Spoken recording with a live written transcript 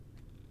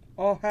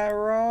Oh,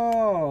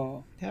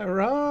 hello.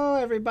 Hello,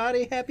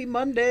 everybody. Happy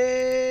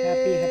Monday.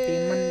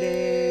 Happy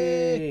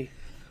Monday.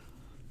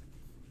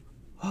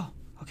 Oh,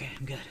 okay.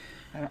 I'm good.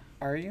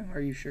 Are you? Are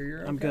you sure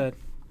you're okay? I'm good.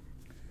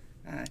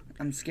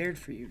 I'm scared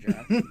for you,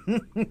 Jeff.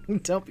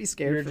 Don't be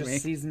scared You're for just me.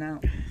 season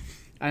out.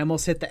 I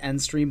almost hit the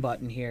end stream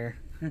button here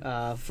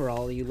for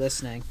all of you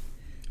listening.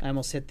 I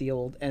almost hit the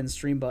old end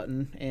stream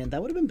button, and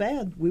that would have been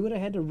bad. We would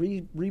have had to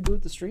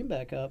reboot the stream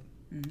back up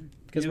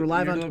because we're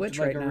live on Twitch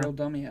right now. Like a real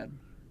dummy head.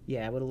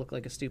 Yeah, it would have looked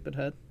like a stupid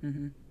head.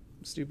 Mm-hmm.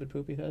 Stupid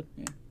poopy head.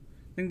 Yeah.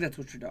 I think that's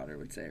what your daughter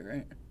would say,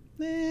 right?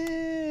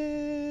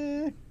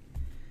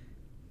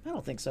 I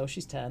don't think so.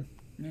 She's 10.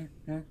 Yeah.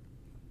 Well,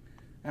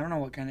 I don't know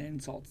what kind of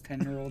insults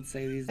 10-year-olds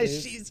say these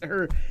days.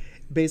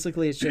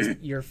 Basically, it's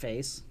just your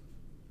face.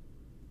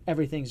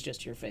 Everything's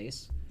just your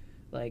face.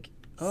 Like,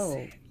 oh,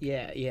 Sick.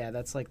 yeah,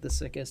 that's like the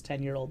sickest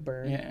 10-year-old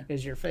burn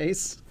is your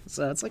face.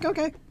 So it's like,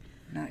 okay.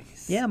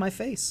 Nice. Yeah, my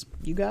face.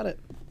 You got it.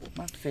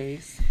 My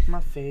face.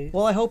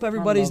 Well, I hope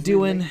everybody's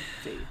doing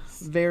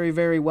face. very,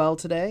 very well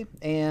today.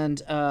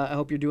 And I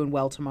hope you're doing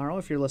well tomorrow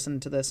if you're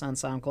listening to this on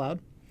SoundCloud.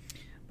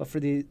 But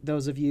for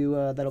those of you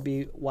that'll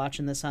be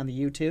watching this on the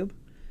YouTube,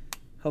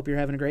 hope you're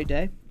having a great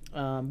day.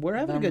 We're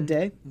having a good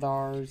day.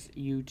 Thars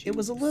YouTube. It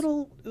was a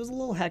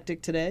little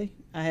hectic today.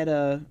 I had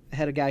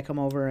a guy come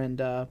over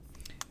and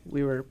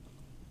we were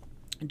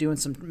doing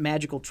some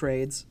magical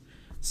trades,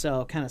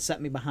 so kind of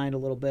set me behind a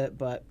little bit,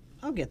 but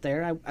I'll get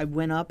there. I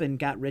went up and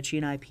got Richie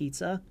and I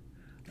pizza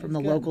from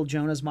the local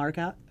Jonah's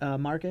market.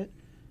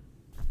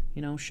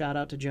 You know, shout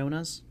out to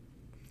Jonah's.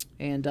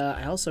 And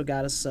I also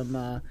got us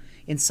some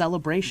in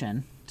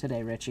celebration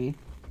today, Richie.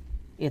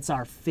 It's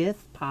our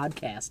 5th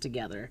podcast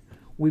together.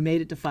 We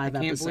made it to 5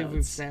 episodes. I can't believe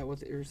we've sat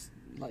with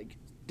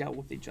dealt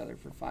with each other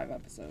for 5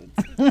 episodes.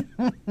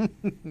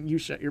 You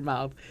shut your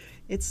mouth.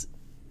 It's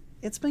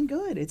been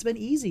good. It's been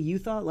easy. You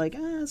thought like,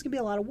 it's gonna be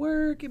a lot of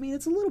work. I mean,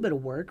 it's a little bit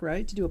of work,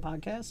 right, to do a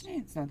podcast?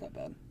 It's not that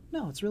bad.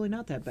 No, it's really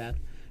not that bad.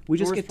 We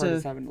just get to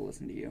having to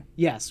listen to you.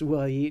 Yes,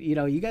 well, you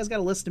know, you guys got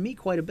to listen to me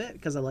quite a bit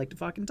because I like to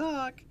fucking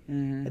talk,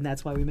 and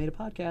that's why we made a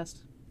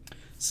podcast.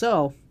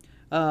 So,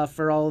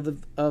 for all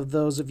of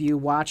those of you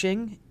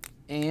watching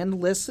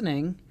and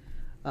listening,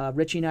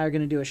 Richie and I are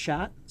going to do a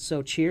shot.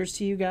 So, cheers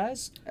to you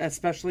guys.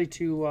 Especially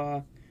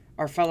to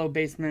our fellow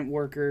basement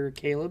worker,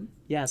 Caleb.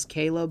 Yes,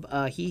 Caleb.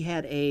 He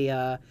had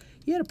a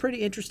pretty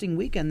interesting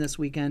weekend this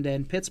weekend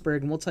in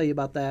Pittsburgh, and we'll tell you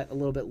about that a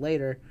little bit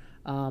later.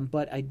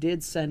 But I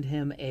did send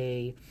him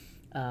a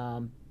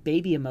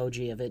baby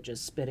emoji of it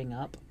just spitting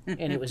up,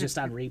 and it was just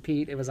on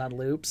repeat. It was on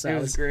loop. So it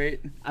was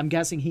great. I'm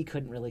guessing he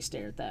couldn't really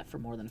stare at that for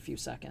more than a few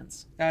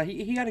seconds.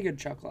 He got a good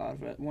chuckle out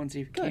of it once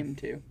he came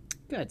to.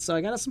 Good. So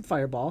I got us some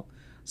Fireball,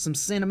 some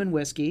cinnamon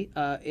whiskey.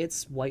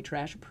 It's white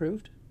trash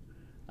approved.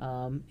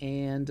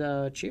 And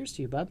cheers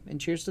to you, bub. And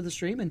cheers to the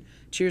stream. And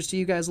cheers to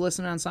you guys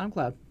listening on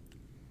SoundCloud.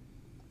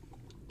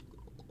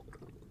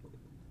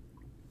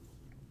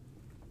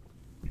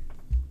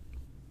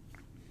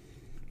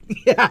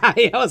 Yeah,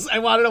 I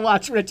wanted to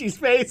watch Richie's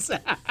face.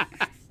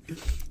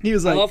 He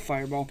was like, I love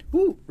Fireball.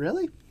 Ooh,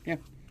 really? Yeah.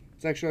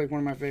 It's actually like one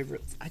of my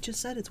favorites. I just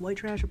said it's white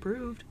trash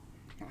approved.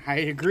 I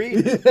agree.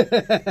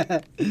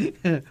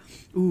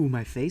 Ooh,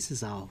 my face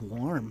is all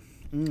warm.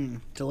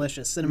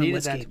 Delicious. Cinnamon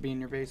whiskey. Needed that to be in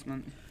your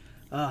basement.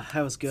 Oh,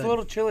 that was good. It's a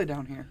little chilly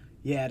down here.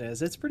 Yeah, it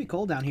is. It's pretty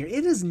cold down here.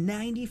 It is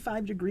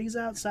 95 degrees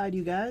outside,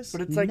 you guys.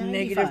 But it's like 95.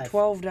 negative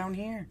 12 down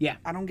here. Yeah.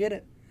 I don't get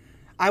it.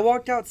 I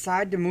walked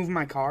outside to move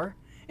my car,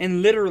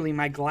 and literally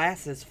my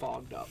glasses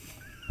fogged up.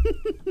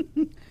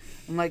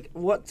 I'm like,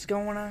 what's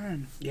going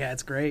on? Yeah,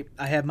 it's great.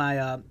 I have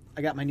my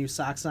I got my new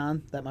socks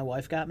on that my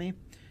wife got me.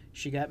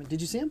 She got me.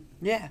 Did you see them?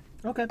 Yeah.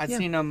 Okay. I've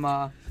seen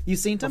them. You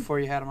seen them before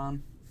you had them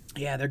on?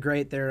 Yeah, they're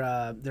great.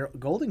 They're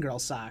Golden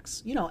Girls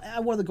socks. You know, I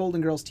wore the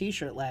Golden Girls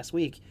T-shirt last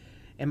week,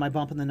 and my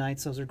bump in the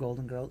nights. Those are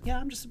Golden Girls. Yeah,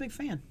 I'm just a big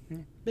fan. Yeah.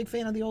 Big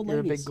fan of the old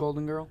ladies. You're a big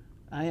Golden Girl.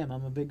 I am.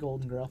 I'm a big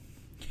Golden Girl.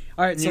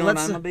 All right, you know what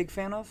I'm a big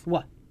fan of?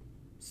 What?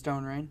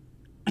 Stone Rain.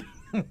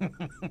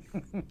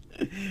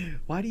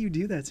 Why do you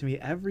do that to me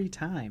every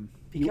time?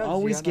 Because you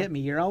always get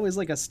me. You're always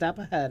like a step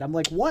ahead. I'm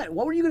like, what?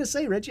 What were you going to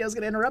say, Richie? I was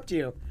going to interrupt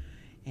you.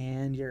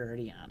 And you're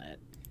already on it.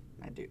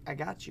 I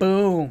got you.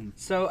 Boom.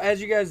 So, as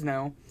you guys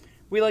know,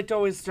 we like to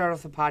always start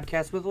off the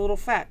podcast with a little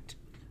fact.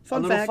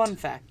 Fun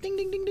fact. Ding,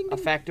 ding, ding, ding, ding. A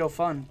facto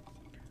fun.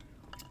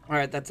 All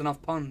right, that's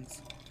enough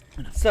puns.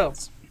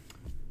 Puns.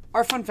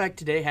 Our fun fact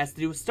today has to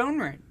do with Stone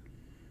Rain.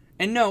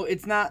 And no,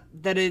 it's not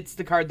that it's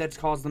the card that's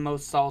caused the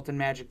most salt in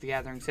Magic the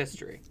Gathering's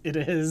history. It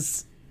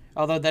is.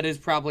 Although that is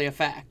probably a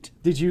fact.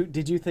 Did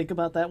you think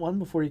about that one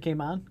before you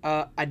came on?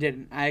 I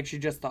didn't. I actually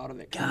just thought of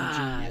it.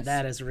 God,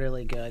 that is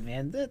really good,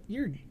 man.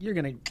 We're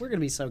gonna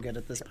be so good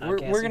at this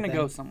podcast. We're gonna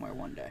go somewhere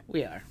one day.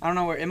 We are. I don't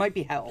know where. It might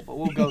be hell, but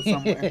we'll go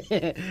somewhere.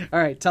 All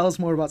right, tell us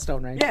more about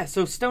Stone Rain. Yeah,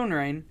 so Stone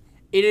Rain,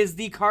 it is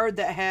the card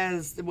that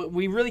has.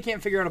 We really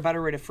can't figure out a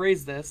better way to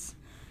phrase this.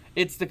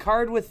 It's the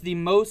card with the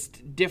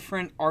most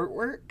different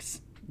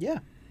artworks. Yeah.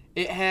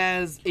 It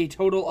has a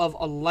total of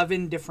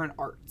 11 different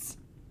arts.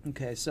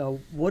 Okay, so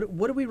what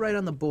do we write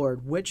on the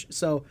board?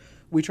 So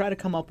we try to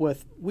come up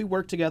with. We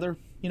work together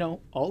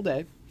all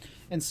day.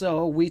 And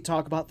so we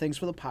talk about things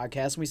for the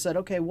podcast, and we said,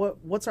 okay,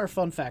 what's our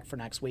fun fact for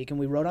next week? And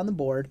we wrote on the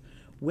board,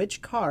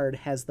 which card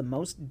has the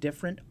most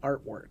different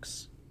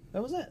artworks?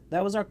 That was it.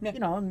 That was our,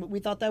 and we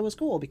thought that was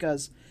cool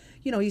because,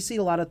 you see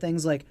a lot of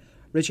things like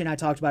Richie and I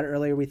talked about it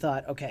earlier. We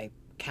thought, okay,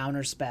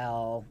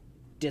 Counterspell,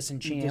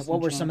 Disenchant.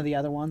 What were some of the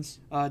other ones?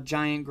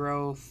 Giant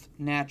Growth,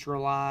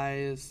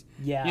 Naturalize.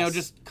 Yes.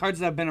 Just cards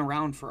that have been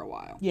around for a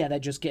while. Yeah,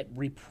 that just get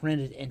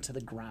reprinted into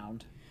the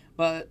ground.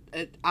 But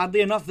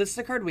oddly enough, this is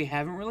a card we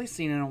haven't really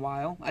seen in a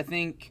while. I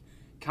think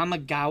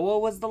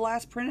Kamigawa was the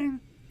last printing.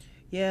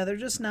 Yeah, they're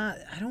just not...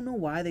 I don't know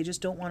why. They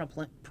just don't want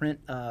to print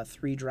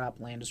 3-drop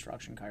land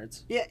destruction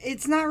cards. Yeah,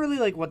 it's not really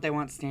like what they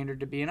want Standard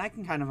to be, and I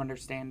can kind of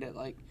understand it.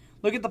 Like,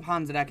 look at the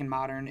Ponza deck in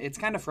Modern. It's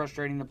kind of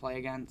frustrating to play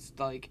against.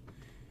 Like,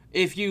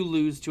 if you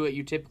lose to it,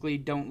 you typically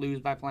don't lose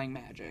by playing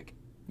Magic.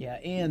 Yeah,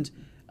 and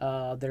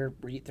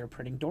they're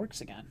printing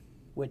Dorks again,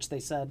 which they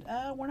said,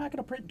 we're not going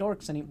to print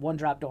Dorks,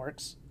 1-drop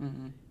Dorks.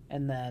 Mm-hmm.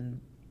 And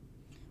then...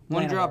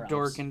 1-drop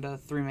Dork into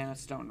 3-mana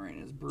Stone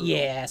Rain is brutal.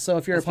 Yeah, so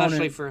if you're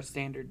especially for a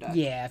Standard deck.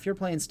 Yeah, if you're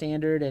playing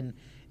Standard and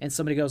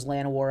somebody goes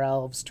Land of War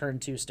Elves, turn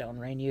 2 Stone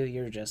Rain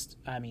you're just...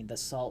 I mean, the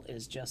salt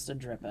is just a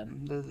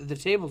dripping. The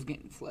table's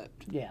getting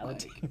flipped. Yeah,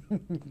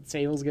 the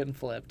table's getting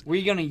flipped.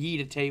 We're going to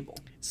yeet a table.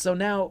 So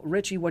now,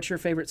 Richie, what's your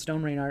favorite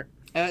Stone Rain art?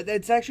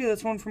 It's actually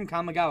this one from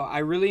Kamigawa. I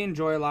really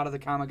enjoy a lot of the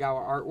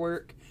Kamigawa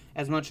artwork,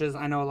 as much as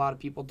I know a lot of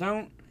people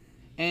don't.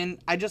 And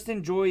I just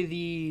enjoy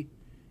the,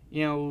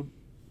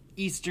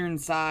 Eastern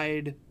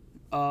side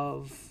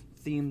of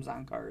themes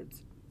on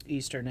cards.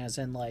 Eastern as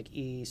in,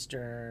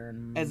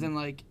 Eastern... As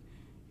in,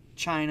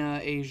 China,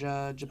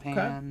 Asia,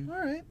 Japan. Okay,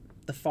 all right.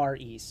 The Far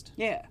East.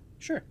 Yeah.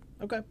 Sure.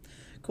 Okay.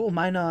 Cool.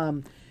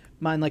 Mine,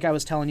 like I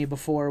was telling you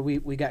before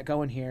we got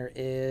going here,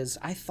 is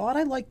I thought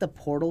I liked the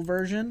Portal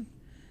version,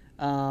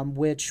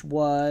 which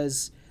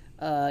was,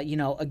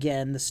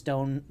 again, the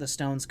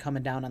stones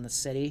coming down on the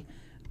city.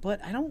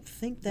 But I don't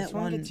think that this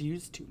one gets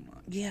used too much.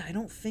 Yeah, I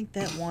don't think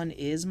that one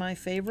is my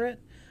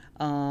favorite.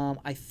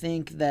 I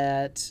think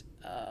that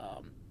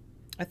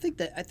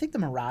the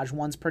Mirage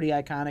one's pretty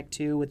iconic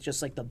too, with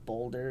just the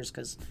boulders,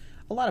 because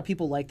a lot of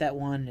people like that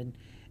one, and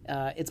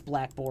it's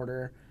black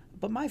border.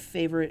 But my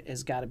favorite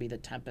has got to be the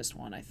Tempest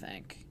one, I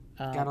think.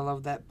 Gotta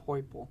love that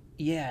purple.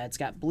 Yeah, it's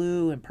got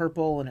blue and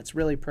purple, and it's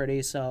really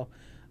pretty. So,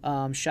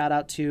 shout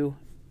out to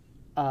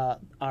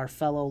our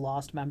fellow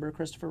Lost member,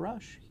 Christopher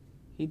Rush.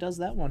 He does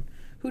that one.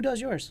 Who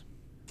does yours?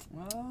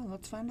 Well,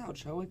 let's find out,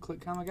 shall we? Click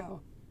Kamigawa.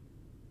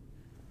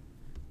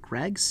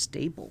 Greg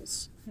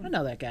Staples. I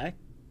know that guy.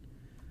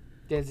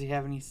 Does he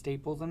have any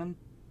staples in him?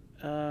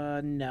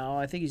 No.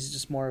 I think he's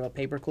just more of a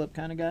paperclip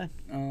kind of guy.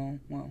 Oh,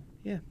 well.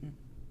 Yeah. All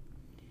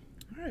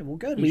right, well,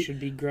 good. He should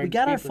be Greg we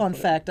got our fun Paperclip.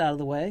 fact out of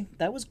the way.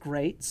 That was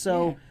great.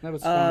 So Yeah, that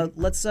was fun.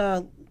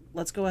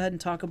 let's go ahead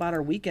and talk about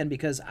our weekend,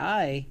 because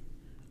I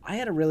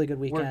had a really good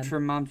weekend. Worked for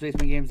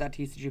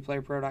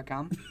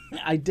momsbasementgames.tcgplayerpro.com.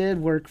 I did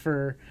work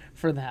for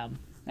them,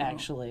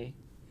 actually.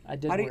 I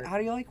did. How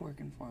do you like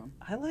working for them?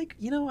 I like,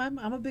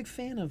 I'm a big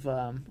fan of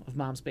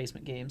Mom's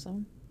Basement Games.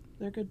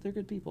 They're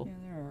good people. Yeah,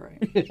 they're all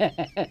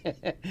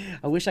right.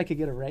 I wish I could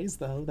get a raise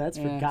though. That's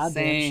for goddamn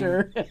same.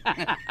 sure.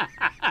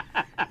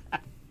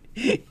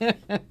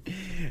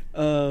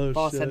 Oh,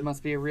 Boss shit. head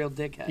must be a real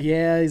dickhead.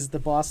 Yeah, the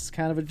boss is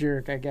kind of a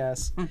jerk, I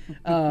guess.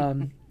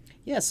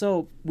 Yeah,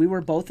 so we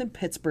were both in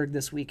Pittsburgh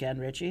this weekend,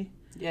 Richie.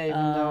 Yeah,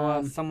 even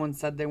though someone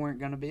said they weren't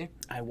going to be.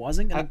 I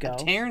wasn't going to go.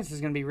 Terrence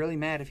is going to be really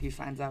mad if he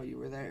finds out you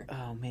were there.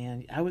 Oh,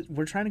 man.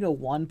 We're trying to go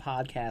one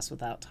podcast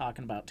without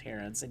talking about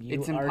Terrence, and you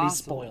It's already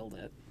impossible. spoiled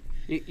it.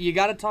 You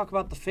got to talk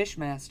about the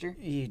Fishmaster.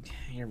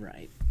 You're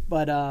right.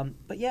 But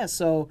yeah,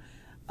 so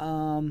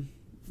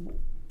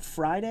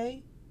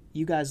Friday,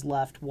 you guys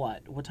left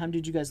what? What time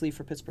did you guys leave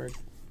for Pittsburgh?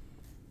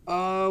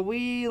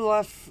 We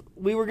left.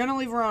 We were gonna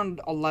leave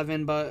around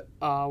 11, but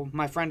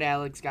my friend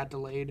Alex got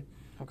delayed,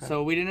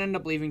 so we didn't end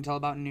up leaving till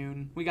about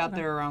noon. We got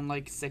there around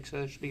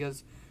 6ish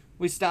because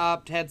we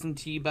stopped, had some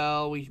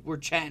T-Bell, we were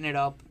chatting it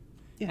up.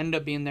 Yeah.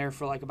 Ended up being there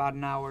for about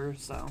an hour.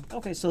 So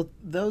okay, so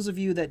those of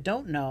you that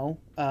don't know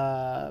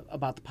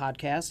about the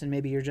podcast, and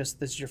maybe this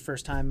is your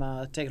first time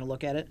taking a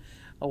look at it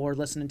or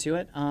listening to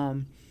it.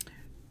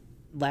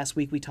 Last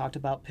week we talked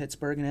about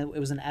Pittsburgh, and it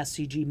was an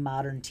SCG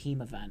Modern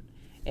team event.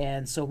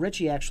 And so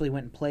Richie actually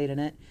went and played in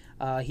it.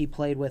 He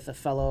played with a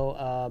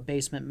fellow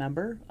basement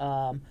member,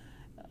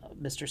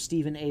 Mr.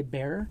 Stephen A.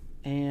 Bear.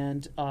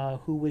 And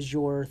who was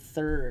your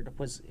third?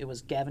 It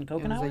was Gavin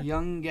Kokenauer? It was a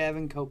young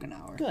Gavin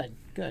Kokenauer.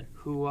 Good.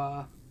 Who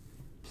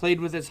played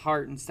with his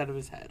heart instead of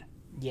his head.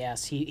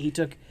 Yes, he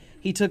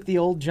took the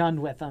old Jund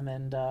with him,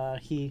 and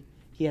he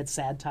had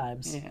sad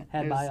times. Yeah,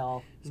 had by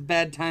all. It was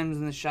bad times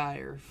in the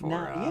Shire for.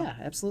 Yeah,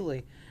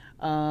 absolutely.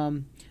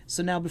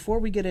 So now, before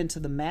we get into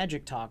the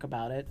Magic talk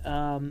about it,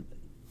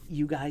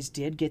 you guys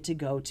did get to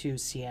go to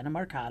Siena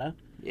Mercado.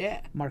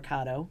 Yeah.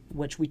 Mercado,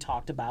 which we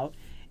talked about.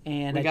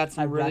 And we got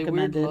some really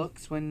weird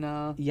looks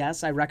when...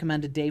 Yes, I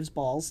recommended Dave's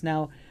Balls.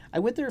 Now, I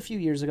went there a few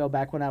years ago,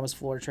 back when I was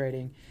floor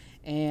trading,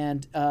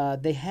 and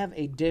they have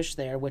a dish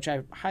there, which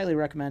I highly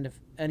recommend if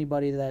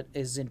anybody that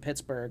is in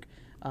Pittsburgh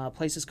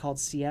Place is called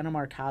Siena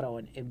Mercado,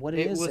 and what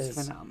It is was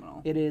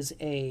phenomenal. It is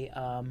a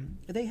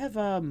they have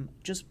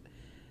just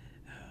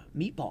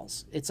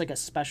meatballs. It's like a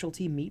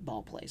specialty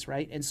meatball place,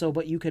 right? And so,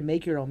 but you can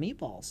make your own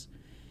meatballs,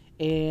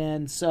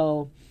 and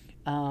so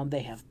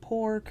they have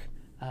pork.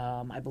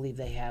 I believe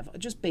they have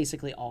just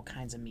basically all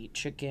kinds of meat,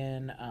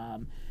 chicken.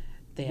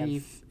 They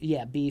Beef.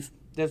 have beef.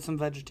 They have some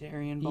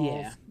vegetarian balls.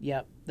 Yeah,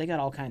 yep. They got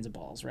all kinds of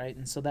balls, right?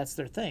 And so that's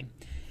their thing.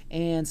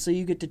 And so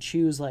you get to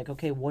choose, like,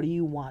 okay, what do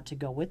you want to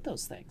go with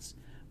those things?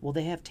 Well,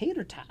 they have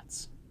tater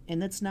tots,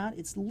 and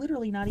it's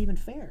literally not even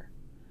fair.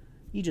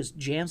 You just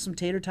jam some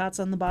tater tots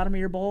on the bottom of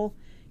your bowl,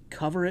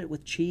 cover it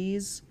with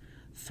cheese,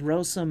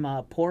 throw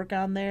some pork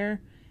on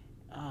there.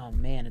 Oh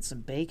man, it's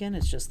some bacon.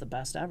 It's just the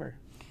best ever.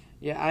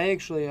 Yeah, I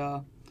actually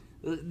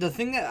the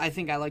thing that I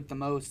think I like the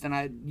most,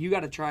 and you got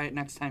to try it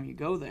next time you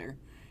go there,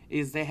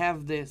 is they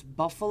have this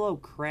buffalo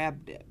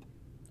crab dip.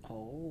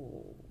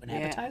 Oh, an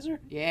appetizer?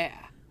 Yeah.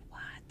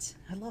 What?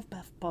 I love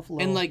buffalo.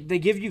 And like they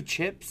give you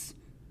chips,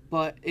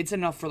 but it's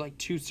enough for like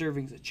 2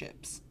 servings of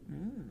chips.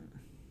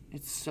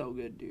 It's so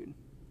good, dude.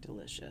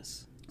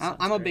 Delicious.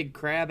 I'm a big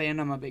crab and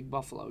I'm a big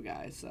buffalo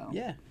guy, so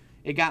Yeah.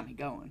 it got me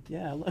going.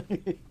 Yeah,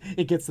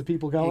 it gets the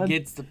people going. It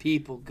gets the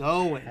people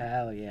going.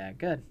 Hell yeah,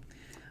 good.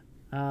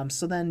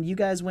 So then you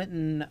guys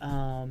went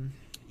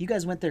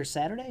there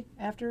Saturday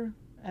after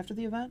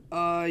the event?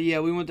 Yeah,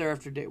 we went there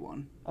after day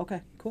 1.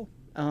 Okay, cool.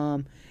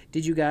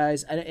 Did you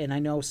guys? And I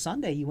know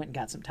Sunday you went and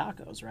got some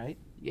tacos, right?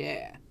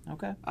 Yeah.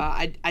 Okay.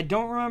 I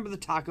don't remember the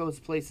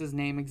tacos place's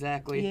name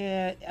exactly.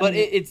 Yeah, But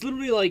it's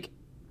literally like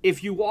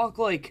if you walk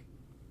like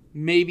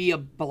maybe a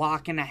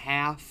block and a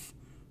half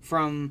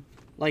from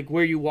like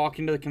where you walk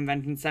into the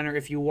convention center,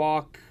 if you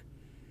walk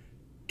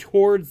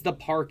towards the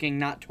parking,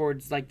 not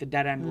towards like the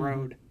dead end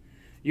road,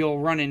 you'll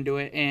run into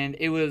it. And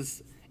it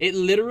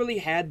literally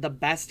had the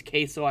best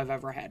queso I've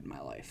ever had in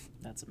my life.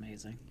 That's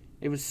amazing.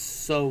 It was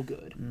so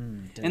good.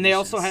 And they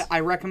also had,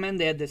 I recommend,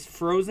 they had this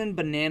frozen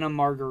banana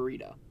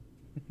margarita.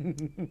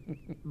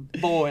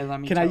 Boy, let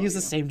me Can tell I use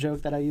you. the same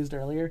joke that I used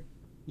earlier?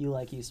 You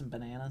like some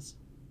bananas?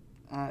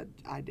 I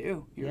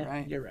do. You're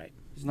right. You're right.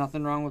 There's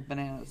nothing wrong with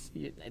bananas.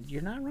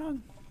 You're not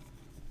wrong.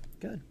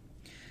 Good.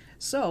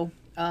 So,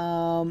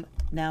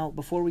 now,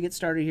 before we get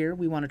started here,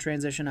 we want to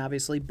transition,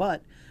 obviously,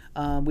 but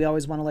we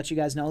always want to let you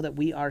guys know that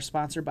we are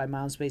sponsored by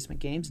Mom's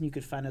Basement Games, and you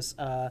could find us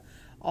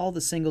all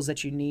the singles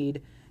that you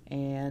need,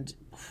 and,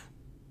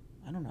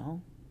 I don't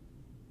know,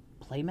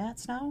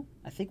 playmats now?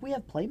 I think we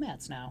have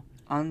playmats now.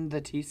 On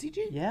the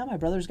TCG? Yeah, my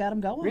brother's got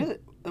them going. Really?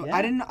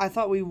 Yeah. I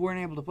thought we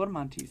weren't able to put them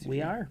on TCG.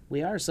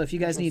 We are. So if you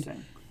guys need...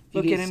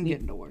 Look at him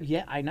getting to work.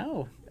 Yeah, I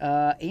know.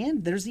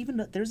 And there's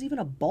even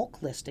a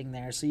bulk listing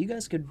there, so you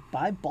guys could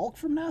buy bulk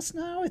from us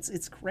now.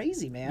 It's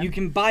crazy, man. You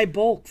can buy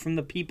bulk from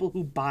the people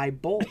who buy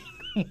bulk.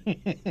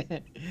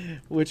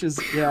 Which is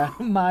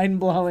mind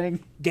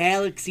blowing.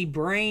 Galaxy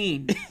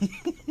brain.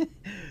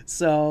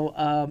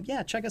 So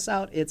check us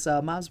out. It's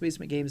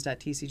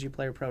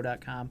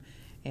momsbasementgames.tcgplayerpro.com,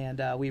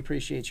 and we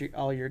appreciate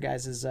all your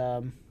guys'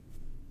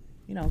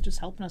 just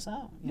helping us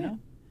out. You know,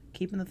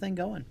 keeping the thing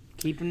going,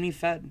 keeping me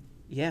fed.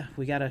 Yeah,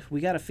 we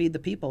gotta feed the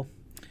people.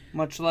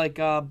 Much like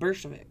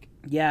Bershevik.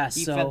 Yeah,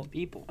 he fed the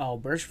people. Oh,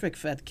 Bershevik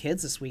fed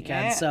kids this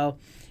weekend. Yeah. So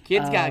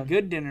kids got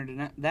good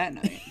dinner that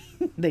night.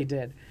 They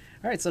did.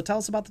 All right, so tell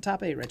us about the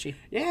top 8, Richie.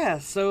 Yeah,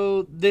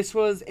 so this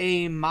was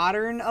a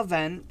modern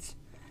event,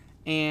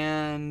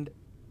 and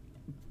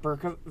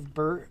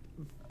Bershevich.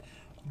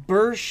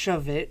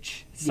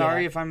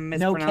 Sorry if I'm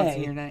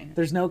mispronouncing your name.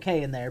 There's no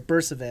K in there.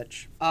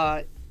 Bershevich.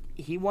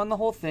 He won the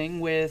whole thing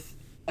with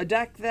a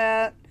deck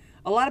that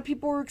a lot of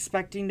people were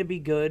expecting to be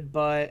good,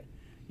 but,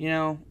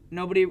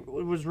 nobody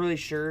was really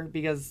sure,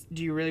 because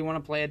do you really want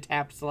to play a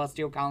tapped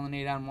Celestial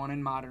Colonnade on 1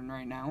 in Modern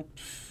right now?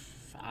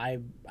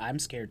 I'm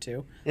scared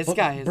too. This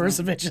guy is.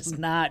 Bershevich is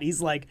not. He's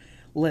like,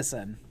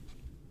 listen,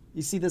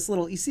 you see that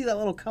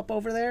little cup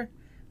over there?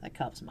 That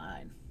cup's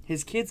mine.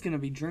 His kid's going to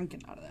be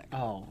drinking out of that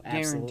cup. Oh,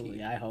 absolutely.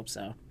 Guaranteed. I hope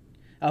so.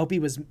 I hope he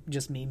was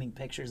just memeing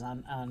pictures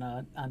on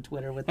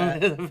Twitter with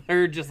that. Of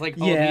her just like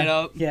holding it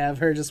up. Yeah, of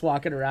her just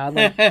walking around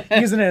like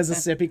using it as a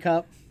sippy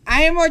cup.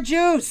 I need more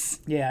juice.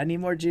 Yeah, I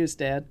need more juice,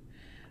 Dad.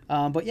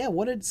 But yeah,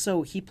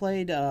 he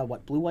played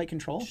Blue White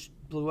Control?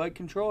 Blue White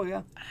Control,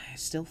 yeah. I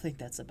still think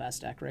that's the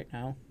best deck right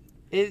now.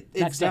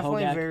 It's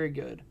definitely very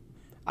good.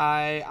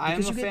 I'm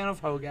a fan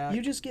of Hogak.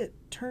 You just get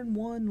turn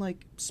 1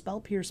 like Spell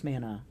Pierce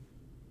mana,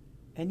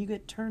 and you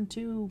get turn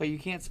 2. But you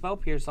can't Spell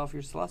Pierce off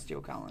your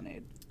Celestial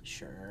Colonnade.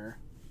 Sure.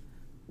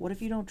 What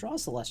if you don't draw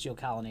Celestial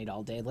Colonnade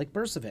all day like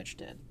Bershevich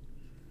did?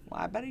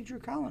 Well, I bet he drew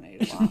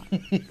Colonnade a lot.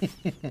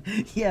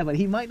 Yeah, but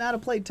he might not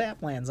have played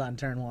tap lands on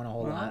turn 1 a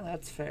whole lot.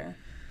 That's fair.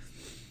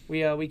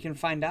 We can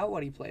find out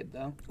what he played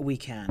though. We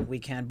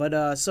can.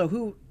 But so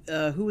who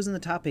was in the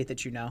top 8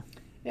 that you know?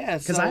 Yeah,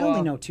 because I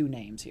only know 2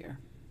 names here.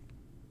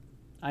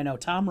 I know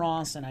Tom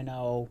Ross and I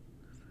know.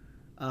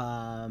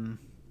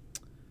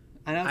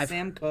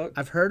 Sam Cook.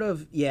 I've heard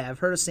of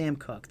Sam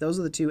Cook. Those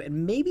are the 2,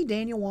 and maybe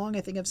Daniel Wong.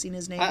 I think I've seen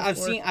his name.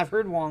 I've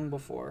heard Wong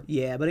before.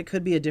 Yeah, but it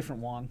could be a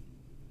different Wong.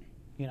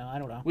 I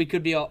don't know.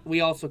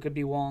 We also could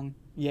be Wong.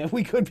 Yeah,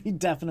 we could be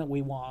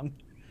definitely Wong.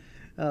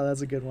 Oh,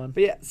 that's a good one.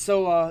 But yeah,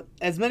 so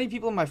as many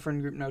people in my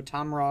friend group know,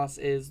 Tom Ross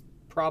is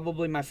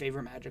probably my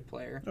favorite Magic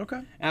player. Okay.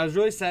 And I was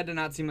really sad to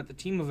not see him at the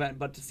team event,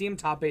 but to see him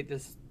top 8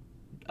 this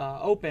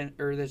Open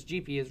or this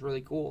GP is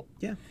really cool.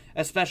 Yeah.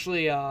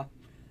 Especially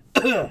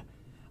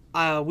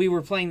we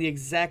were playing the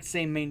exact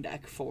same main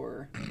deck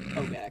for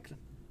Hogak.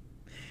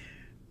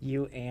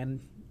 You and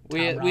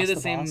we had the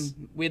same boss?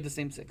 We had the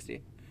same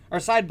 60.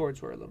 Our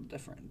sideboards were a little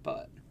different,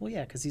 but well,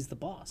 yeah, because he's the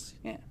boss.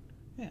 Yeah.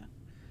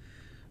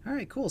 All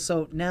right, cool.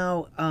 So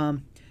now,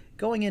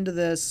 going into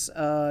this,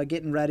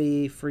 getting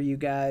ready for you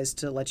guys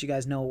to let you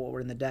guys know what we're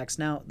in the decks.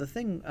 Now, the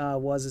thing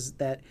is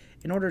that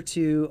in order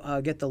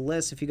to get the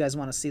list, if you guys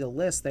want to see the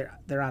list,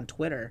 they're on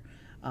Twitter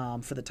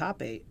for the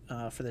top 8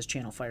 for this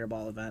Channel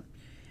Fireball event.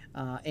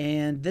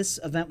 And this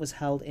event was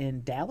held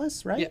in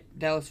Dallas, right? Yeah,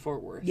 Dallas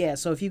Fort Worth. Yeah.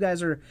 So if you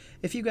guys are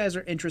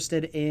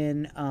interested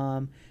in,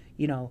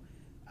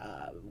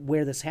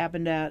 where this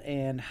happened at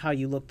and how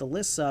you look the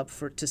lists up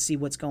to see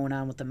what's going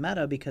on with the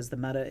meta, because the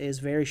meta is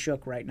very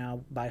shook right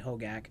now by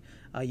Hogak.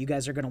 You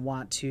guys are going to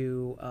want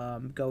to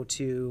go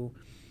to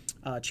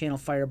Channel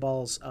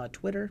Fireball's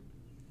Twitter,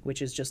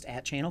 which is just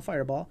at Channel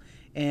Fireball,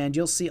 and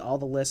you'll see all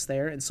the lists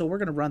there. And so we're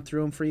going to run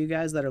through them for you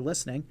guys that are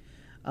listening.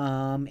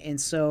 And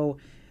so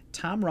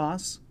Tom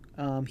Ross,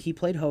 he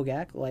played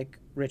Hogak, like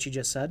Richie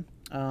just said.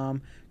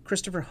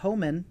 Christopher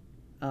Homan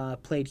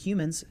played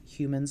Humans.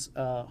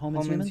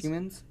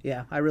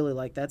 Yeah, I really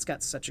like that. It's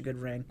got such a good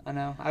ring. I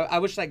know. I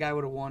wish that guy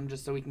would have won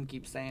just so we can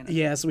keep saying it.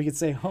 Yeah, so we could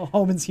say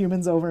Homan's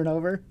Humans over and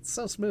over. It's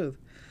so smooth.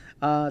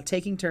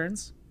 Taking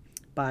Turns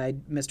by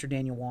Mr.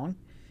 Daniel Wong.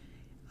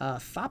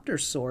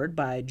 Thopter's Sword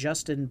by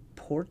Justin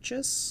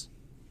Porches.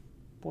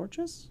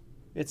 Porches?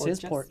 It's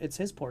his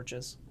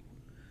Porches.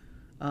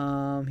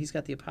 He's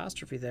got the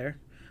apostrophe there.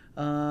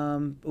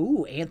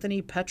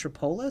 Anthony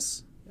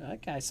Petropoulos.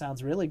 That guy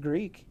sounds really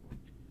Greek.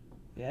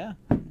 Yeah,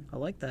 I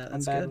like that.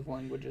 That's I'm bad good. with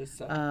languages.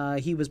 So.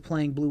 He was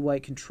playing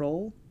Blue-White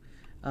Control.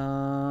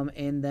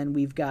 And then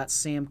we've got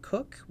Sam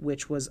Cook,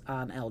 which was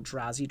on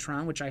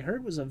Eldrazi-tron, which I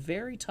heard was a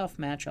very tough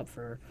matchup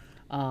for.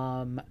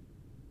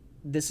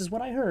 This is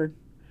what I heard.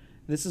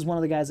 This is one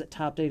of the guys that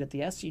topped 8 at the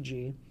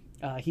SCG.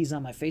 He's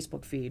on my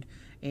Facebook feed,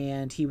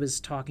 and he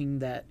was talking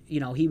that he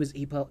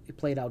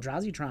played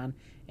Eldrazi-tron,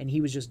 and he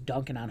was just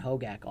dunking on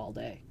Hogak all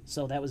day.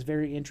 So that was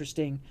very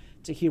interesting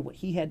to hear what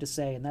he had to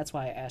say, and that's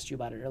why I asked you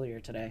about it earlier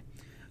today,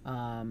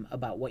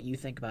 about what you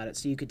think about it.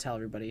 So you could tell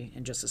everybody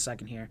in just a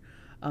second here.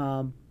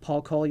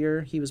 Paul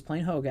Collier, he was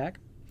playing Hogak,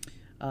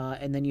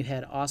 and then you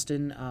had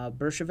Austin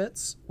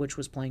Bershevitz, which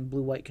was playing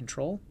Blue-White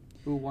Control.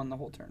 Who won the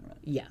whole tournament?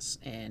 Yes,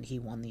 and he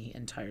won the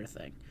entire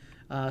thing.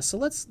 So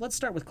let's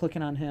start with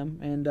clicking on him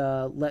and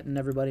letting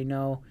everybody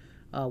know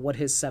what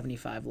his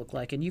 75 looked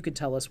like. And you could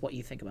tell us what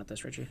you think about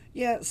this, Richie.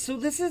 Yeah, so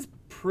this is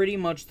pretty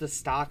much the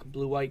stock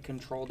Blue-White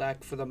Control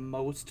deck for the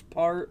most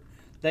part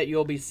that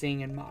you'll be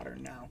seeing in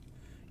Modern now.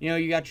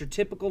 You got your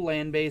typical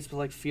land base with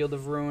like Field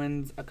of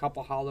Ruins, a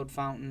couple Hallowed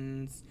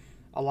Fountains,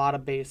 a lot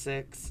of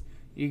basics.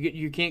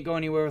 You can't go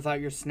anywhere without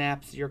your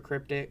snaps, your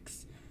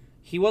cryptics.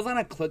 He was on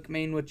a click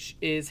main, which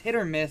is hit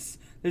or miss.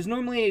 There's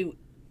normally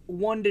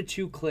 1 to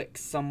 2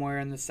 clicks somewhere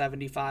in the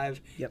 75.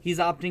 Yep. He's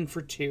opting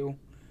for 2.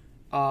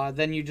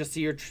 Then you just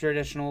see your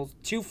traditional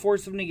 2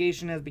 Force of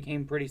Negation has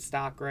become pretty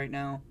stock right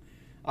now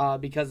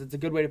because it's a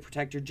good way to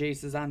protect your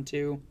Jaces on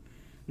 2.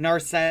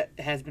 Narset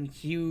has been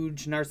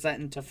huge. Narset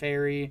and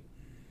Teferi.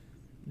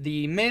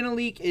 The Mana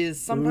Leak is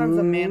sometimes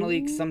a Mana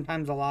Leak,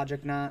 sometimes a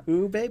Logic Knot.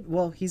 Ooh, babe.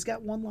 Well, he's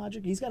got one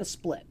Logic. He's got a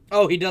split.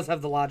 Oh, he does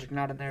have the Logic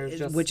Knot in there.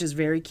 Which is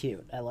very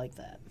cute. I like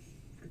that.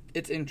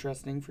 It's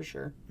interesting for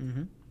sure.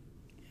 Mm-hmm.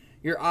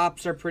 Your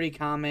ops are pretty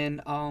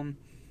common.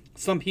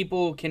 Some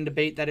people can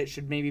debate that it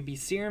should maybe be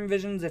Serum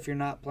Visions if you're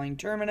not playing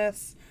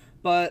Terminus,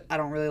 but I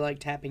don't really like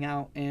tapping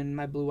out in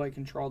my Blue-White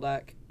Control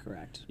deck.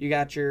 Correct. You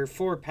got your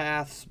 4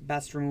 paths,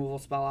 best removal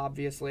spell,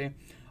 obviously.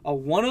 A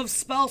 1 of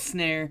Spell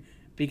Snare,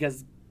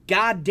 because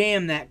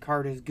goddamn that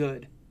card is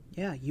good.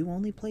 Yeah, you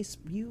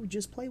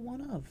just play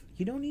 1 of.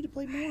 You don't need to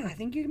play more. I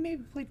think you can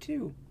maybe play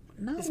 2.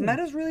 No. This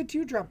meta's really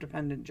 2-drop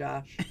dependent,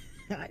 Josh.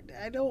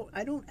 I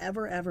don't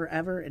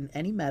ever in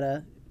any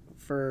meta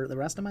for the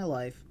rest of my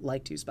life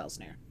like 2 Spell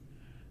Snare.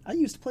 I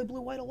used to play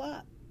Blue-White a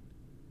lot.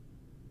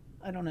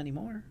 I don't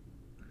anymore.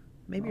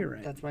 Maybe you're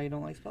right. That's why you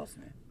don't like Spell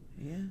Snare.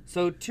 Yeah.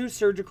 So 2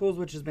 Surgicals,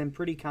 which has been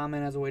pretty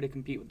common as a way to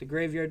compete with the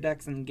Graveyard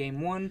decks in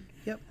Game 1.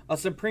 Yep. A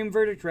Supreme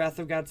Verdict, Wrath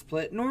of God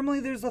split. Normally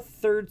there's a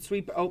 3rd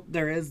sweep. Oh,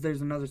 there's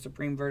another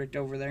Supreme Verdict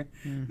over there.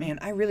 Mm-hmm. Man,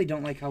 I really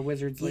don't like how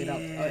Wizards laid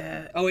out.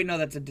 Oh, wait, no,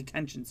 that's a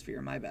Detention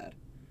Sphere. My bad.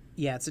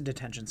 Yeah, it's a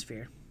Detention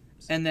Sphere.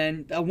 And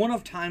then a 1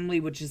 of Timely,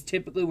 which is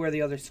typically where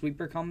the other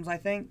sweeper comes, I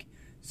think.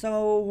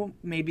 So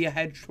maybe a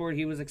hedge toward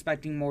he was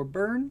expecting more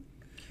burn.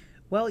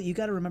 Well, you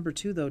got to remember,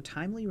 too, though,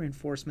 Timely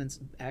Reinforcements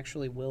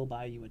actually will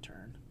buy you a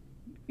turn.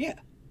 Yeah.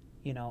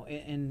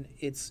 And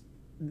it's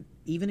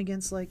even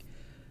against,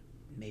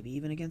 maybe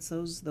even against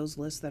those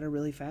lists that are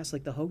really fast,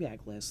 like the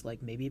Hogak list.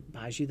 Like, maybe it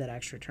buys you that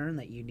extra turn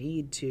that you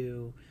need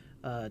to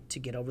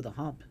get over the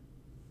hump.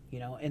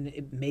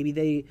 And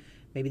maybe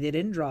Maybe they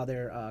didn't draw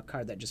their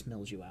card that just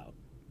mills you out.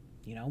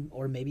 You know,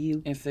 or maybe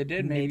you. If they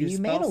did, maybe you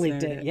mana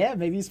leaked it. Yeah,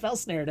 maybe you spell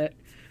snared it.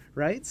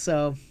 Right.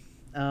 So,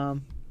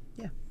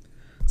 yeah.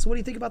 So what do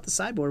you think about the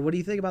sideboard? What do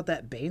you think about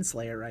that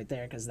Baneslayer right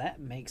there? Because that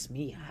makes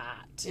me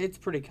hot. It's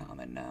pretty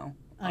common now.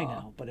 I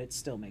know, but it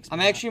still makes me I'm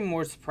hot. actually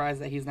more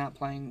surprised that he's not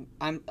playing.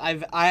 I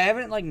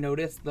haven't like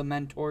noticed the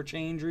mentor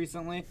change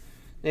recently.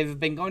 They've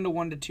been going to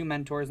 1 to 2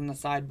 mentors in the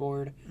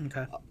sideboard.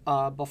 Okay.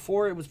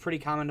 Before it was pretty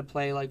common to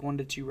play like 1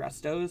 to 2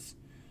 restos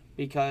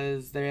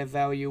because they have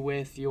value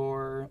with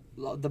the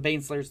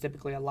Baneslayer is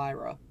typically a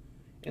Lyra.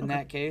 In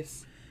that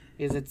case,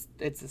 it's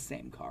the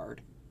same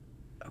card.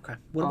 Okay.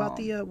 What about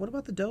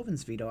the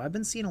Dovin's Veto? I've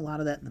been seeing a lot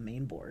of that in the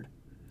main board.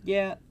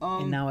 Yeah.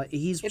 And now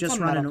he's just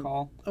running.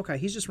 Okay,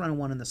 he's just running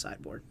 1 in the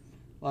sideboard.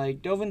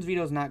 Like Dovin's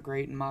Veto is not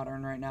great in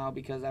Modern right now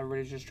because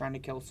everybody's just trying to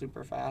kill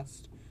super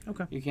fast.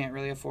 Okay. You can't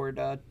really afford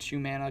 2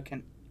 mana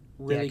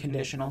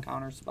conditional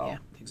counterspell. Yeah,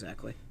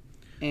 exactly.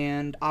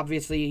 And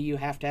obviously you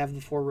have to have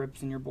the 4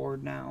 rips in your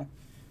board now,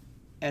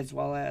 as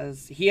well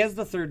as he has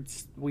the 3rd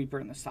sweeper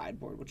in the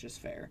sideboard, which is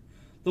fair.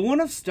 The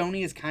one of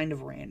Stony is kind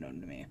of random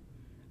to me.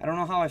 I don't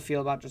know how I feel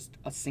about just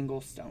a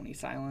single Stony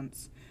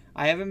silence.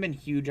 I haven't been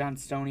huge on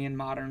Stony in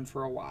Modern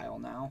for a while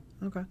now.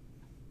 Okay.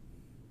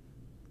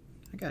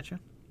 I gotcha.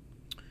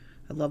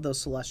 I love those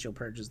Celestial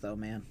Purges, though,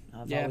 man.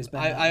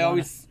 I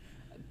always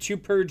 2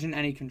 purge in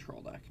any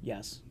control deck.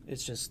 Yes,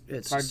 it's just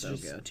so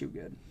good. Too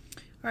good.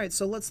 All right,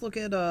 so let's look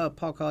at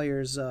Paul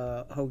Collier's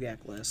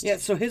Hogak list. Yeah,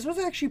 so his was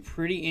actually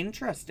pretty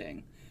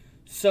interesting.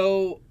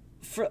 So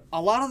for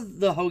a lot of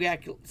the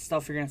Hogak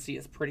stuff you're gonna see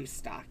is pretty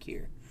stock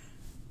here.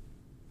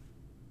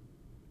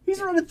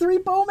 He's running 3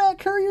 Bomat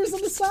Couriers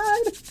on the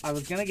side. I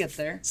was gonna get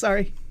there.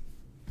 Sorry,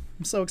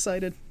 I'm so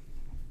excited.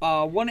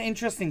 One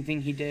interesting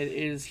thing he did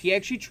is he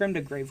actually trimmed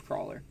a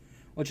Gravecrawler,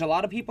 which a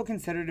lot of people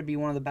consider to be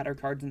one of the better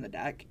cards in the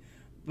deck,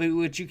 but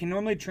which you can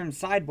normally trim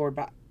sideboard,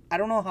 but I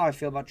don't know how I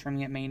feel about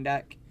trimming it main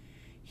deck.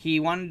 He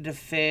wanted to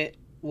fit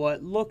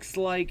what looks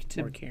like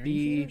to be...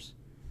 Feeders?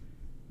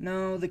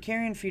 No, the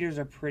Carrion Feeders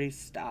are pretty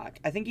stock.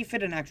 I think he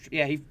fit an extra...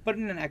 Yeah, he put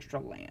in an extra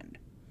land.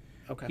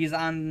 Okay. He's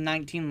on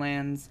 19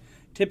 lands.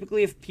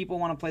 Typically, if people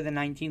want to play the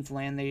 19th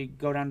land, they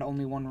go down to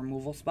only 1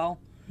 removal spell.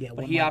 Yeah,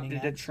 but he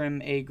opted to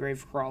trim a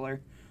Gravecrawler.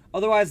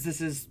 Otherwise,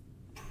 this is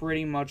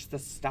pretty much the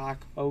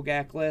stock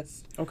Hogak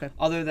list. Okay.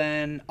 Other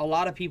than a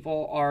lot of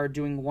people are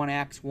doing 1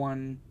 Axe,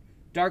 1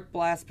 Dark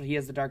Blast, but he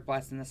has the Dark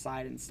Blast in the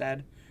side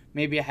instead.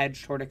 Maybe a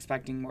hedge toward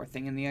expecting more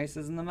Thing in the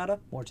Ices in the meta.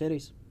 More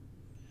titties.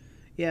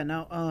 Yeah,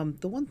 now,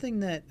 the one thing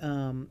that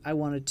I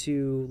wanted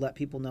to let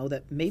people know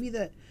that maybe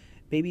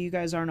you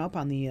guys aren't up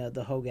on the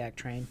Hogak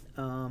train.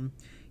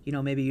 You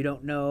know, maybe you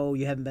don't know,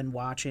 you haven't been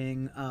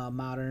watching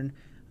Modern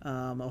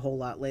a whole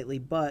lot lately,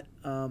 but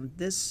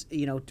this,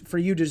 you know, for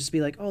you to just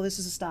be like, oh, this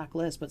is a stock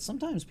list, but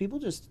sometimes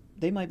people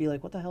they might be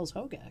like, what the hell is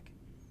Hogak?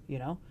 You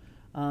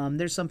know?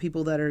 There's some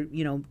people that are,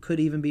 you know, could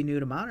even be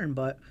new to Modern,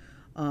 but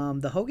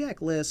the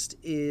Hogak list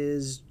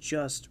is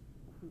just,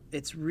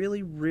 it's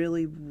really,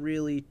 really,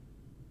 really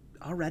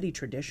already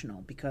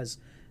traditional because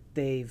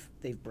they've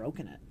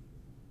broken it.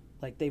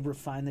 Like, they've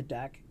refined the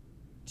deck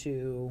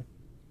to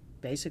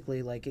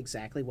basically like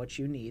exactly what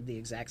you need, the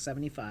exact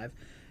 75.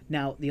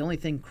 Now, the only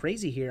thing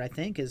crazy here, I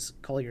think, is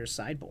Collier's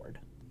sideboard.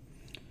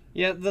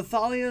 Yeah, the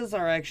Thalias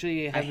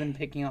have been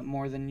picking up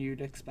more than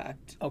you'd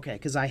expect. Okay,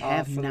 because I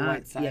have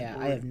not. Yeah,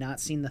 I have not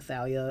seen the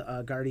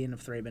Thalia Guardian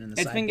of Thraben in the sideboard.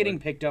 It's been getting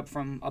picked up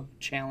from a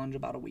challenge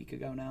about a week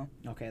ago now.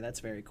 Okay, that's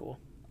very cool.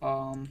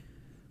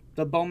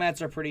 The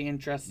Bomats are pretty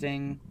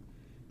interesting.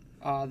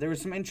 There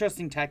was some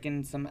interesting tech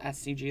in some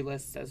SCG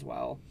lists as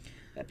well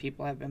that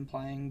people have been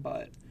playing,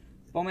 but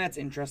Bomat's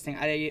interesting.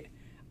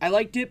 I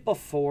liked it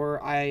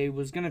before. I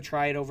was going to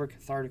try it over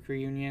Cathartic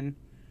Reunion,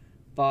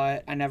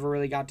 but I never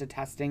really got to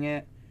testing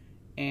it.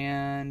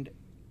 And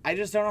I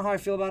just don't know how I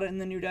feel about it in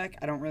the new deck.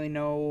 I don't really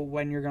know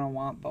when you're going to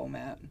want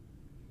Bomat.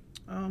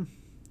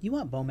 You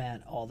want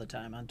Bomat all the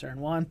time on turn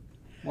 1.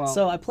 Well,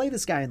 so I play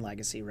this guy in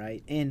Legacy,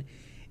 right? And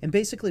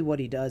basically what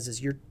he does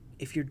is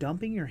if you're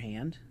dumping your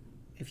hand,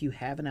 if you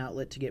have an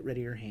outlet to get rid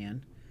of your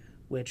hand,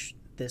 which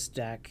this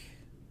deck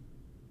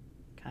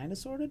kind of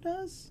sort of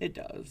does. It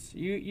does.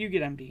 You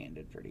get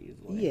empty-handed pretty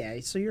easily.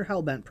 Yeah, so you're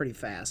hell-bent pretty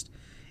fast.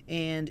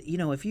 And, you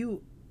know, if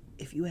you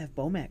have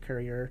Bomat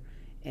Courier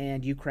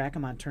and you crack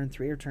him on turn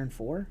 3 or turn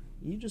 4,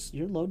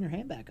 you're loading your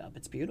hand back up.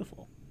 It's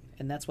beautiful.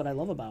 And that's what I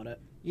love about it.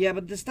 Yeah,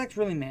 but this deck's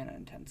really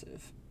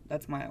mana-intensive.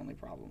 That's my only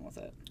problem with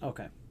it.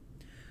 Okay.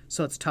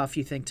 So it's tough,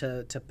 you think,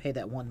 to pay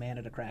that 1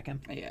 mana to crack him?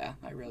 Yeah,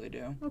 I really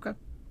do. Okay.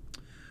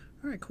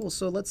 All right, cool.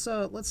 So let's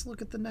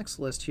look at the next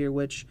list here,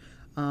 which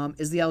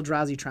is the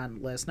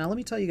Eldrazi list. Now, let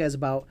me tell you guys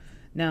about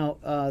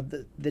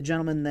the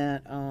gentleman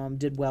that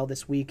did well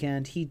this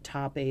weekend. He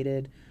top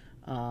 8'd.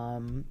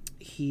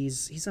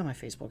 He's on my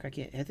Facebook.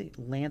 I think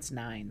Lance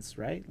Nines,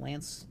 right?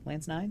 Lance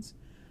Nines.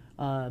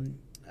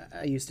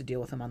 I used to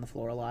deal with him on the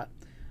floor a lot.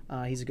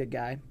 He's a good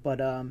guy, but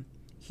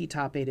he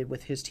top 8'd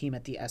with his team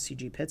at the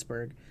SCG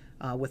Pittsburgh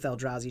with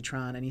Eldrazi,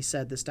 and he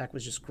said this deck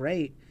was just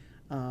great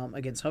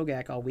against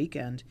Hogak all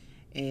weekend.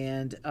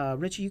 And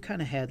Richie, you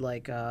kind of had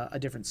like a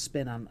different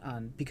spin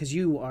on because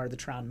you are the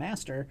Tron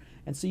Master,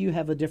 and so you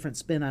have a different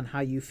spin on how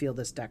you feel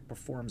this deck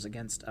performs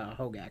against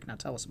Hogak. Now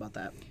tell us about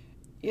that.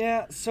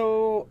 Yeah,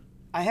 so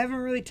I haven't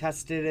really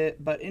tested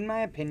it, but in my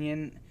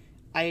opinion,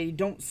 I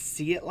don't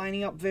see it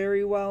lining up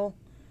very well,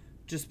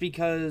 just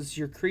because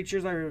your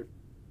creatures are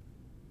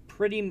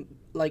pretty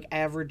like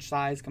average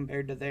size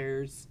compared to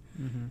theirs.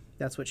 Mm-hmm.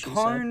 That's what she said.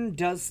 Karn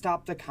does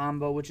stop the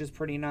combo, which is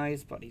pretty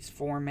nice, but he's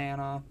 4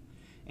 mana.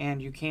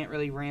 And you can't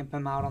really ramp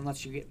him out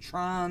unless you get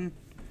Tron.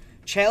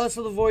 Chalice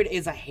of the Void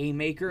is a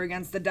haymaker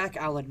against the deck,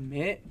 I'll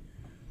admit.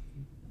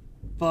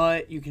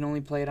 But you can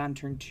only play it on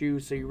turn 2,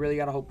 so you really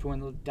got to hope to win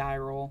the die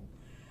roll.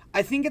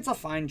 I think it's a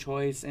fine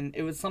choice, and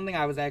it was something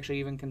I was actually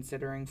even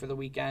considering for the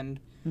weekend.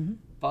 Mm-hmm.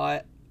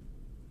 But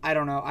I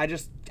don't know.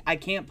 I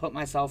can't put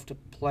myself to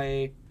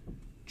play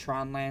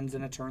Tron lands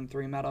in a turn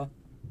 3 meta.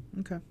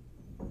 Okay.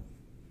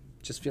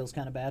 Just feels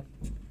kind of bad.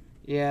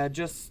 Yeah,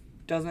 just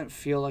doesn't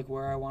feel like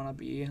where I want to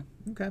be.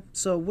 Okay.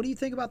 So what do you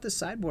think about this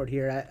sideboard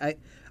here?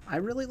 I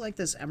really like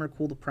this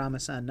Emrakul the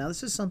Promise End. Now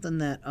this is something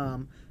that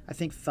I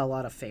think fell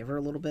out of favor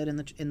a little bit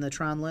in the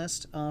Tron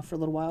list for a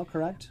little while,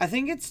 correct? I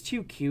think it's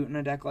too cute in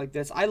a deck like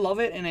this. I love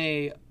it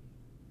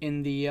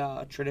in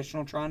the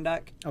traditional Tron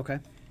deck. Okay.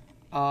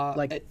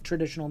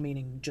 Traditional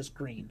meaning just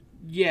green.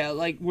 Yeah,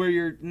 like where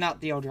you're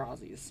not the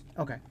Eldrazi's.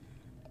 Okay.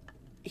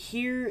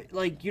 Here,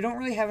 like, you don't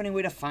really have any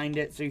way to find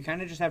it, so you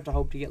kind of just have to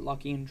hope to get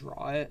lucky and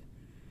draw it.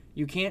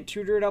 You can't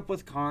tutor it up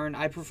with Karn.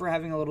 I prefer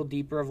having a little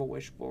deeper of a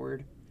wish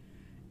board.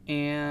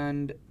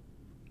 And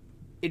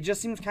it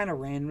just seems kind of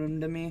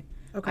random to me.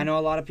 Okay. I know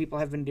a lot of people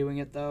have been doing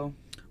it, though.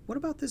 What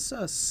about this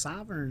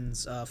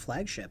Sovereign's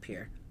flagship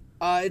here?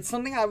 It's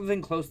something I've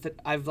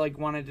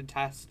wanted to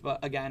test, but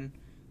again,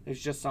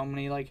 there's just so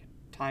many, like,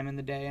 time in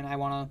the day, and I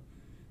want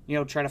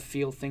to, try to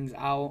feel things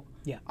out.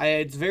 Yeah.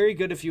 It's very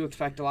good if you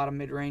expect a lot of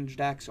mid-range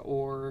decks,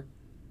 or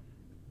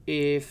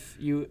if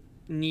you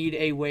need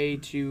a way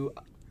to...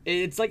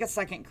 It's like a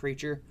second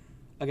creature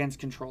against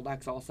control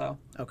decks also.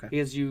 Okay.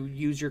 Because you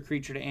use your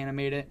creature to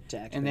animate it,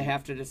 and they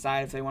have to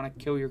decide if they want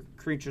to kill your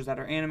creatures that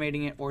are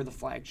animating it or the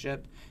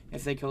flagship.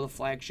 If they kill the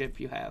flagship,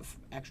 you have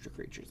extra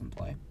creatures in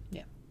play.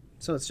 Yeah.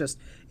 So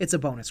it's a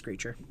bonus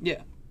creature.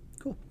 Yeah.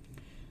 Cool.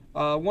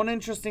 One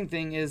interesting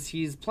thing is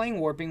he's playing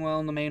Warping Well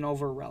in the main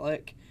over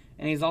Relic,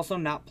 and he's also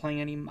not playing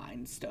any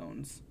Mind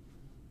Stones.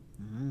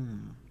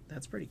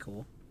 That's pretty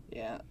cool.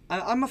 Yeah,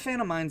 I'm a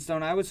fan of Mind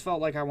Stone. I always felt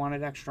like I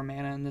wanted extra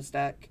mana in this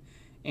deck,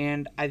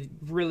 and I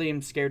really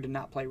am scared to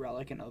not play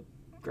Relic in a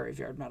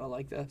graveyard meta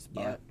like this.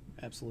 But yeah,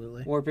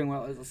 absolutely. Warping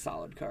Well is a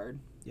solid card.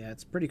 Yeah,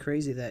 it's pretty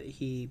crazy that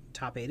he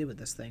top-8'd with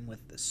this thing with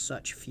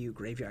such few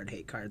graveyard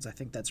hate cards. I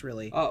think that's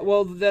really...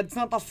 well, that's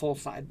not the full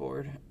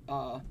sideboard.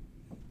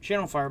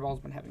 Channel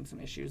Fireball's been having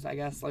some issues, I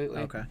guess,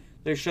 lately. Okay.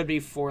 There should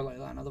be 4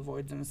 Leyline of the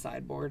Voids in a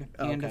sideboard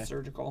and a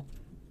Surgical.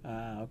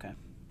 Okay.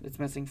 It's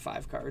missing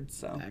 5 cards,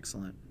 so...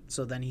 Excellent.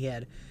 So then he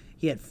had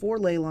 4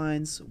 ley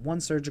lines,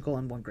 1 Surgical,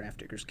 and 1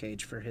 Grafdigger's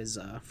Cage for his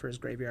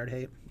graveyard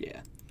hate.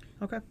 Yeah.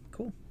 Okay,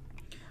 cool.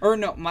 Or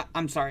no,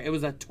 I'm sorry. It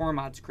was a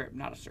Tormod's Crypt,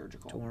 not a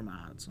Surgical.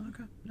 Tormod's.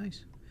 Okay,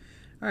 nice.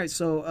 All right,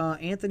 so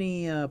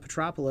Anthony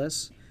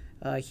Petropoulos,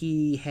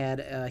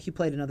 he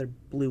played another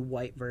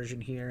blue-white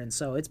version here, and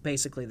so it's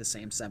basically the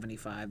same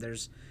 75.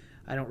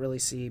 I don't really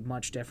see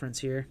much difference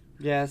here.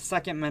 Yeah,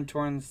 second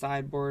Mentor on the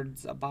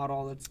sideboard's about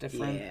all that's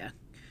different. Yeah.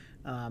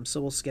 So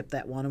we'll skip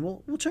that one, and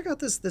we'll check out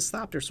this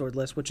Thopter Sword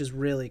list, which is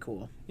really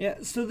cool. Yeah,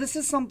 so this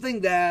is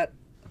something that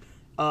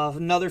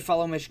another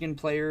fellow Michigan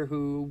player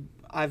who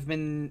I've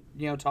been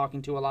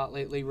talking to a lot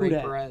lately, Ray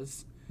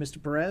Perez.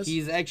 Mr. Perez?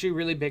 He's actually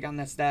really big on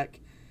this deck.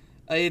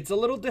 It's a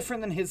little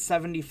different than his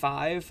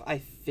 75, I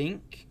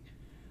think,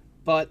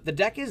 but the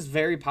deck is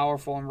very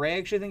powerful, and Ray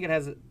actually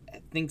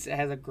thinks it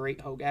has a great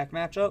Hogak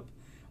matchup,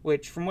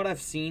 which from what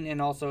I've seen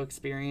and also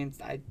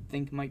experienced, I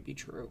think might be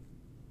true.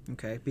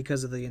 Okay,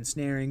 because of the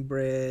Ensnaring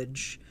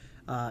Bridge,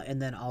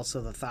 and then also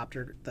the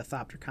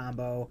Thopter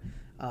combo,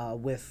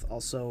 with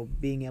also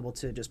being able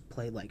to just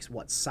play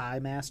Psy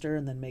Master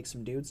and then make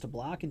some dudes to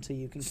block until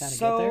you can kind of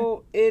get there.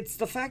 So it's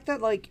the fact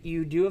that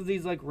you do have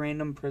these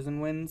random prison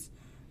wins,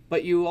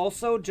 but you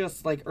also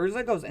just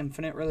Urza goes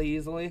infinite really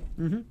easily,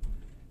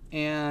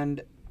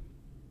 and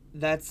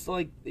that's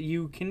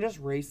you can just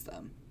race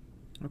them.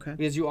 Okay.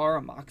 Because you are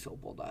a Mox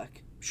Opal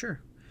deck.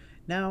 Sure.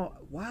 Now,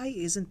 why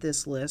isn't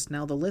this list...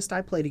 Now, the list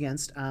I played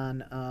against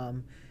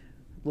on...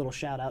 little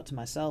shout-out to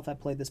myself. I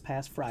played this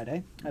past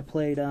Friday. I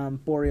played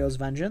Boreo's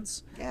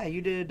Vengeance. Yeah,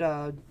 you did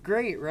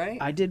great, right?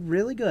 I did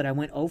really good. I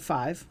went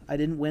 0-5. I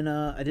didn't win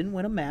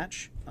a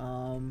match.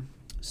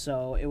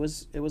 So it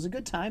was a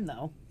good time,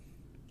 though.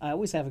 I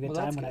always have a good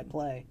time when I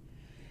play.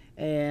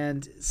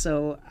 And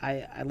so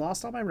I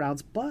lost all my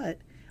rounds, but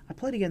I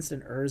played against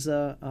an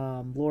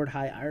Urza Lord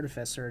High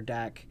Artificer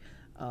deck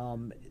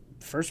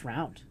first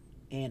round.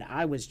 And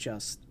I was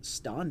just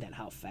stunned at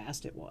how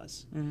fast it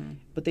was. Mm-hmm.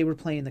 But they were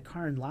playing the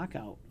Karn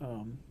Lockout,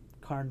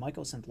 Karn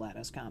Mycosynth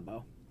Lattice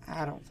combo.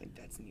 I don't think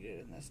that's needed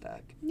in this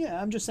deck.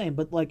 Yeah, I'm just saying.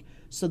 But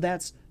so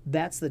that's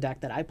the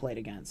deck that I played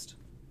against.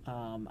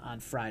 on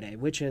Friday,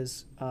 which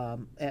is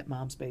at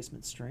Mom's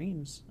Basement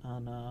Streams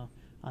on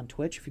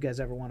Twitch. If you guys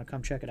ever want to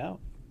come check it out,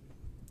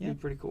 yeah,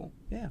 pretty cool.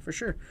 Yeah, for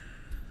sure.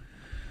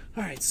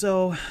 All right,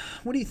 so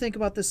what do you think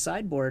about this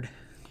sideboard?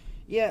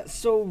 Yeah,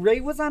 so Ray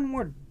was on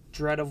more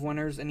Dread of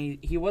Winners, and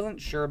he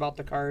wasn't sure about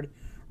the card.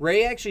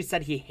 Ray actually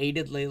said he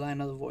hated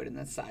Leyline of the Void in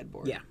this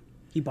sideboard. Yeah,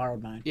 he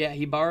borrowed mine. Yeah,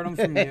 he borrowed them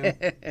from you.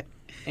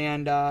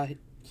 And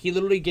he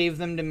literally gave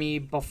them to me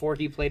before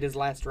he played his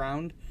last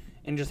round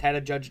and just had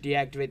a judge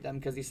deactivate them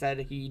because he said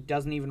he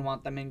doesn't even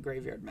want them in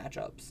graveyard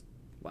matchups.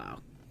 Wow.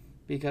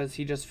 Because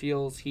he just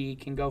feels he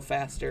can go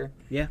faster.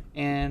 Yeah.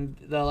 And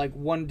the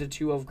 1 to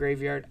 2 of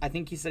graveyard, I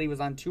think he said he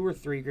was on 2 or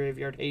 3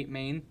 graveyard hate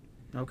main.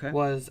 Okay.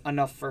 Was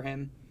enough for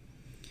him.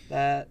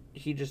 That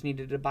he just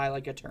needed to buy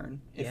a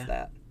turn, if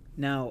that.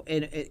 Now,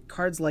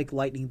 cards like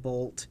Lightning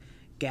Bolt,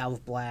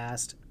 Galv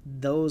Blast,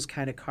 those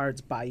kind of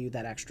cards buy you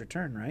that extra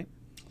turn, right?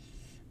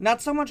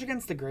 Not so much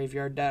against the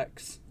graveyard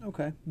decks.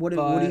 Okay. What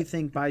do you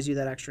think buys you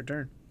that extra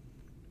turn?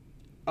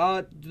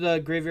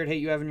 The graveyard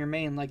hate you have in your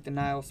main, like the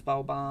Nile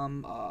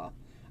Spellbomb.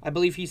 I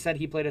believe he said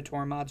he played a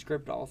Tormod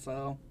script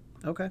also.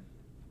 Okay.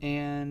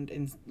 And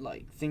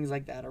things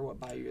like that are what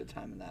buy you the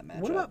time in that matchup.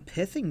 What about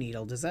Pithing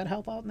Needle? Does that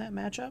help out in that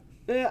matchup?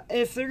 Yeah,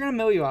 if they're gonna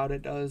mill you out,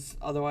 it does.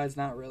 Otherwise,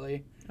 not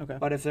really. Okay.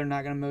 But if they're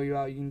not gonna mill you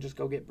out, you can just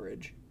go get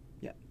Bridge.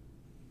 Yeah.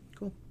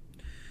 Cool.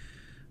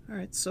 All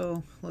right,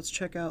 so let's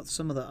check out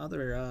some of the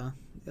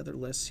other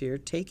lists here.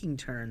 Taking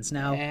turns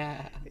now.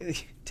 Yeah.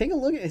 Take a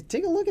look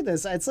at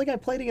this. It's like I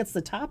played against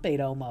the top 8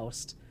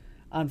 almost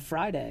on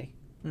Friday.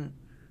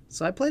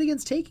 So I played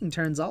against Taking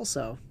Turns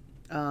also.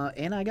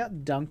 And I got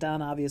dunked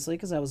on, obviously,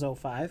 because I was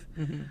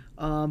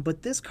 0-5.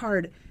 But this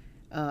card,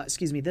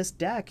 this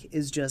deck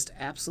is just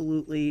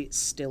absolutely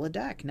still a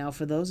deck. Now,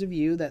 for those of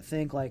you that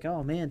think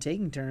oh man,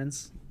 Taking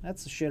Turns,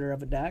 that's a shitter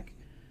of a deck.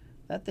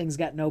 That thing's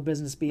got no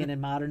business being in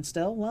Modern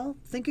still. Well,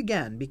 think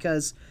again,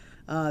 because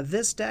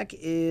this deck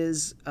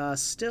is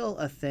still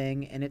a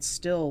thing, and it's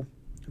still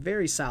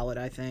very solid,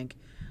 I think.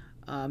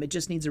 It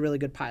just needs a really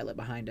good pilot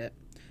behind it.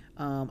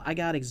 I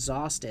got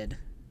exhausted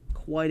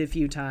quite a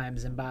few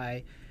times, and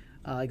by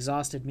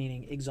exhausted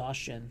meaning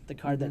exhaustion, the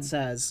card that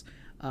says,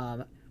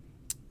 what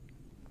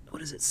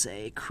does it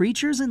say?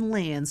 Creatures and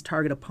lands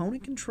target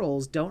opponent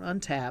controls don't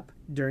untap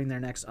during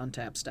their next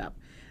untap step.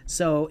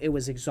 So it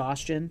was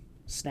exhaustion,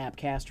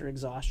 Snapcaster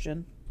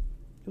exhaustion.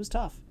 It was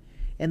tough.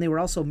 And they were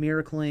also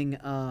miracling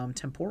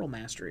temporal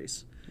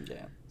masteries.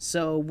 Yeah.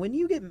 So when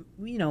you get,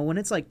 when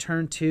it's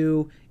turn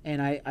 2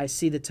 and I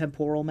see the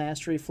temporal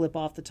mastery flip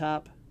off the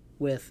top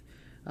with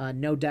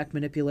no deck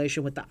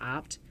manipulation with the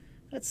opt,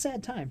 that's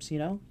sad times,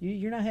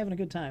 You're not having a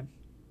good time.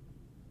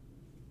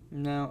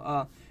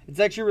 No, it's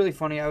actually really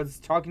funny. I was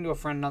talking to a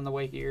friend on the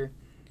way here,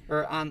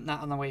 not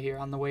on the way here,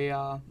 on the way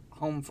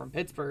home from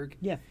Pittsburgh.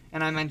 Yeah.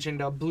 And I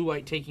mentioned a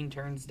blue-white Taking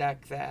Turns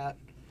deck that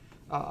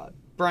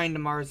Brian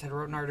DeMars had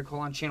wrote an article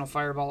on Channel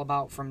Fireball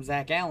about from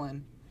Zach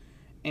Allen,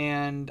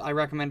 and I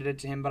recommended it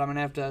to him, but I'm going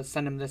to have to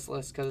send him this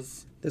list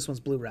because... This one's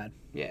blue-red.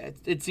 Yeah,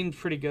 it seems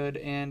pretty good,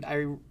 and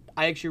I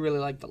actually really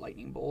like the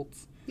Lightning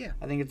Bolts. Yeah.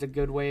 I think it's a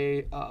good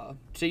way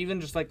to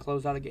even just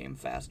close out a game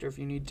faster if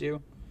you need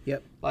to.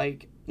 Yep.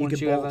 You could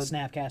bolt, have a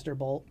Snapcaster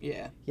bolt.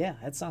 Yeah. Yeah,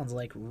 that sounds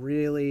like a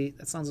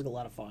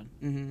lot of fun.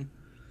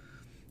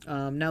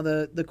 Mm-hmm. Now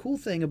the cool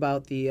thing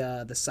about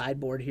the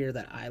sideboard here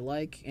that I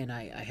like, and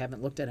I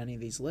haven't looked at any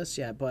of these lists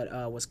yet,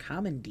 but was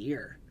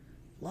Commandeer.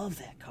 Love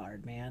that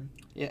card, man.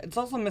 Yeah, it's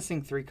also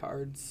missing 3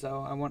 cards,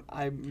 so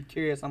I'm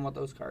curious on what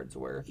those cards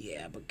were.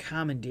 Yeah, but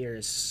Commandeer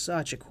is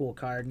such a cool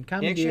card, and He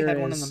Commandeer actually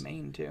had one in the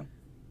main too.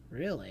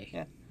 Really?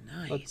 Yeah.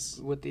 Nice.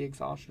 With the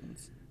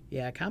exhaustions.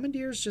 Yeah,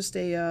 Commandeer is just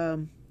a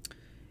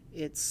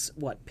it's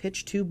what,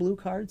 pitch 2 blue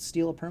cards,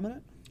 steal a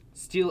permanent?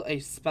 Steal a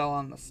spell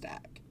on the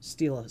stack.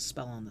 Steal a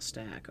spell on the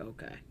stack,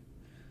 okay.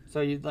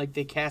 So you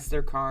they cast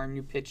their Karn,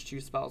 you pitch 2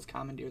 spells,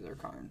 commandeer their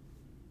Karn.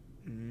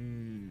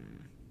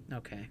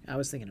 Okay. I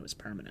was thinking it was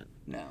permanent.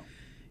 No.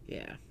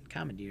 Yeah,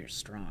 Commandeer's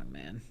strong,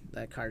 man.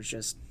 That card's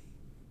just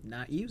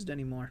not used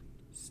anymore.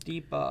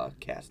 Steep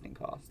casting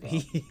cost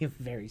though.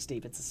 Very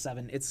steep. It's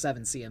 7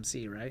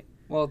 CMC, right?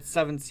 Well, it's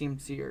 7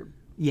 CMC or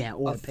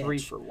or a 3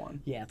 for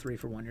 1. Yeah, 3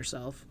 for 1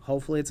 yourself.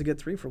 Hopefully it's a good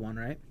 3 for 1,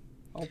 right?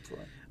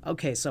 Hopefully.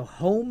 Okay, so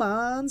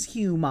Homons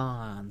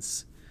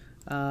Humans.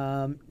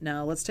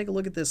 Now let's take a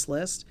look at this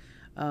list.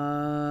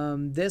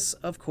 This,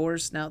 of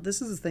course, now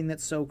this is the thing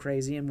that's so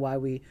crazy and why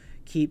we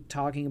keep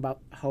talking about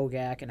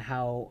Hogak and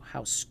how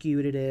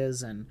skewed it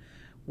is, and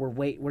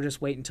we're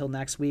just waiting until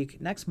next week.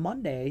 Next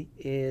Monday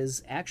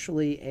is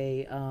actually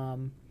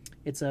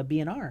it's a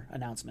BNR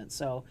announcement.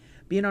 So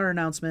BNR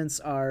announcements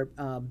are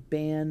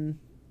banned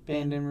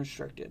and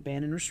restricted.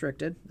 Banned and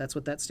restricted. That's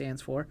what that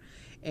stands for.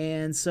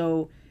 And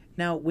so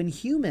now when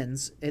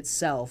Humans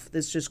itself,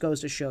 this just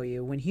goes to show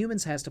you, when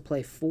Humans has to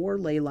play 4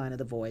 Leyline of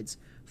the Voids,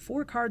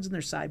 4 cards in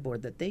their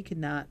sideboard that they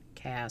cannot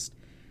cast,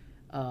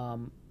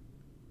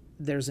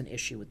 there's an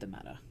issue with the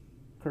meta.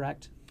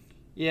 Correct?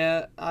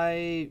 Yeah,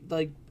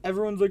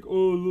 everyone's like,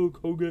 oh,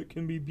 look, Hogak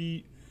can be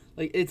beat.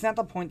 like, it's not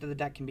the point that the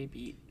deck can be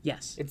beat.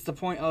 Yes. It's the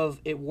point of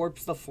it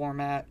warps the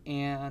format,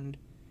 and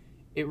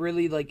it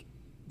really, like,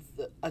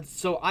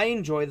 so I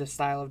enjoy the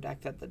style of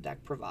deck that the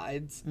deck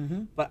provides,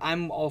 but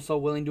I'm also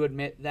willing to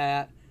admit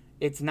that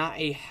it's not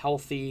a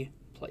healthy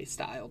play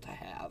style to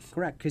have.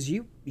 Correct, because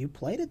you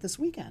played it this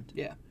weekend.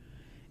 Yeah.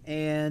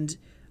 And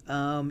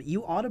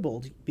you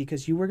audibled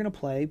because you were going to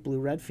play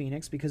Blue-Red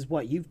Phoenix because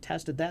you've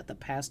tested that the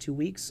past 2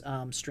 weeks,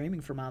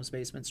 streaming for Mom's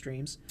Basement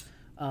streams,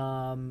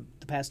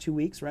 the past 2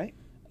 weeks, right?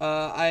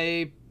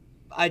 I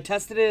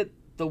tested it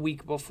the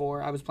week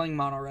before. I was playing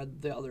Mono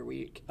Red the other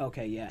week.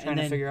 Okay, yeah. Trying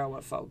to figure out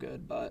what felt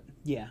good, but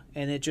yeah,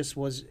 and it just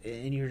was,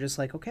 and you're just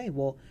like, okay,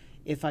 well,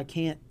 if I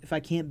can't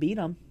beat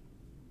them,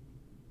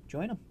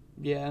 join them.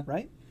 Yeah.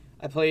 Right?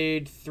 I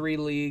played 3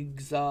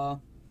 leagues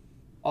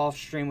off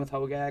stream with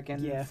Hogak,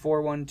 and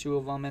 4-1 2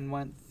 of them, and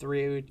went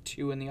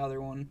 3-2 in the other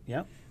one.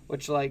 Yep.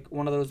 Which, like,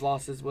 one of those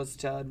losses was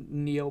to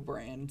Neo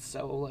Brand,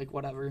 so, like,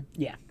 whatever.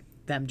 Yeah.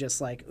 Them just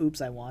like, oops,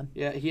 I won.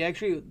 Yeah,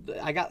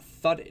 I got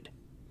thudded.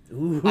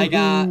 Ooh. I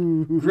got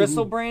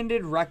Gristle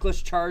Branded,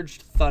 Reckless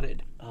Charged,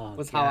 thudded.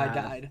 Was God. how I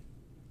died.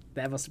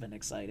 That must have been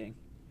exciting.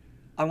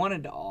 I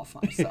wanted to off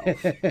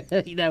myself.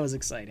 That was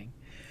exciting.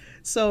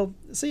 So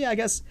yeah, I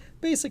guess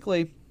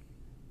basically,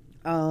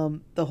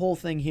 the whole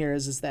thing here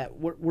is that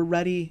we're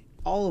ready.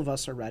 All of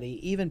us are ready.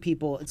 Even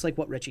people, it's like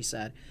what Richie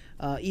said.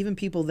 Even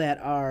people that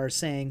are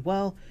saying,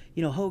 well,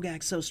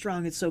 Hogak's so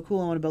strong, it's so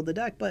cool, I want to build the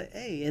deck, but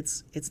hey,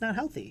 it's not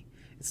healthy.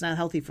 It's not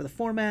healthy for the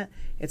format.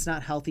 It's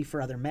not healthy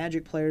for other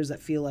Magic players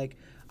that feel like,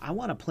 I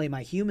want to play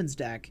my humans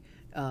deck,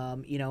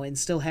 and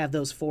still have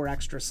those 4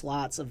 extra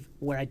slots of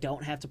where I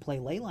don't have to play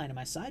Leyline in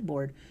my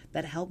sideboard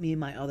that help me in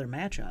my other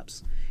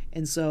matchups.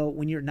 And so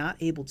when you're not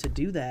able to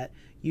do that,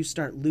 you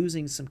start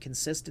losing some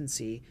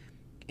consistency,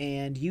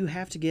 and you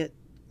have to get,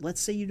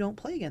 let's say you don't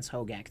play against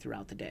Hogak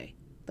throughout the day.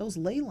 Those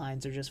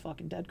Leylines are just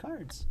fucking dead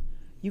cards.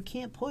 You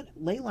can't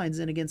put Leylines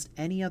in against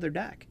any other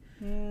deck.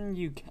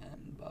 You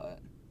can, but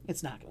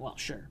it's not, well,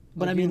 sure,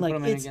 but like, I mean, you like, put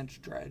them in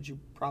against Dredge, you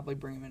probably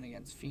bring them in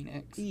against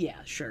Phoenix. Yeah,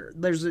 sure.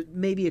 There's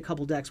maybe a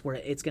couple decks where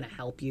it's going to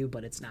help you,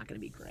 but it's not going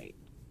to be great.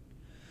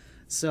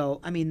 So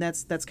I mean,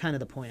 that's kind of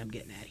the point I'm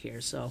getting at here.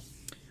 So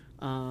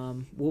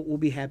we'll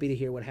be happy to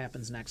hear what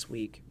happens next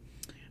week.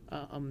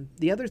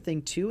 The other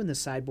thing too in the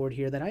sideboard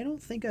here that I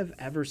don't think I've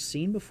ever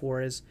seen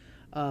before is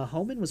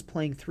Homan was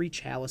playing 3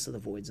 Chalice of the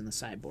Voids in the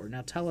sideboard.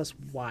 Now tell us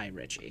why,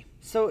 Richie.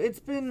 So it's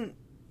been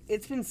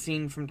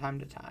seen from time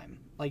to time.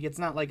 Like, it's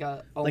not like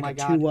a, oh like my a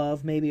god. 2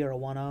 of maybe, or a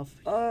 1 of?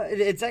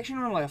 It's actually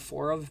normally a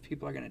 4 of if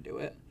people are going to do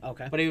it.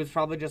 Okay. But he was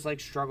probably just, like,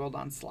 struggled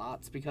on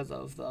slots because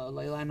of the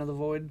Leyline of the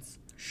Voids.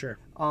 Sure.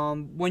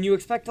 When you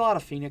expect a lot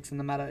of Phoenix in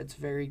the meta, it's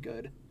very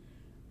good.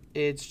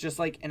 It's just,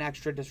 like, an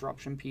extra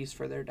disruption piece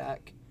for their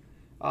deck.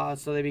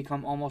 So they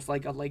become almost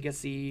like a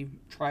legacy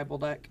tribal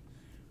deck,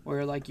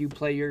 where, like, you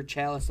play your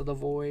Chalice of the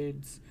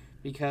Voids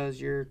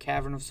because your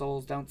Cavern of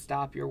Souls don't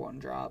stop your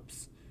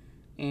 1-drops.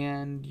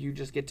 And you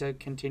just get to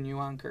continue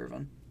on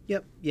curving.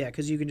 Yep, yeah,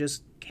 because you can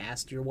just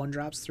cast your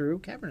 1-drops through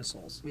Cavern of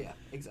Souls. Yeah,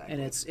 exactly.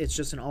 And it's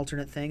just an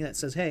alternate thing that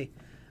says, hey,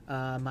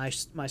 my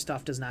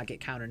stuff does not get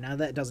countered. Now,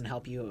 that doesn't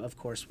help you, of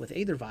course, with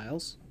Aether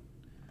Vials.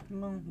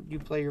 Well, you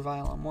play your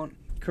Vial on 1.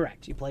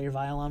 Correct. You play your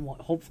Vial on 1.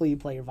 Hopefully you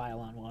play your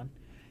Vial on 1.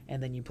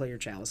 And then you play your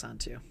Chalice on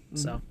 2.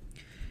 Mm-hmm.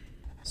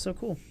 So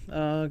cool.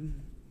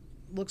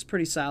 Looks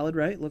pretty solid,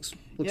 right? Looks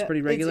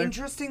pretty regular. It's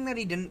interesting that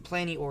he didn't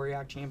play any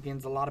Auriok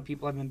Champions. A lot of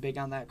people have been big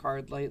on that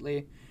card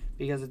lately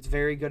because it's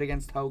very good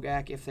against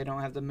Hogak if they don't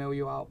have the mill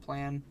you out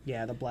plan.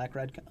 Yeah, the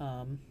black-red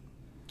guy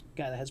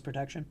that has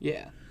protection.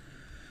 Yeah.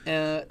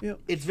 Yep.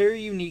 It's very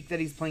unique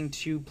that he's playing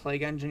 2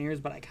 Plague Engineers,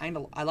 but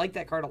I like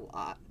that card a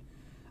lot.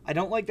 I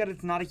don't like that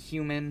it's not a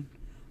human,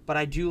 but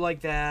I do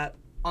like that,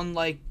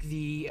 unlike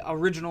the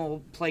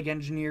original Plague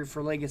Engineer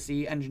for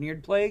Legacy,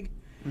 Engineered Plague,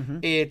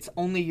 it's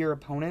only your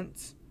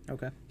opponents.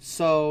 Okay.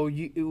 So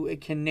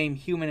it can name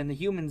human in the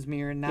human's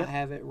mirror and not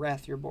have it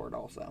wrath your board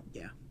also.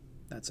 Yeah,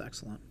 that's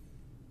excellent.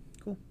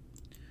 Cool.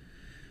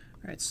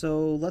 All right,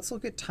 so let's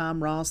look at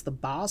Tom Ross, the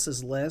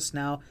boss's list.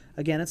 Now,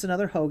 again, it's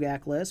another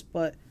Hogak list,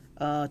 but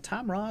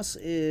Tom Ross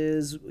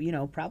is,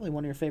 probably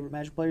one of your favorite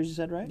Magic players, you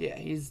said, right? Yeah,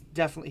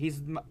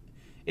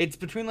 it's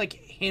between, like,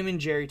 him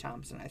and Jerry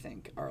Thompson, I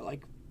think, are,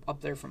 like,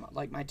 up there from,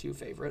 like, my 2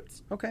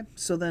 favorites. Okay,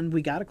 so then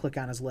we got to click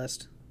on his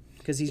list.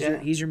 Because he's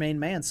your main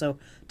man. So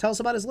tell us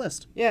about his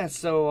list. Yeah,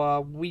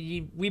 so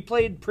we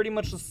played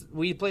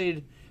we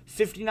played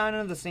 59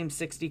 of the same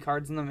 60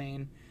 cards in the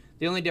main.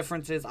 The only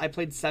difference is I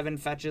played 7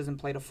 fetches and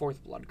played a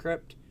 4th Blood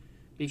Crypt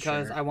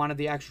because I wanted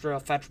the extra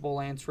fetchable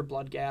lands for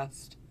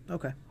Bloodghast.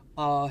 Okay.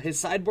 His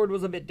sideboard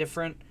was a bit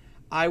different.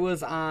 I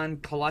was on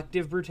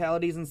Collective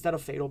Brutalities instead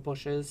of Fatal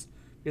Pushes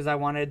because I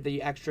wanted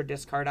the extra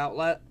discard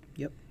outlet.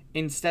 Yep.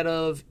 Instead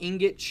of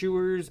Ingot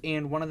Chewers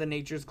and one of the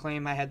Nature's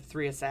Claim, I had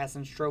 3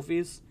 Assassin's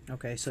Trophies.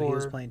 Okay, so he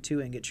was playing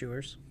 2 Ingot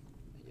Chewers.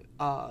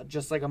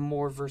 Just like a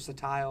more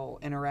versatile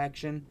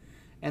interaction.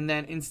 And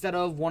then instead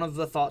of one of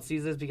the Thought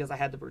Seizes, because I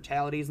had the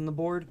Brutalities in the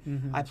board,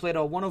 I played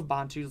one of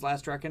Bantu's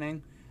Last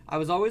Reckoning. I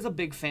was always a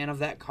big fan of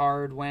that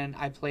card when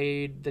I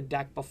played the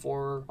deck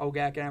before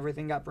Hogak and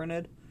everything got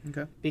printed.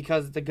 Okay.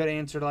 Because the good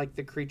answer to like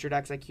the creature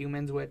decks like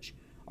humans, which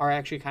are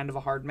actually kind of a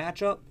hard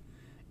matchup.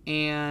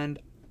 And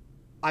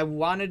I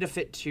wanted to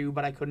fit 2,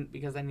 but I couldn't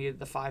because I needed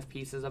the 5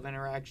 pieces of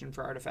interaction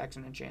for artifacts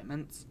and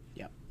enchantments.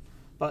 Yeah.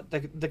 But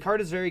the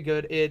card is very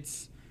good.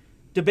 It's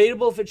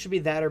debatable if it should be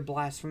that or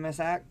Blasphemous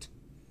Act.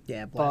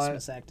 Yeah,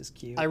 Blasphemous Act is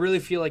cute. I really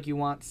feel like you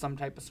want some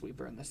type of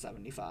sweeper in the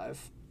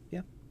 75.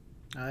 Yeah,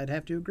 I'd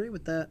have to agree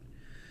with that.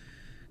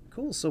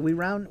 Cool. So we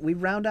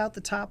round out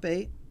the top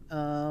 8,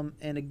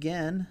 and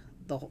again,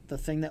 the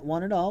thing that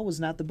won it all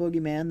was not the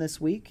Boogeyman this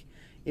week.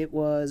 It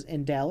was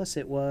in Dallas.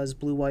 It was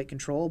Blue-White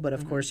Control, but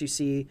of course you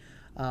see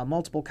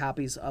multiple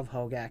copies of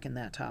Hogak in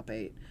that top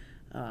 8.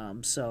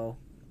 So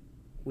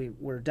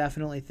we're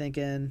definitely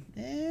thinking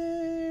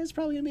it's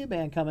probably gonna be a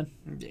ban coming.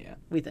 Yeah,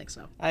 we think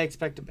so. I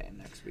expect a ban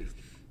next week.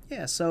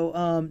 Yeah.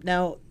 So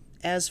now,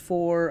 as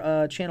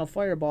for Channel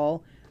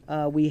Fireball,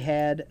 we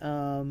had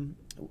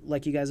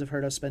like you guys have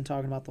heard us been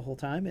talking about the whole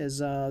time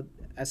is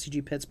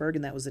SCG Pittsburgh,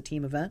 and that was the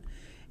team event.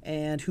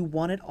 And who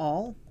won it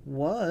all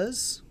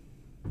was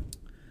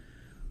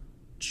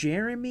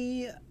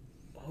Jeremy.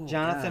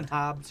 Jonathan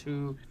Hobbs,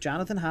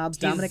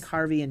 Dominic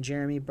Harvey, and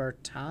Jeremy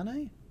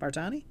Bartani.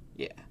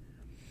 Yeah.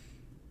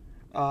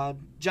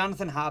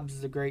 Jonathan Hobbs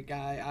is a great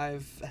guy.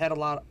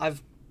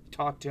 I've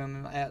talked to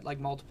him at like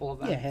multiple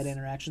events. Yeah, had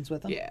interactions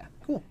with him. Yeah.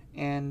 Cool.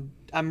 And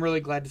I'm really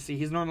glad to see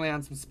he's normally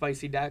on some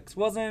spicy decks.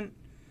 Wasn't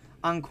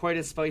on quite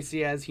as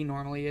spicy as he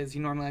normally is. He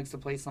normally likes to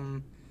play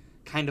some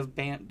kind of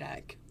Bant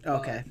deck.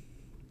 Okay.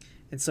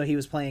 And so he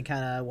was playing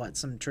kind of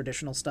some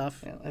traditional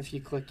stuff? Yeah, if you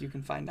click, you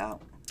can find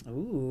out.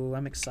 Ooh,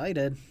 I'm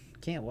excited.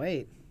 Can't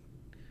wait.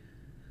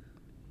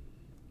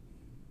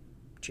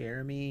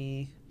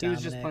 Jeremy,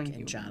 Dominic,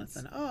 and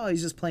Jonathan. Oh,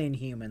 he's just playing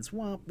humans.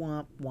 Womp,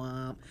 womp,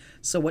 womp.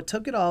 So what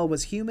took it all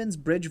was humans,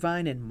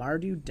 Bridgevine, and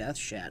Mardu Death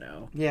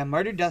Shadow. Yeah,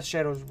 Mardu Death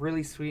Shadow is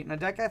really sweet. And a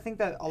deck I think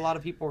that a lot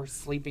of people were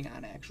sleeping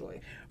on, actually.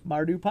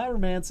 Mardu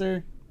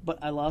Pyromancer. But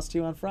I lost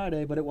to on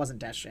Friday, but it wasn't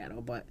Death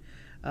Shadow. But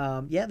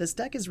yeah, this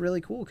deck is really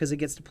cool because it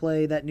gets to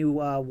play that new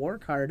war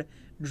card,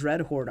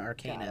 Dreadhorde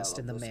Arcanist,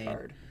 in the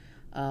main.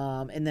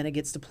 And then it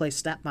gets to play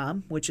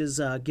Stepmom, which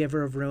is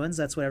Giver of Ruins.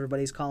 That's what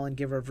everybody's calling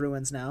Giver of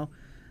Ruins now.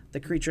 The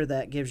creature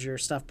that gives your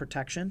stuff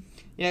protection.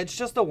 Yeah, it's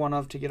just a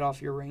one-of to get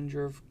off your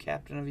Ranger of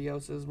Captain of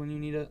Eoses when you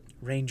need it.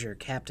 Ranger,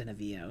 Captain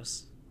of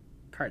Eos.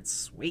 Card's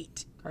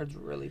sweet. Card's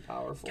really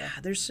powerful.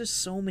 God, there's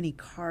just so many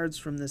cards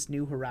from this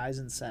New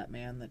Horizon set,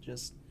 man, that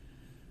just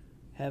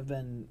have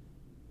been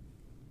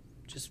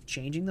just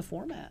changing the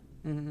format.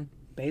 Mm-hmm.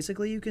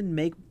 Basically, you can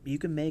make.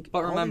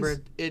 But remember,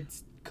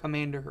 it's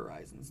Commander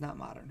Horizons, not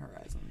Modern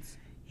Horizons.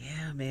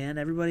 Yeah, man.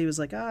 Everybody was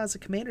like, it's a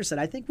Commander set.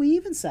 I think we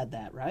even said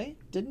that, right?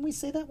 Didn't we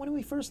say that when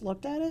we first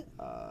looked at it?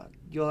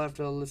 You'll have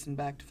to listen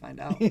back to find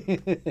out.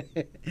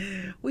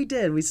 We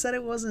did. We said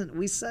it wasn't.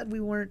 We said we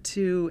weren't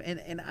too.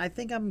 And I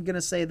think I'm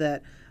gonna say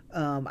that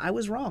I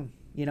was wrong.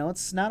 You know,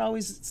 it's not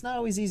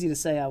always easy to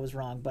say I was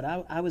wrong, but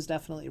I was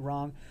definitely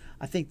wrong.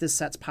 I think this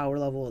set's power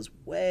level is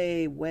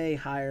way, way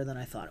higher than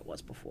I thought it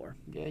was before.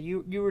 Yeah,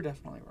 you were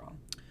definitely wrong.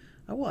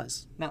 I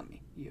was. Not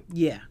me. You.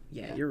 Yeah,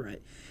 you're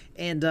right.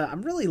 And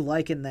I'm really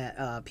liking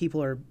that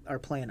people are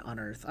playing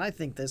Unearth. I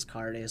think this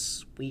card is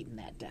sweet in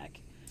that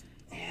deck.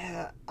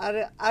 Yeah,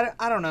 I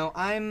don't know.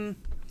 I'm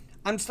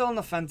still on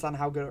the fence on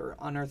how good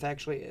Unearth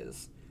actually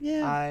is.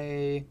 Yeah.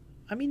 I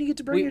mean, you get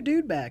to bring your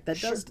dude back. That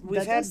does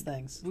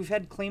things. We've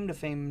had claim to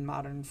fame in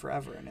Modern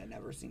forever, and it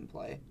never seen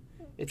play.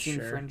 It's seen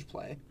fringe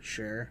play.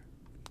 Sure.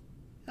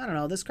 I don't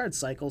know. This card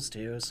cycles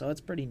too, so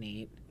it's pretty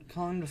neat.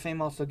 Claim to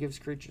fame also gives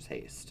creatures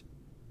haste.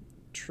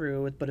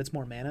 True, but it's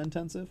more mana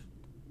intensive.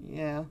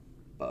 Yeah,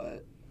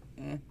 but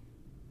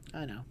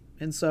I know.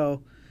 And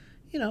so,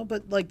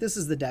 but like this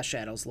is the Death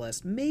Shadows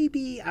list.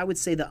 Maybe I would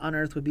say the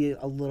Unearth would be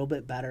a little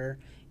bit better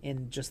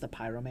in just the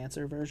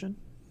Pyromancer version.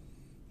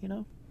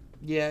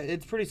 Yeah,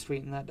 it's pretty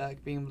sweet in that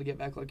deck, being able to get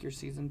back like your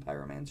seasoned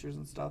Pyromancers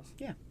and stuff.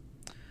 Yeah.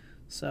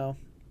 So,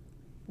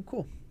 well,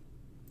 cool.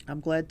 I'm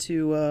glad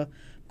to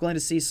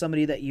see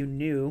somebody that you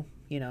knew,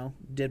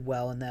 did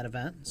well in that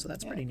event. So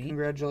that's pretty neat.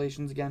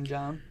 Congratulations again,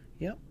 John.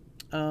 Yep.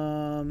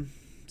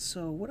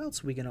 So what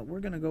else are we're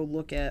gonna go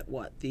look at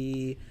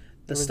the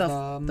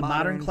stuff, the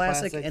Modern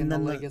Classic and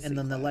then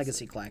the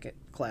Legacy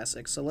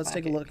Classic. So let's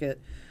take a look at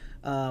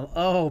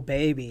oh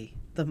baby,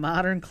 the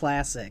Modern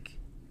Classic.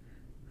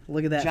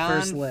 Look at that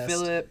first list. John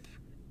Philip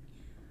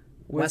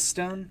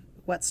Whetstone.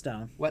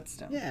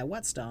 Yeah,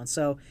 Whetstone.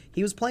 So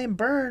he was playing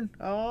Burn.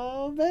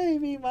 Oh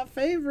baby, my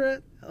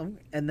favorite.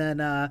 And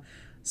then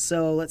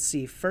so let's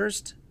see.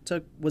 First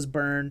was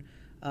Burn.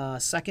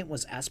 Second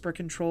was Esper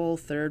Control.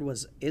 Third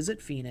was Is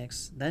It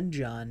Phoenix? Then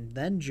Jund.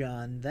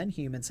 Then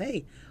Humans.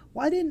 Hey,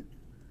 why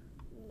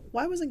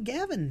wasn't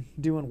Gavin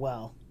doing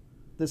well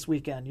this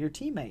weekend? Your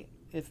teammate.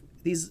 If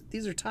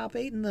these are top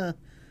 8 in the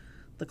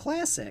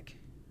Classic.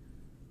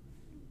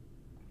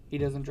 He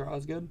doesn't draw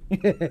as good.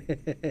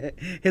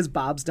 His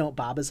bobs don't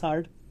bob as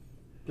hard.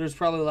 There's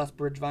probably less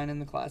Bridgevine in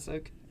the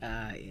Classic.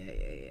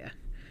 Yeah.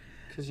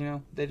 because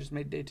they just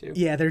made day 2.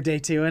 Yeah, they're day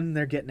 2 and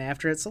they're getting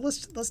after it. So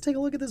let's take a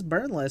look at this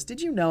burn list.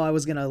 Did you know I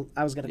was gonna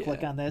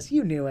click on this?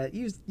 You knew it.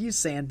 You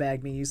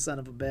sandbagged me, you son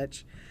of a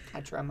bitch. I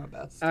try my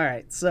best. All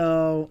right,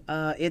 so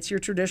it's your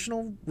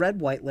traditional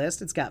red-white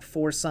list. It's got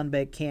 4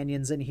 Sunbaked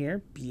Canyons in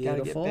here.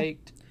 Beautiful. Gotta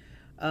get baked.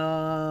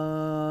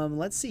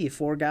 Let's see.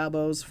 4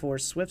 Gabos, 4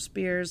 Swift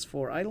Spears,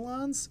 4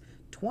 Eidolons,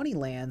 20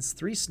 lands,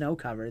 3 snow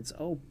covereds.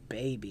 Oh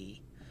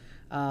baby.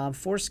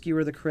 4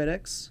 Skewer the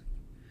Critics.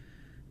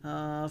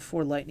 4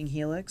 Lightning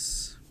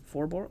Helix.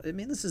 4 I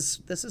mean, this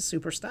is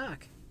super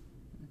stock.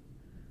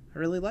 I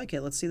really like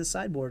it. Let's see the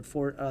sideboard.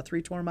 3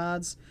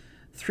 Tormods,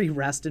 3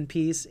 Rest in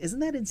Peace. Isn't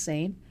that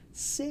insane?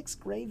 6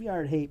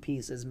 Graveyard Hate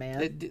pieces,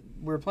 man.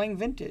 We're playing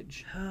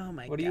vintage. Oh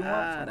my god! What do you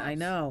want from us? I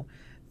know.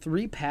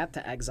 3 Path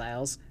to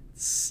Exiles.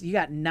 You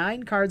got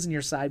 9 cards in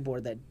your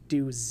sideboard that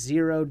do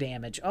 0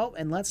 damage. Oh,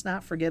 and let's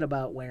not forget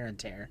about Wear and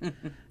Tear.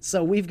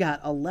 So we've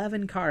got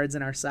 11 cards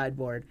in our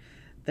sideboard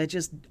that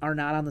just are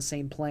not on the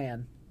same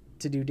plan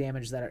to do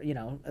damage that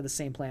are, the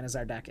same plan as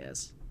our deck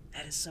is.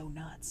 That is so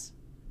nuts.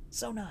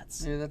 So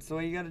nuts. Yeah, that's the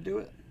way you got to do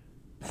it.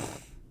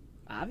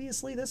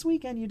 Obviously, this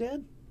weekend you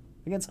did.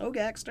 Against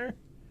Hogaxter.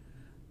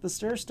 The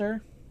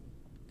Stir.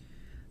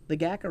 The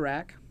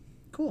Gakarak.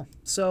 Cool.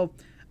 So,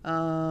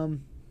 let's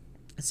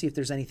see if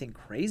there's anything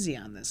crazy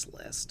on this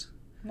list.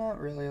 Not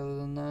really, other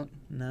than that.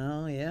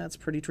 No, yeah, it's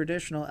pretty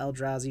traditional.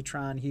 Eldrazi,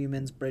 Tron,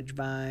 Humans,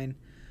 Bridgevine,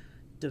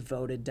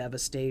 Devoted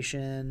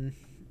Devastation,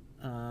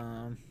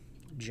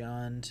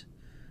 Jund.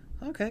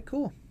 Okay,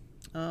 cool.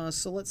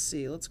 So let's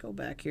see. Let's go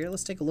back here.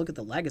 Let's take a look at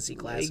the Legacy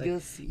Classic.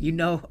 Legacy.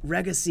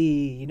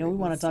 Regacy. We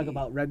want to talk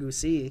about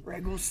Regusi.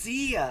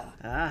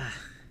 Regusia.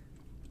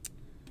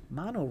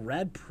 Mono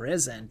Red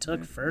Prison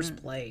took first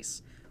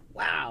place.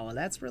 Wow,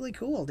 that's really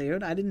cool,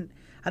 dude. I didn't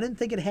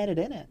think it had it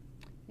in it.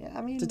 Yeah,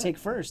 I mean to take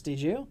first. Did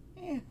you?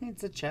 Yeah,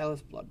 it's a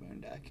Chalice Blood Moon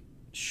deck.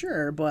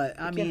 Sure, but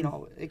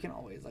it can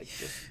always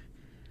just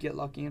get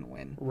lucky and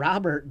win.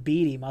 Robert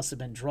Beatty must have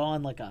been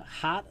drawing like a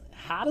hot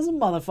as a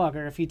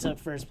motherfucker if he took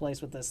first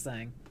place with this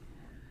thing.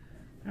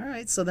 All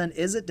right, so then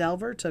Is It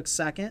Delver took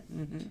second.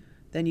 Mm-hmm.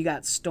 Then you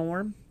got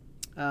Storm,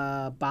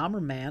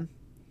 Bomberman,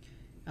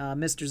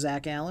 Mr.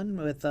 Zach Allen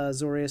with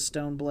Zorius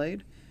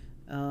Stoneblade,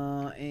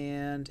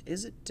 and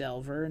Is It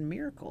Delver and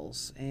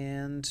Miracles,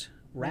 and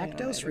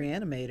Rakdos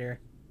Reanimator.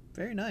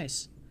 Very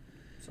nice.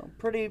 So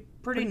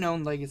pretty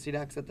known Legacy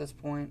decks at this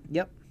point.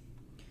 Yep.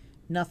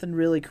 Nothing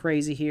really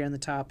crazy here in the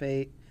top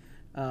 8.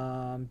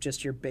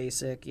 Just your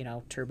basic,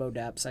 Turbo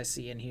Depths I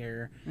see in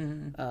here.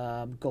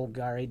 Mm-hmm.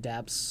 Golgari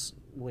Depths,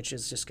 which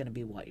is just going to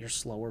be your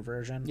slower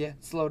version. Yeah,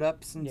 slow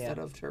depths instead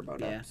of turbo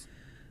depths. Yeah.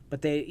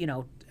 But they,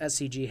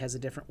 SCG has a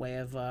different way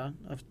of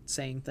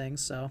saying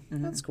things, so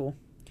that's cool.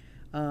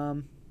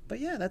 But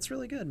yeah, that's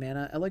really good,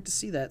 man. I like to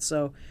see that.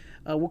 So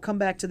we'll come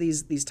back to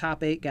these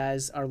top 8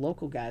 guys, our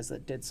local guys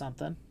that did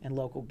something, and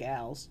local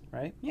gals,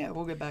 right? Yeah,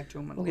 we'll get back to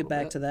them. We'll get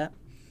back to that.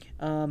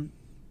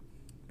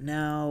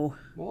 Now.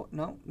 Well,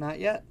 no, not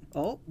yet.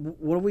 Oh,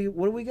 what are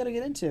we gonna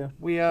get into?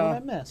 What did I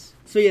miss?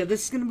 So yeah,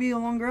 this is gonna be a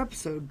longer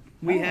episode.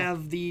 We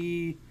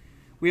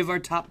have our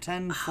top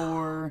 10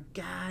 for.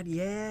 God,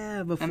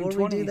 yeah. Before M20.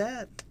 we do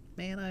that,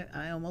 man,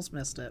 I almost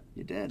missed it.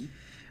 You did.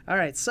 All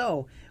right,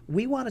 so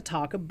we want to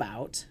talk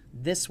about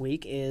this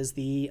week is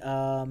the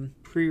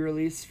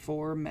pre-release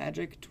for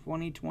Magic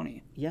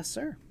 2020. Yes,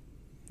 sir.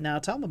 Now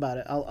tell them about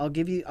it. I'll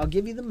give you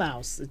the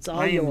mouse. It's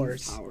all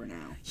yours. I am in power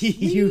now.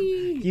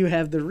 you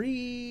have the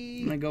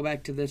read. I'm gonna go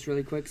back to this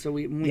really quick. So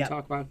when we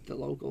talk about the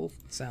locals.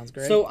 Sounds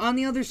great. So on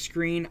the other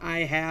screen, I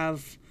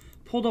have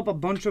pulled up a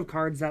bunch of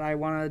cards that I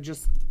want to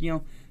just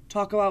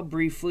talk about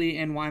briefly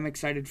and why I'm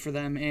excited for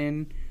them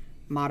in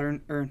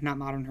not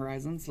Modern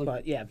Horizons.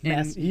 But yeah,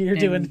 you're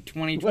doing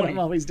 2020. What I'm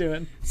always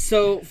doing.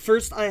 So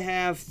first, I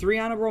have 3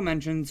 honorable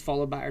mentions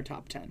followed by our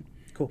top 10.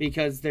 Cool.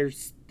 Because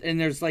there's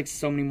like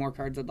so many more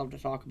cards I'd love to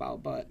talk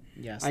about, but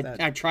yes,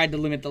 I tried to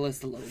limit the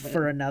list a little bit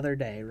for another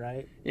day,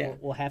 right? Yeah,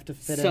 we'll have to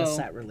fit in a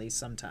set release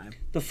sometime.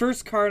 The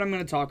first card I'm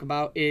going to talk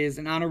about is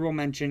an honorable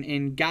mention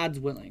in God's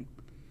Willing.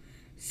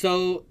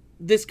 So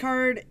this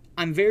card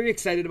I'm very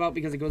excited about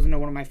because it goes into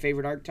one of my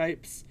favorite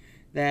archetypes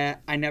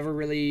that never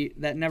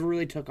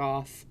really took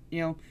off.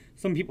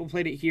 Some people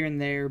played it here and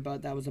there,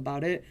 but that was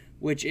about it.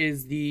 Which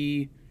is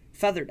the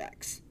Feather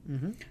decks.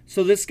 Mm-hmm.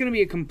 So this is going to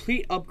be a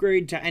complete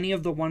upgrade to any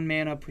of the 1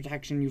 mana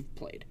protection you've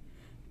played.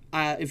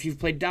 If you've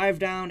played Dive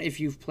Down, if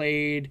you've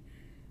played,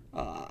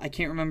 I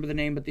can't remember the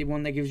name, but the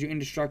one that gives you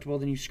Indestructible,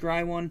 then you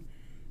scry one.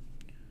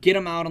 Get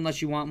them out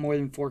unless you want more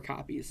than 4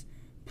 copies.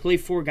 Play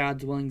 4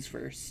 God's Willings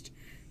first.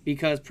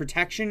 Because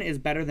protection is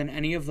better than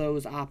any of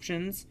those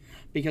options.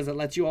 Because it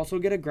lets you also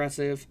get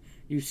aggressive.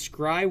 You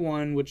scry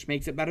 1, which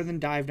makes it better than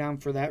Dive Down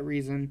for that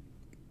reason.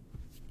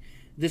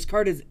 This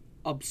card is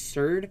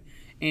absurd.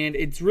 And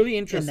it's really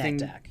interesting. In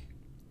that deck.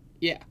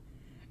 Yeah.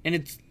 And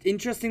it's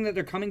interesting that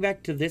they're coming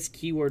back to this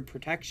keyword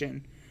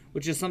protection,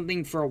 which is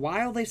something for a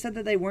while they said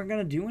that they weren't going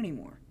to do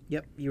anymore.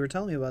 Yep, you were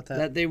telling me about that.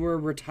 That they were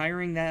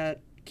retiring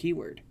that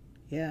keyword.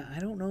 Yeah, I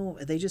don't know.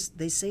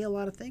 They say a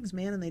lot of things,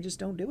 man, and they just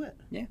don't do it.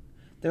 Yeah.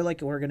 They're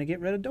like, we're going to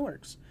get rid of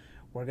dorks.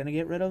 we're going to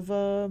get rid of,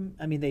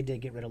 I mean, they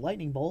did get rid of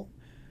Lightning Bolt.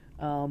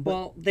 But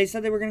Well, they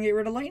said they were going to get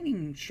rid of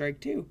Lightning Strike,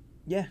 too.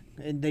 yeah,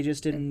 and they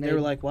just didn't. And They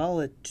were like,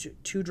 well,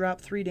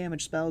 2-drop 3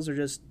 damage spells are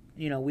just,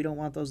 we don't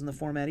want those in the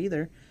format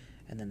either.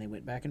 And then they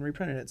went back and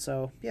reprinted it.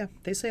 So, yeah,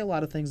 they say a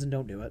lot of things and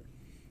don't do it.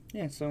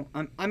 Yeah, so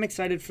I'm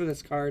excited for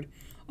this card.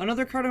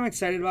 Another card I'm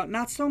excited about,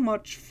 not so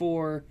much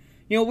for...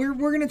 we're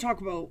going to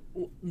talk about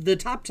the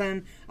top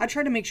 10. I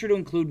try to make sure to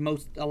include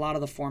a lot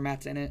of the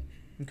formats in it.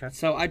 Okay.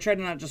 So I tried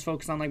to not just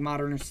focus on like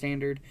modern or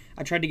standard.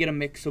 I tried to get a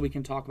mix so we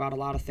can talk about a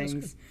lot of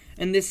things.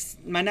 And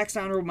my next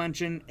honorable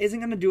mention isn't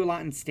going to do a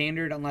lot in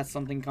standard unless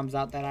something comes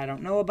out that I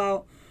don't know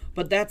about.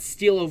 But that's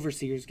Steel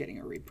Overseer's getting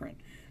a reprint.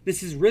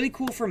 This is really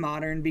cool for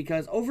modern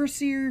because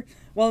Overseer,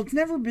 while it's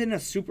never been a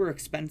super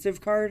expensive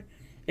card,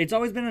 it's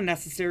always been a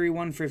necessary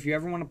one for if you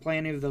ever want to play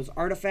any of those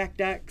artifact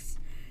decks.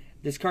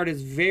 This card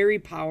is very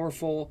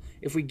powerful.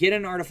 If we get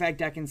an artifact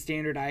deck in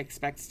standard, I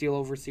expect Steel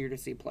Overseer to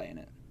see play in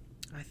it.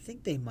 I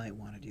think they might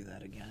want to do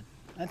that again.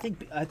 I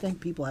think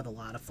people have a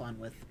lot of fun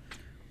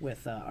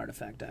with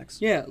artifact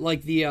decks. Yeah,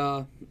 like the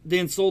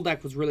Ensoul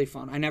deck was really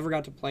fun. I never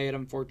got to play it,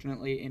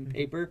 unfortunately, in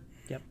paper.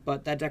 Yep.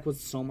 But that deck was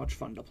so much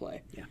fun to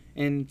play. Yeah.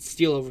 And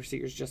Steel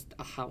Overseer is just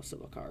a house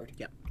of a card.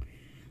 Yep.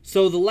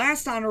 So the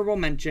last honorable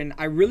mention,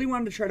 I really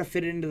wanted to try to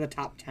fit it into the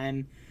top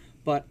 10,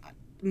 but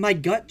my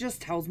gut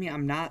just tells me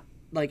I'm not...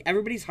 Like,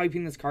 everybody's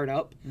hyping this card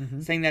up,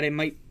 saying that it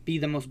might be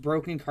the most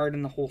broken card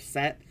in the whole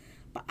set,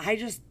 but I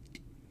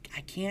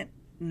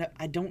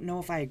don't know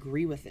if I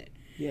agree with it.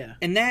 Yeah.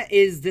 And that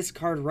is this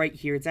card right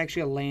here. It's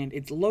actually a land.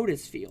 It's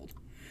Lotus Field.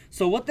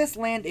 So what this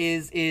land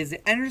is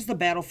it enters the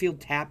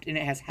battlefield tapped and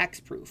it has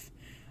hexproof.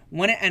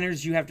 When it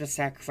enters, you have to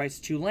sacrifice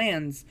 2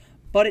 lands,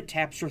 but it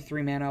taps for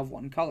 3 mana of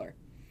 1 color.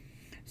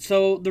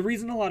 So the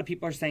reason a lot of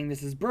people are saying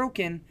this is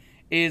broken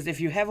is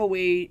if you have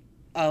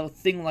a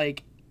thing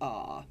like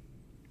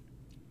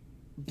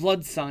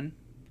Blood Sun,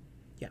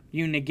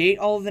 you negate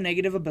all of the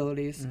negative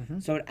abilities,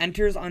 so it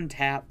enters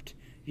untapped.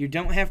 You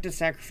don't have to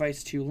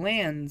sacrifice 2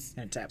 lands.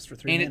 And it taps for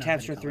 3 mana. And it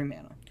taps for 3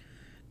 mana.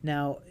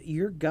 Now,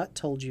 your gut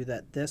told you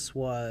that this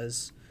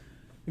was...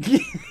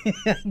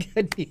 I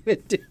couldn't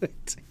even do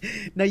it.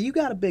 Now, you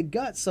got a big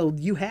gut, so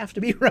you have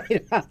to be right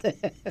about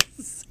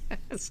this.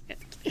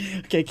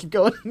 Okay, keep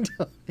going.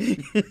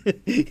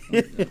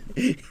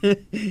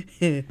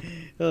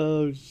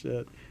 Oh,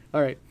 shit.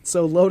 All right,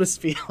 so Lotus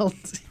Field.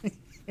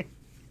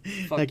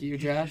 Fuck you,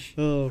 Josh.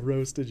 Oh,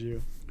 roasted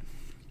you.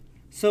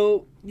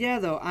 So, yeah,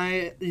 though,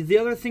 the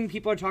other thing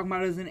people are talking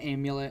about is an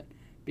amulet,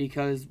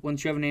 because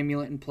once you have an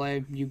amulet in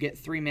play, you get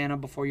 3 mana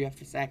before you have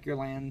to sack your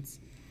lands.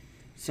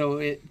 So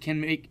it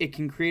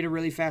can create a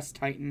really fast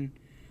Titan,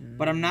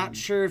 but I'm not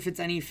sure if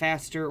it's any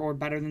faster or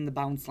better than the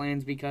bounce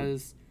lands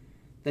because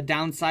the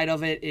downside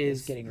of it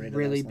is getting rid of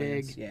really those big.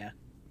 lands. Yeah.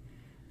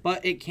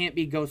 But it can't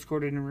be ghost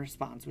corded in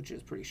response, which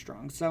is pretty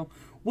strong. So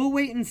we'll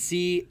wait and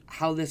see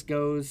how this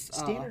goes.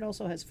 Standard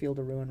also has Field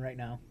of Ruin right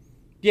now.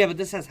 Yeah, but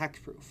this has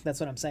hexproof. That's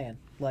what I'm saying.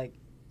 Like,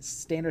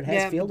 Standard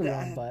has Field of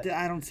Ruin, but...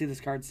 I don't see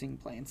this card seeing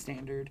play in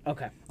Standard.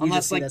 Okay.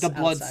 Unless, like, the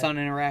Blood Sun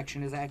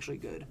interaction is actually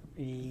good.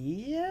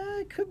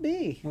 Yeah, it could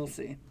be. We'll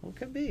see. It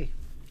could be.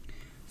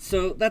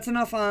 So that's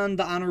enough on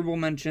the honorable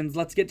mentions.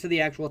 Let's get to the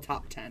actual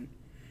top 10.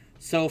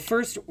 So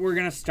first, we're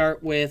going to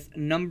start with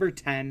number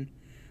 10,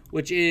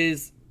 which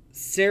is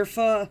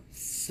Serapha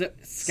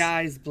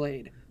Sky's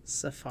Blade.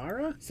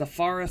 Sephara?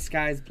 Sephara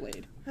Sky's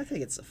Blade. I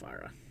think it's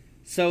Sephara.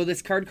 So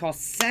this card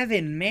costs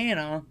 7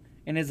 mana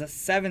and is a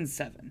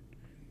 7/7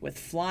 with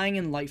flying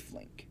and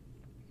lifelink.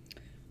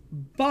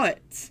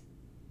 But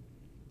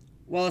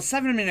while a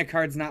 7 mana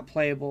card's not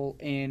playable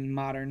in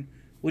Modern,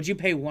 would you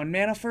pay 1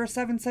 mana for a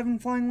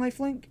 7/7 flying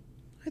lifelink?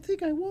 I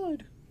think I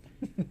would.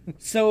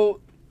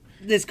 So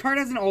this card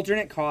has an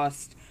alternate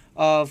cost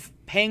of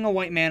paying a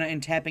white mana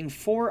and tapping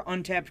 4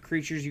 untapped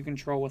creatures you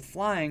control with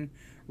flying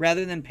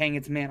rather than paying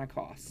its mana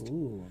cost.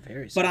 Ooh,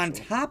 very But sexual. on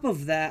top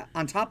of that,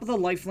 on top of the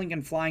lifelink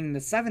and flying in the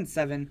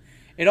 7/7,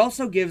 it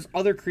also gives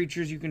other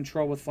creatures you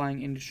control with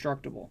flying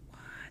indestructible.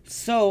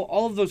 So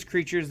all of those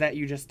creatures that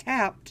you just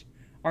tapped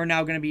are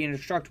now going to be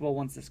indestructible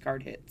once this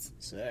card hits.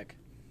 Sick.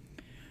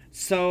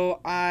 So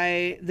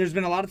there's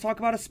been a lot of talk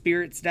about a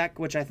Spirits deck,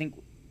 which I think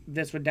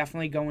this would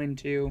definitely go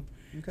into.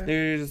 Okay.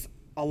 There's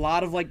a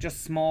lot of like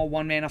just small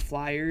 1 mana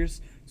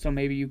flyers, so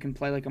maybe you can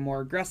play like a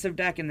more aggressive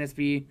deck and this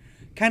be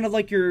kind of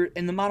like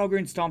in the mono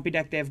green Stompy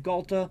deck they have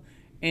Ghalta.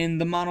 In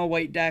the mono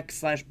white deck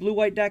 / blue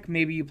white deck,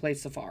 maybe you play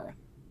Sephara.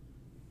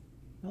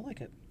 I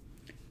like it.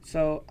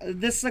 So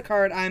this is a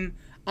card I'm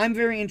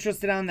very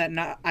interested on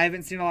that I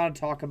haven't seen a lot of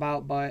talk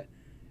about, but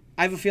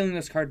I have a feeling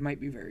this card might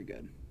be very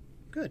good.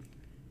 Good.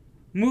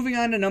 Moving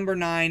on to number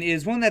 9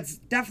 is one that's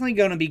definitely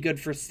going to be good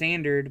for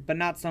Standard, but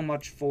not so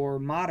much for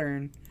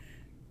Modern.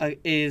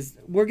 Is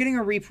we're getting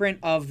a reprint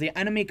of the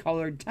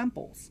enemy-colored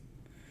Temples.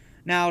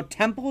 Now,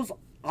 Temples,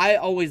 I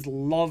always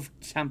loved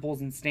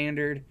Temples in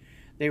Standard.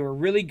 They were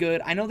really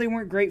good. I know they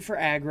weren't great for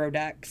aggro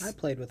decks. I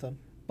played with them.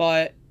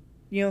 But,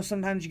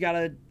 sometimes you got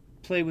to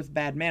play with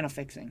bad mana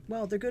fixing.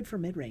 Well, they're good for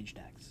mid-range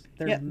decks.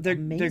 They're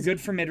good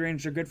for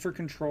mid-range. They're good for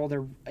control.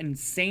 They're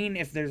insane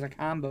if there's a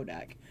combo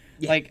deck.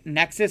 Yeah. Like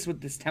Nexus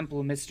with this Temple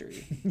of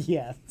Mystery.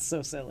 Yeah,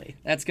 so silly.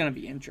 That's gonna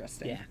be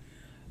interesting. Yeah.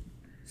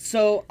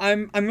 So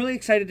I'm really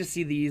excited to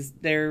see these.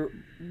 They're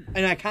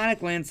an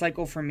iconic land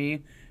cycle for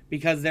me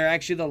because they're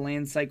actually the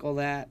land cycle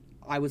that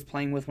I was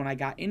playing with when I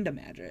got into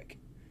Magic,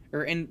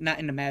 not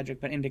into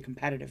Magic, but into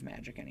competitive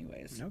Magic,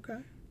 anyways. Okay.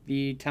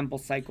 The Temple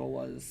cycle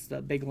was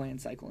the big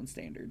land cycle in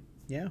Standard.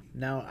 Yeah.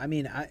 No, I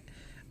mean,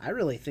 I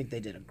really think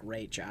they did a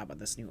great job on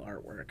this new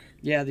artwork.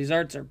 Yeah, these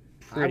arts are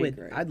pretty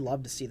great. I'd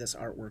love to see this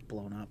artwork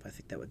blown up. I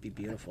think that would be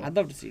beautiful. I'd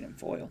love to see it in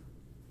foil.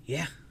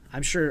 Yeah.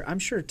 I'm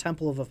sure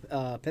Temple of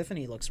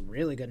Epiphany looks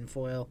really good in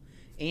foil,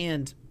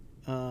 and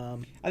I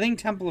think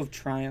Temple of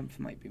Triumph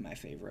might be my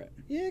favorite.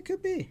 Yeah, it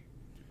could be.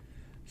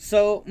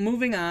 So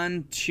moving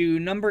on to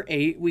number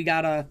 8, we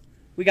got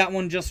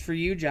one just for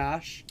you,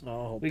 Josh.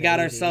 Oh, we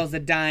got ourselves a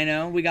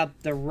Dino. We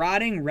got the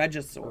Rotting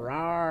Regisaur.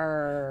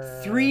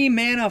 Rawr. 3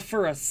 mana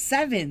for a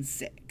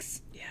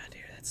 7/6. Yeah, dude,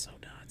 that's so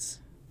nuts.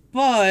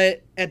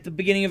 But at the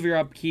beginning of your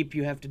upkeep,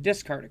 you have to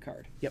discard a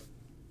card. Yep.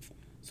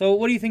 So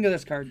what do you think of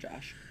this card,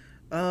 Josh?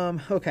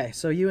 Okay,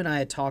 so you and I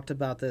had talked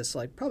about this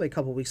like probably a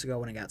couple weeks ago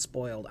when it got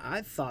spoiled.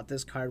 I thought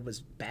this card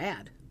was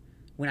bad.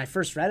 When I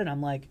first read it, I'm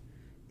like,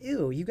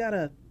 ew, you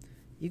gotta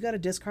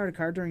discard a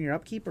card during your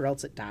upkeep or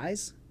else it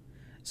dies.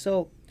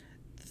 So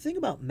the thing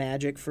about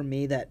Magic for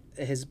me that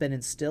has been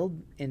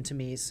instilled into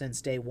me since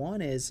day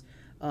one is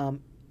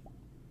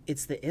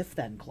it's the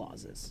if-then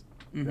clauses,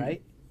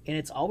 right? And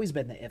it's always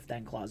been the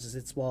if-then clauses.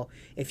 It's, well,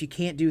 if you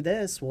can't do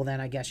this, well,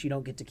 then I guess you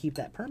don't get to keep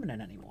that permanent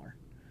anymore.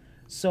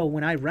 So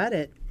when I read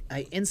it,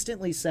 I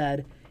instantly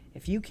said,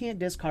 if you can't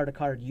discard a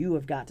card, you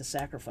have got to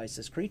sacrifice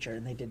this creature,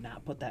 and they did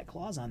not put that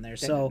clause on there.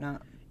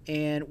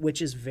 And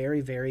which is very,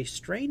 very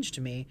strange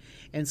to me.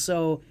 And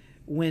so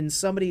when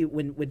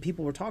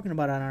people were talking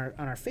about it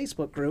on our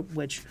Facebook group,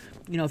 which,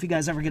 you know, if you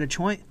guys ever get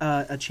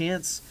a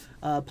chance,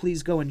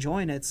 please go and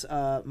join. It's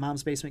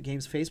Mom's Basement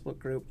Games Facebook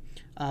group.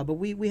 But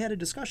we had a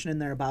discussion in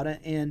there about it,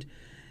 and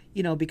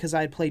you know, because I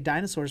had played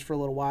dinosaurs for a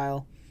little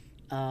while.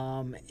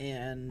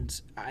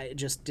 And I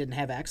just didn't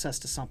have access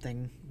to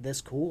something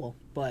this cool.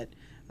 But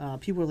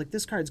people were like,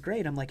 this card's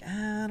great. I'm like,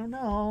 I don't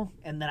know.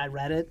 And then I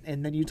read it,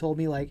 and then you told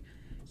me, like,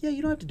 yeah,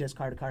 you don't have to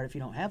discard a card if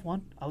you don't have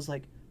one. I was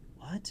like,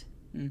 what?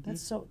 Mm-hmm.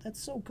 That's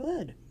so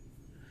good.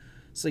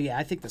 So, yeah,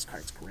 I think this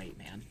card's great,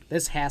 man.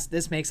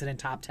 This makes it in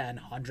top 10,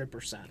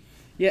 100%.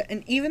 Yeah,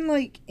 and even,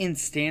 like, in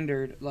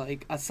Standard,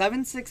 like, a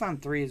 7/6 on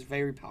 3 is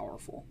very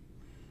powerful.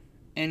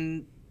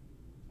 And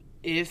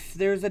if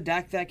there's a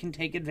deck that can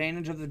take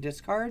advantage of the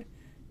discard,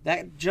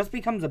 that just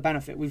becomes a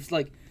benefit. We've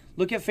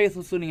look at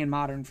Faithless Looting in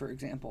Modern, for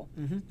example.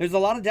 Mm-hmm. There's a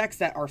lot of decks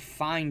that are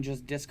fine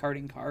just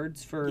discarding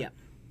cards for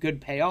good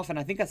payoff, and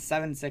I think a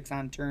 7/6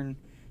 on turn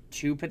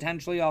 2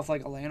 potentially off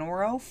like a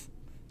Llanowar Elf,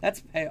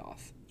 that's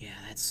payoff. Yeah,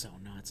 that's so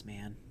nuts,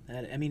 man.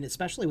 I mean,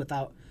 especially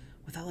without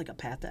like a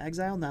Path to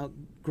Exile. Now,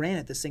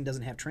 granted, this thing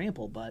doesn't have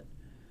trample, but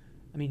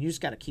I mean, you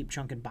just got to keep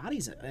chunking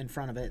bodies in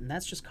front of it, and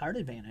that's just card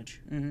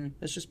advantage. Mm-hmm.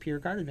 That's just pure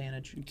card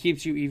advantage. It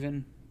keeps you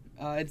even.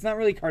 It's not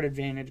really card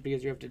advantage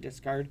because you have to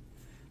discard.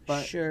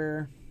 But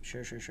sure.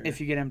 If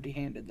you get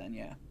empty-handed, then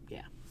yeah.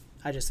 Yeah.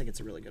 I just think it's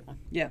a really good one.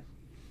 Yeah.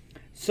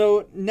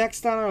 So,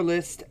 next on our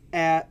list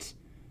at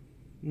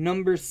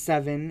number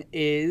 7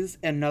 is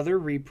another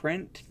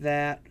reprint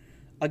that,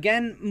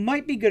 again,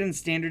 might be good in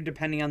Standard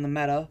depending on the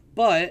meta,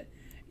 but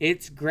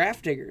it's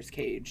Grafdigger's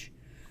Cage.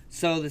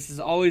 So this has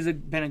always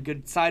been a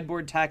good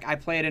sideboard tech. I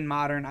play it in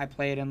Modern. I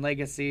play it in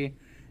Legacy.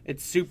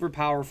 It's super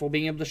powerful,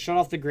 being able to shut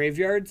off the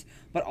graveyards,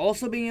 but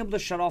also being able to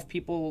shut off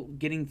people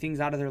getting things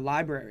out of their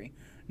library.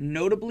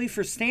 Notably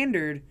for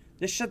Standard,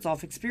 this shuts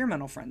off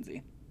Experimental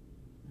Frenzy.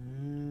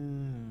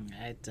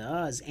 It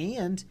does.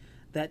 And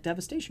that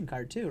Devastation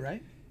card too,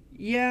 right?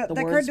 Yeah, the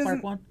that World card Spark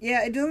doesn't. one?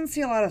 Yeah, it doesn't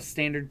see a lot of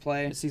Standard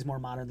play. It sees more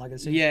Modern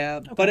Legacy. Yeah,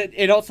 okay. But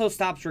it also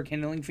stops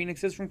Rekindling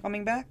Phoenixes from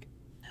coming back.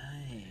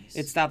 Nice.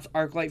 It stops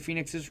Arclight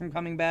Phoenixes from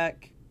coming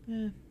back.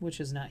 Which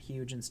is not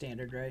huge in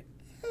Standard, right?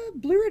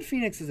 Blue-Red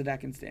Phoenix is a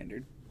deck in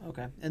Standard.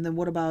 Okay. And then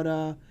what about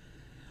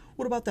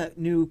that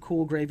new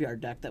cool graveyard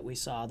deck that we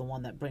saw, the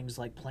one that brings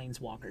like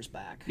Planeswalkers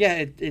back?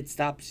 Yeah, it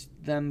stops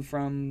them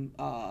from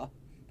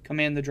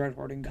Command the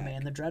Dreadhorde.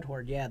 Command the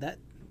Dreadhorde, yeah,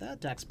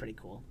 that deck's pretty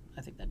cool.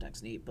 I think that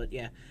deck's neat. But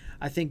yeah,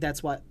 I think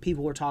that's what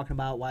people were talking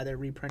about, why they're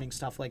reprinting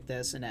stuff like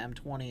this into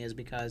M20 is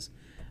because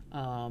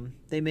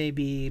they may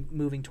be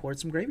moving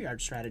towards some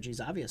graveyard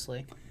strategies,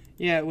 obviously.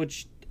 Yeah,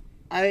 which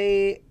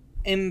I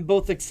am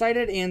both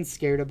excited and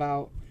scared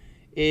about.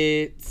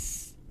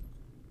 It's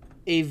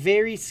a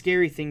very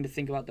scary thing to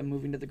think about them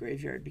moving to the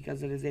graveyard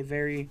because it is a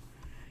very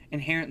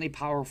inherently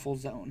powerful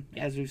zone,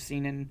 as we've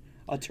seen in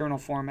Eternal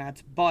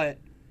formats, but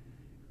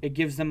it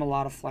gives them a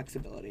lot of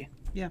flexibility.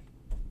 Yeah.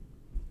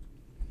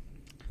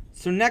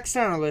 So next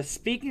on our list,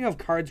 speaking of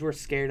cards we're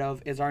scared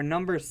of, is our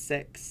number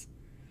 6.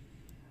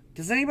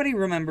 Does anybody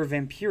remember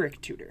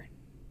Vampiric Tutor?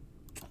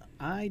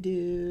 I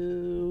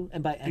do.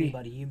 And by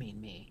anybody, you mean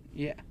me.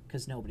 Yeah.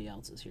 Because nobody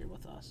else is here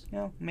with us.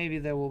 No, maybe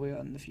there will be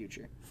in the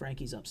future.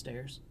 Frankie's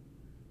upstairs.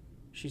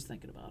 She's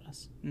thinking about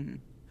us. Mm-hmm.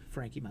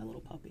 Frankie, my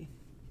little puppy.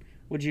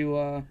 Would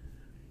you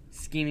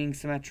Scheming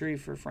Symmetry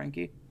for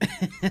Frankie.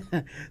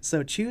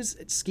 So choose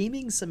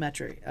Scheming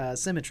Symmetry.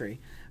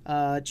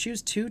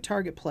 Choose 2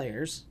 target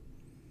players.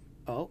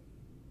 Oh,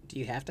 do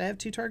you have to have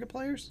 2 target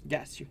players?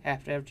 Yes, you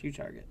have to have 2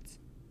 targets.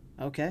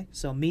 Okay,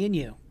 so me and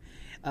you.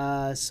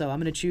 So I'm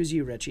going to choose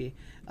you, Richie.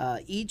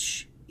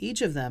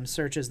 Each of them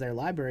searches their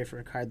library for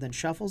a card, then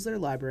shuffles their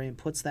library and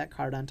puts that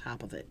card on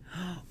top of it.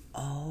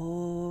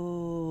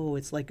 Oh,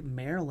 it's like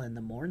Marilyn,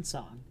 the Morn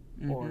song.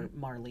 Or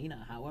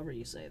Marlena, however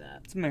you say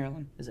that. It's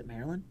Marilyn. Is it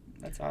Marilyn?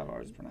 That's how I've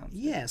always pronounced it.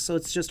 Yeah, so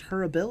it's just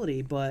her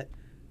ability, but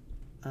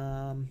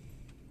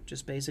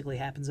just basically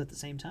happens at the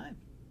same time.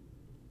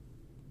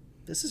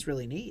 This is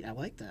really neat. I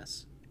like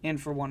this.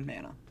 And for 1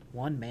 mana.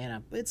 1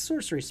 mana. It's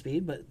sorcery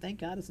speed, but thank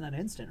God it's not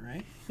instant,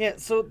 right? Yeah,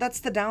 so that's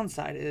the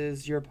downside,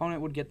 is your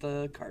opponent would get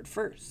the card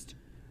first.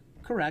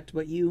 Correct,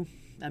 but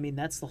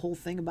that's the whole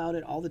thing about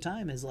it all the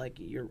time, is like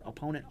your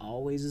opponent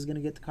always is going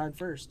to get the card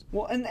first.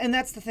 Well, and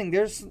that's the thing.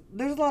 There's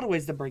a lot of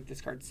ways to break this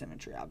card's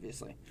symmetry,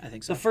 obviously. I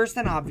think so. The first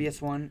and obvious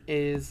one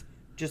is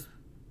just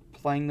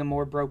playing the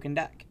more broken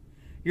deck.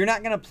 You're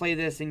not going to play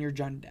this in your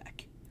Jund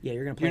deck. Yeah,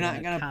 you're going to play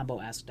a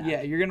combo-esque deck.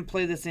 Yeah, you're going to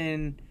play this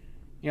in,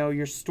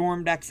 your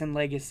Storm decks and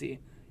Legacy.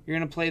 You're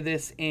going to play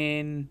this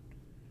in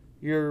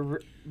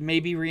your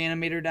maybe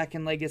Reanimator deck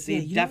and Legacy.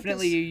 Yeah,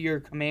 definitely your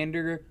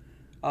Commander.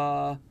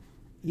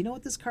 You know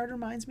what this card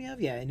reminds me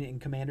of? Yeah, in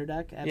Commander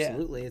deck,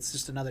 absolutely. Yeah. It's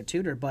just another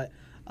tutor, but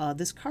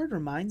this card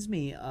reminds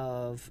me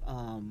of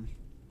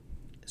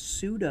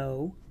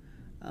pseudo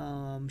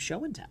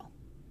Show and Tell.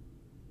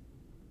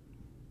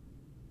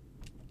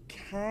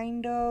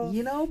 Kind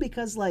of.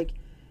 Because like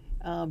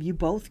you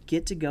both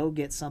get to go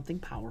get something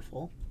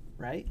powerful,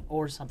 right?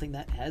 Or something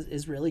that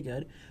is really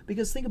good.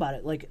 Because think about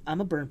it, like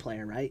I'm a burn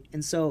player, right?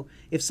 And so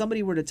if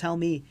somebody were to tell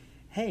me,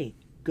 hey,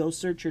 go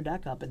search your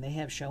deck up and they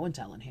have Show and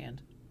Tell in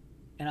hand,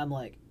 and I'm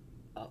like,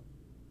 oh,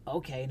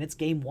 okay, and it's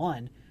game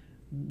 1,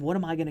 what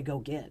am I going to go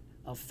get?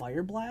 A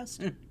Fire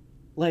Blast?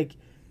 Like,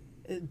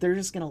 they're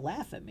just going to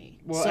laugh at me.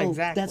 Well, so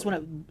exactly.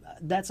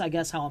 That's, I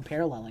guess, how I'm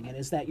paralleling it,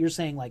 is that you're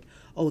saying, like,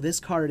 oh, this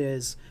card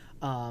is,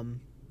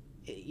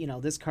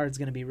 this card's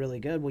going to be really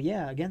good. Well,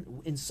 yeah,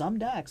 again, in some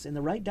decks, in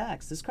the right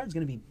decks, this card's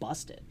going to be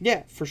busted.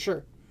 Yeah, for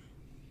sure.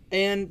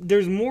 And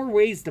there's more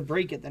ways to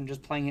break it than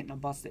just playing it in a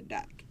busted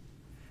deck.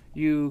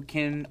 You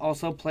can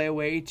also play a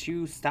way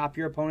to stop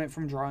your opponent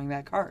from drawing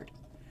that card.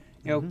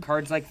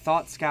 Cards like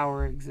Thought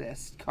Scour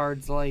exist.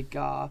 Cards like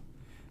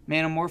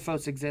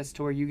Manamorphose exist,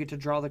 to where you get to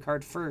draw the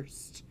card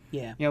first.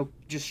 Yeah.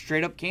 Just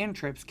straight up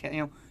cantrips.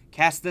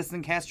 Cast this,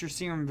 then cast your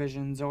Serum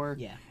Visions. Or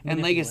in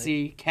manipulate.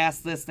 Legacy,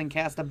 cast this, then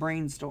cast a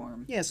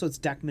Brainstorm. Yeah, so it's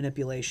deck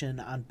manipulation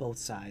on both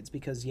sides,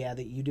 because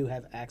that you do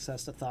have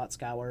access to Thought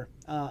Scour.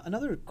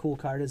 Another cool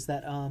card is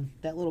that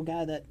that little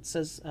guy that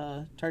says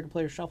target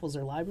player shuffles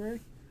their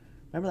library.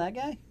 Remember that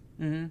guy?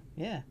 Mm-hmm.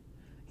 Yeah.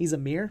 He's a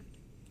mirror.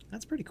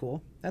 That's pretty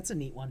cool. That's a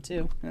neat one,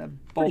 too.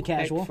 Pretty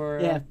casual.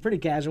 Pretty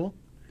casual.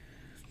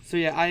 So,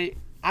 yeah,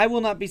 I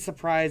will not be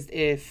surprised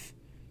if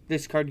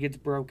this card gets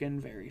broken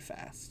very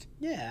fast.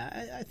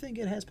 Yeah, I think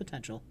it has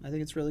potential. I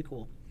think it's really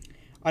cool.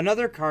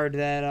 Another card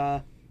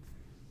that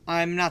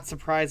I'm not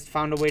surprised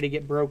found a way to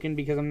get broken,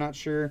 because I'm not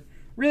sure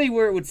really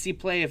where it would see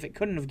play if it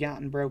couldn't have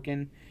gotten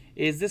broken,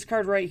 is this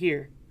card right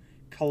here.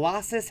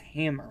 Colossus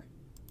Hammer.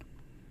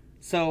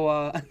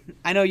 So,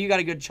 I know you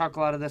got a good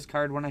chuckle out of this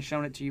card when I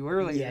shown it to you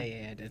earlier.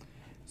 Yeah, I did.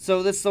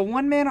 So, this is a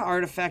 1 mana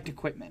artifact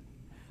equipment.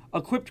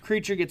 Equipped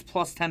creature gets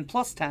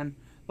 +10/+10.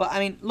 But, I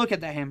mean, look at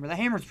that hammer. The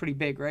hammer's pretty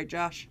big, right,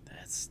 Josh?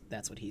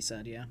 That's what he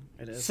said, yeah.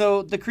 It is.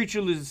 So, the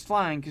creature loses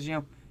flying, because,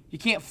 you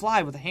can't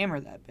fly with a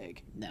hammer that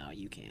big. No,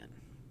 you can't.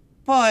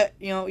 But,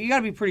 you got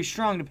to be pretty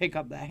strong to pick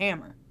up that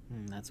hammer.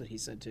 That's what he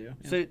said, too.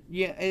 Yeah. So,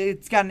 yeah,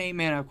 it's got an 8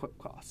 mana equip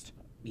cost.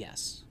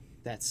 Yes.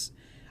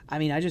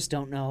 I just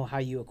don't know how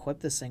you equip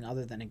this thing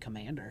other than in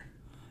Commander.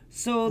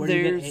 So where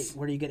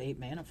do you get 8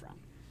 mana from?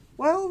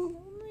 Well,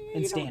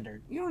 in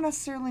Standard. You don't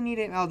necessarily need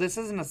it. Oh, this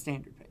isn't a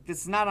Standard pick. This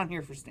is not on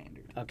here for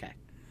Standard. Okay.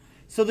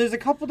 So there's a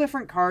couple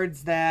different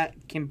cards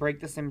that can break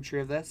the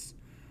symmetry of this.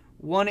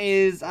 One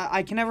is,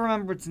 I can never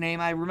remember its name.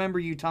 I remember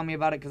you telling me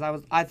about it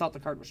because I thought the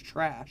card was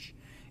trash.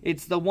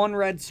 It's the 1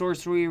 red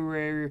sorcery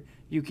where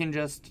you can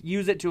just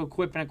use it to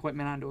equip an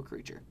equipment onto a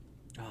creature.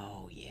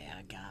 Oh,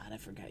 yeah. God, I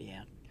forgot.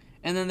 Yeah.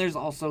 And then there's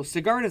also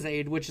Sigarda's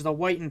Aid, which is a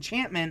white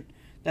enchantment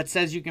that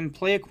says you can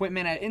play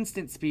equipment at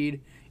instant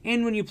speed,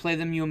 and when you play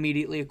them, you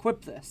immediately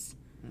equip this.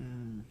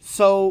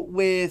 So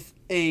with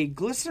a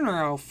Glistener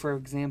Elf, for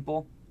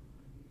example,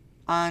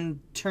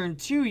 on turn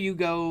 2, you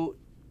go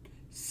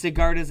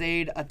Sigarda's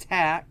Aid,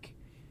 attack,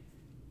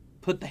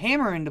 put the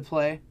hammer into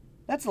play.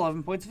 That's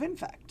 11 points of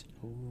infect.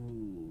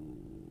 Ooh,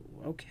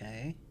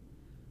 okay.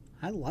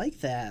 I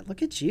like that.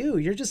 Look at you.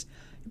 You're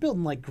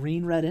building like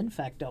green-red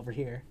infect over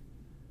here.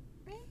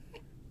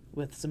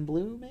 With some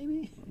blue,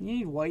 maybe? You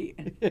need white.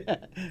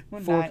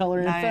 4-color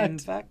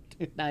infect.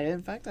 Naya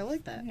infect. I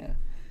like that. Yeah.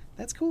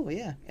 That's cool,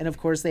 yeah. And, of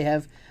course, they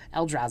have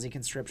Eldrazi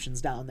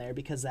conscriptions down there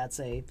because that's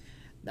a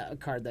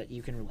card that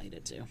you can relate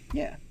it to.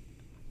 Yeah.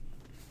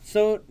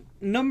 So,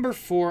 number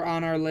 4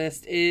 on our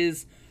list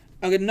is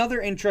another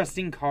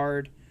interesting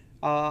card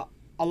A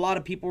lot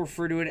of people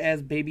refer to it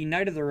as Baby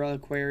Knight of the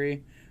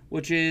Reliquary,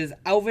 which is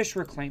Elvish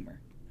Reclaimer.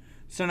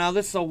 So now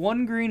this is a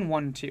 1 green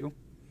 1/2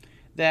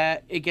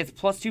 that it gets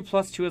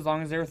 +2/+2 as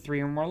long as there are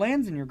 3 or more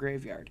lands in your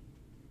graveyard.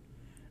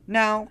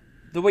 Now,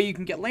 the way you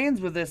can get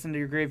lands with this into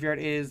your graveyard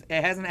is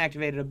it has an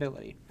activated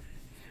ability.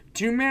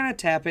 2 mana,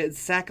 tap it,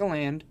 sack a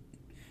land.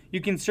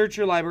 You can search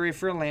your library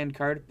for a land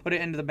card, put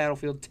it into the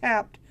battlefield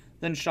tapped,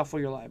 then shuffle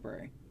your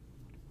library.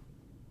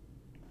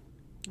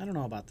 I don't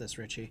know about this,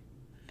 Richie.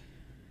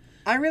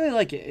 I really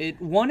like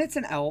it. One, it's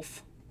an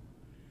elf.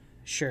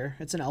 Sure,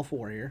 it's an elf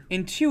warrior.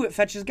 And 2, it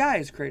fetches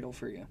Gaia's Cradle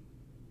for you.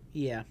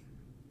 Yeah.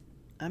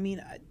 I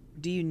mean,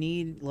 do you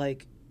need,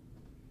 like,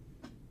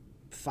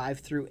 5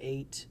 through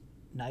 8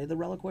 Knight of the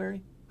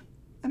Reliquary?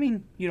 I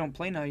mean, you don't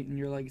play Knight in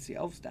your Legacy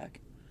Elves deck.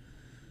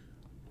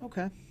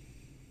 Okay.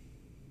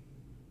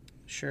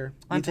 Sure.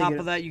 On top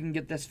of that, you can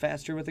get this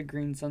faster with a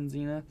Green Sun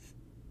Zenith.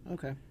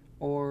 Okay.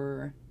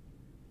 Or,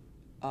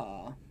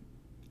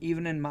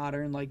 even in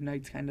Modern, like,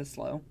 Knight's kind of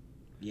slow.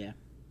 Yeah.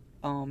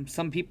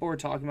 Some people were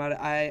talking about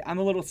it. I'm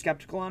a little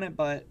skeptical on it,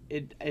 but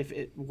if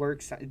it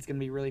works, it's going to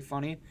be really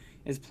funny,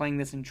 is playing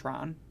this in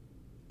Tron.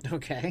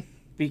 Okay.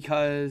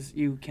 Because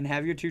you can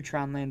have your 2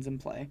 Tron lands in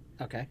play.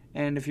 Okay.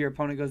 And if your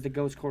opponent goes to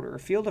Ghost Quarter or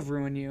Field of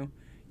Ruin you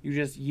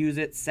just use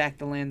it, sack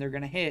the land they're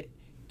going to hit,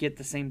 get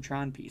the same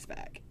Tron piece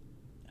back.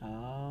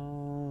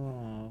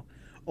 Oh.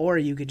 Or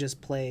you could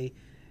just play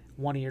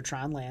one of your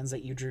Tron lands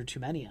that you drew too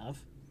many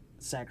of,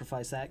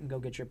 sacrifice that, and go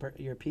get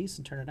your piece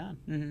and turn it on.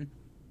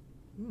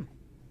 Mm-hmm.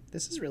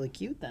 This is really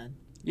cute, then.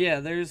 Yeah,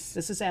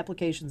 This is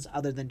applications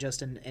other than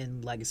just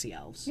in Legacy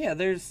Elves. Yeah,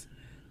 there's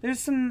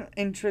some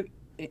interesting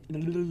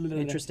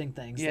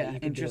things that you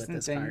can do with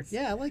this card.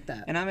 Yeah, I like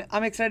that. And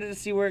I'm excited to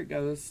see where it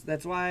goes.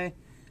 That's why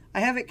I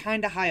have it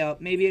kind of high up.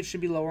 Maybe it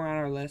should be lower on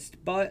our list,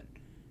 but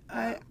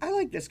I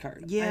like this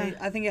card. Yeah.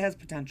 I think it has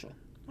potential.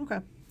 Okay.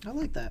 I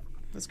like that.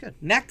 That's good.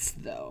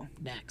 Next, though.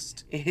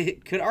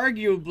 It could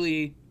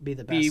arguably be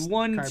the best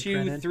 1, card 2,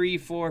 printed. 3,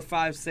 4,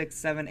 5, 6,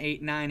 7,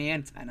 8, 9,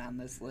 and 10 on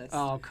this list.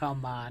 Oh,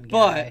 come on,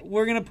 guy. But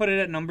we're going to put it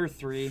at number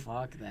 3.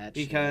 Fuck that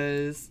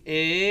because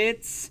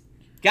it's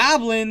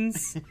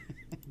Goblins.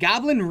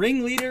 Goblin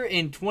Ringleader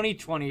in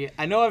 2020.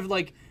 I know I've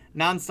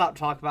nonstop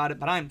talk about it,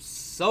 but I'm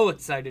so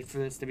excited for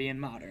this to be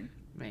in Modern.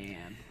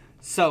 Man.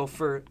 So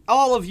for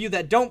all of you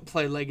that don't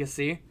play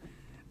Legacy,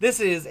 this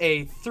is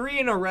a 3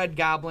 in a red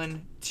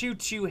Goblin,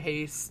 2/2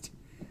 haste,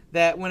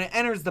 that when it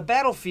enters the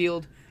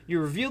battlefield, you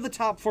reveal the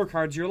top 4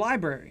 cards of your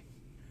library.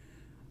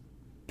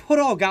 Put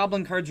all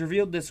Goblin cards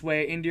revealed this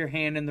way into your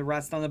hand and the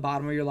rest on the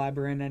bottom of your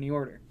library in any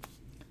order.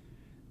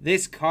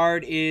 This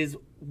card is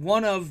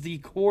one of the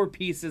core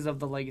pieces of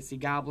the Legacy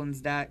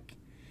Goblins deck.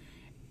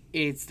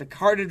 It's the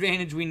card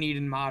advantage we need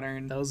in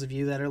Modern. Those of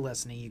you that are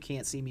listening, you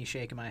can't see me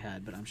shaking my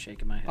head, but I'm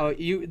shaking my head. Oh,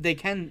 they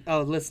can.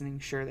 Oh, listening,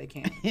 sure they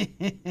can.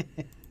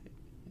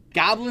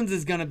 Goblins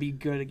is gonna be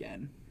good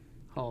again.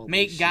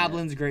 Make shit.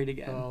 Goblins great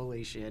again.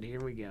 Holy shit! Here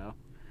we go.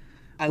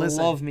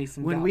 Listen, love me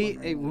some. When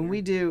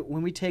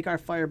we take our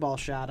fireball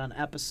shot on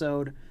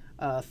episode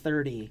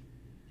 30,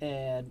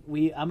 and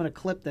I'm gonna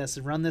clip this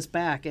and run this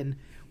back, and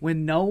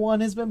when no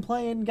one has been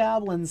playing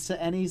Goblins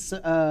to any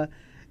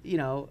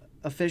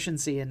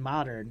efficiency in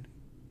Modern,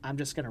 I'm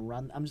just gonna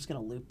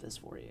loop this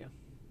for you.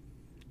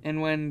 And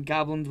when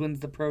Goblins wins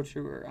the Pro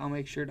Tour, I'll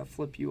make sure to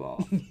flip you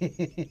off.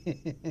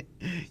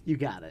 You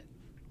got it.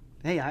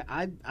 Hey,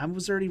 I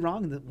was already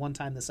wrong one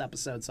time this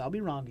episode, so I'll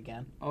be wrong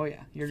again. Oh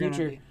yeah,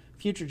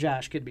 Future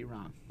Josh could be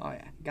wrong. Oh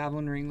yeah,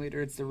 Goblin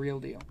Ringleader, it's the real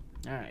deal.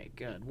 All right,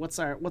 good. What's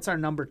our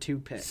number 2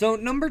 pick? So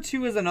number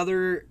 2 is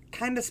another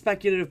kind of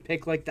speculative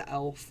pick like the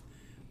Elf,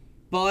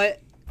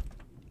 but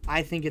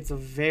I think it's a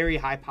very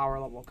high power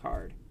level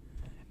card,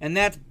 and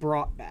that's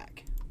Brought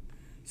Back.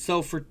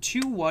 So for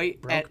 2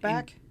 white, Brought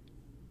Back.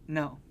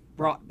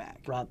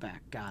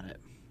 Got it.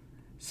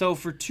 So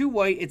for 2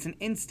 white, it's an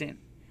instant.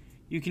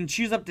 You can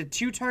choose up to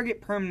 2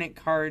 target permanent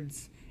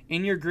cards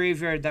in your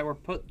graveyard that were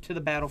put to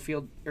the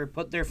battlefield or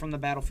put there from the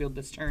battlefield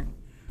this turn.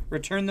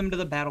 Return them to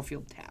the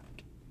battlefield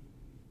tapped.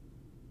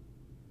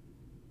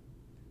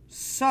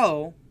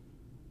 So,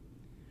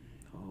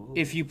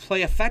 if you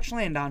play a fetch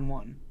land on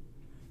 1,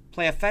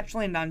 play a fetch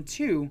land on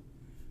 2,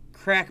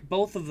 crack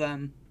both of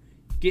them,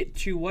 get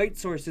 2 white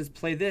sources,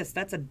 play this,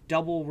 that's a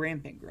double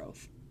Rampant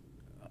Growth.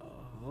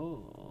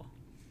 Oh.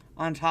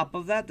 On top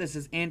of that, this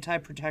is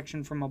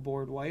anti-protection from a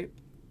board wipe.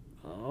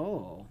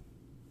 Oh.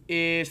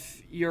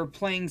 If you're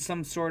playing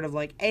some sort of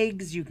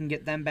eggs, you can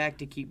get them back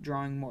to keep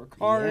drawing more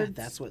cards.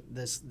 Yeah, that's what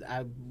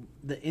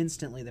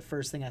instantly the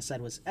first thing I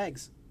said was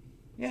eggs.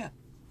 Yeah.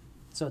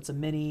 So it's a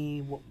mini,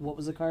 what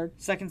was the card?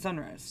 Second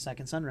Sunrise.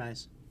 Second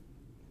Sunrise.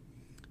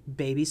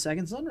 Baby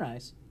Second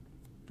Sunrise.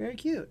 Very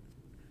cute.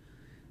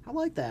 I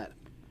like that.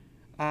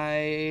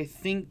 I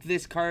think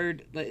this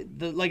card,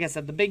 like I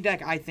said, the big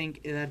deck I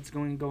think that's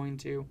going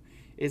to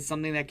is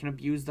something that can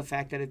abuse the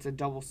fact that it's a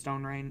double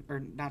Stone Rain, or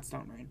not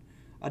Stone Rain,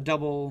 a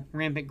double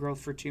Rampant Growth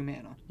for 2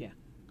 mana. Yeah.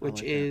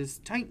 Which is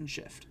Titan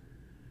Shift.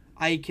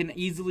 I can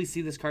easily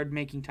see this card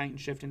making Titan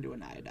Shift into a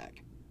Naya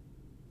deck.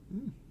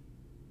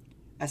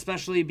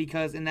 especially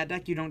because in that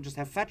deck you don't just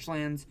have fetch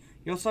lands,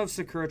 you also have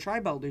Sakura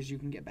Tribe Elders you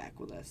can get back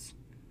with this.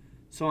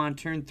 So on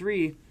turn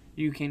 3,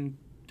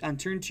 on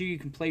turn 2 you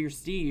can play your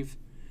Steve,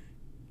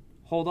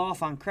 hold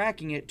off on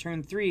cracking it,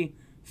 turn 3,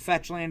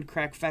 fetch land,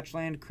 crack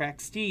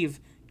Steve,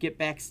 get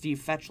back Steve,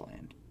 fetch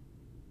land.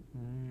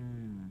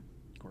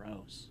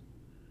 Gross.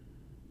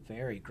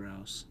 Very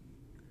gross.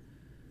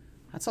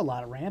 That's a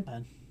lot of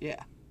ramping.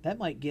 Yeah. That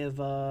might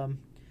give...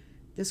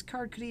 this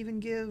card could even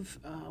give...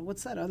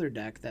 what's that other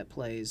deck that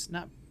plays...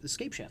 Not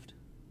Escape Shift.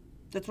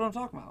 That's what I'm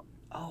talking about.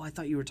 Oh, I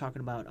thought you were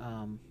talking about...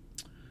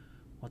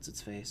 what's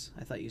its face?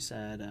 I thought you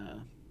said...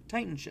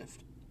 Titan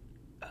Shift.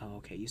 Oh,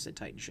 okay. You said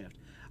Titan Shift.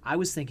 I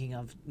was thinking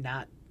of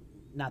not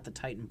the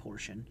Titan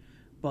portion,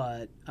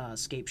 but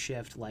Escape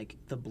Shift, like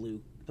the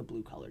blue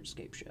colored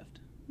Escape Shift.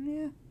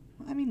 Yeah.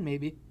 I mean,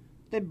 maybe.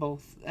 They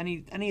both.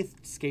 Any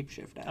Escape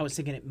Shift deck. I was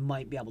thinking it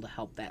might be able to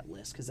help that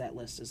list, because that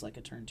list is like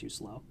a turn too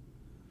slow.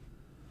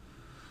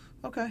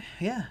 Okay,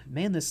 yeah.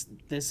 Man, this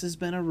has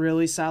been a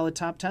really solid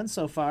top 10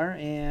 so far,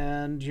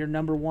 and your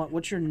number one...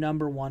 What's your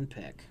number one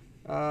pick?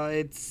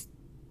 It's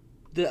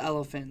the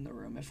elephant in the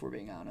room, if we're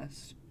being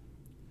honest.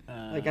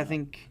 I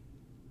think...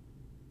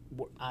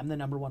 I'm the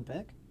number one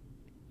pick?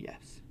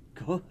 Yes.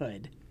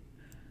 Good.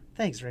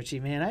 Thanks, Richie,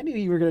 man. I knew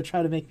you were going to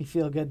try to make me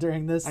feel good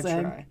during this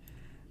thing. Try.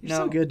 You're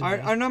so good to me.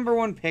 Our number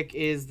one pick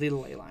is the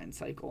Leyline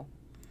Cycle.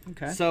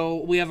 Okay.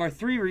 So we have our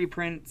 3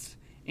 reprints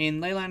in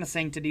Leyline of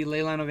Sanctity,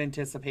 Leyline of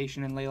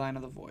Anticipation, and Leyline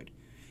of the Void.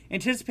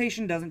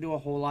 Anticipation doesn't do a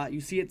whole lot.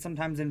 You see it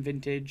sometimes in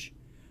Vintage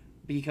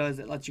because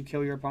it lets you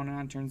kill your opponent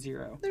on turn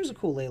 0. There's a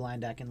cool Leyline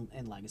deck in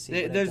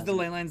Legacy. There's the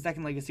Leylines deck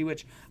in Legacy,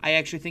 which I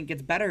actually think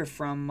gets better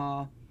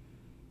from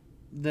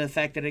the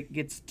fact that it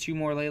gets 2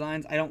 more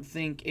Leylines. I don't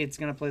think it's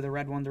going to play the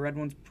red one. The red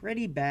one's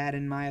pretty bad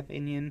in my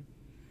opinion.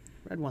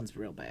 Red one's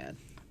real bad.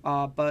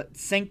 But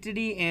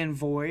Sanctity and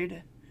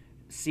Void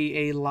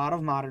see a lot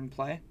of Modern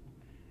play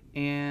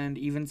and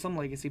even some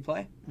Legacy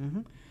play.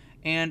 Mm-hmm.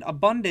 And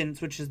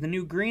Abundance, which is the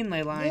new green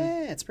Leyline.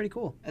 Yeah, it's pretty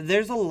cool.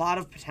 There's a lot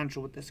of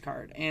potential with this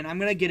card, and I'm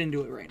going to get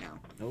into it right now.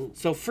 Oh.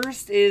 So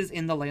first is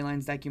in the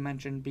Leylines deck you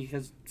mentioned,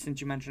 because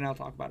since you mentioned it, I'll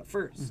talk about it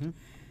first. Mm-hmm.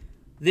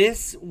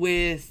 This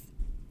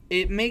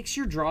it makes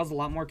your draws a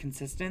lot more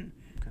consistent,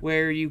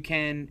 where you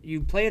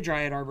play a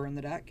Dryad Arbor in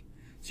the deck,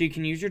 so you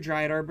can use your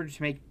Dryad Arbor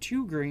to make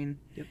 2 green,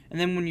 and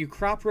then when you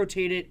crop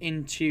rotate it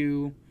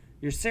into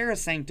your Serra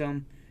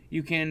Sanctum,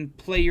 you can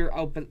play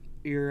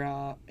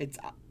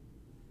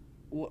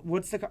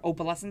what's the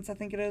Opalescence, I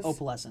think it is?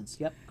 Opalescence,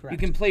 yep, correct. You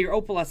can play your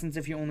Opalescence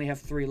if you only have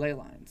 3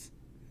 Leylines.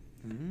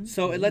 Mm-hmm.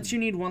 So it lets you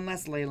need 1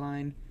 less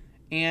Leyline,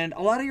 and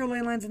a lot of your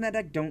Leylines in that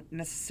deck don't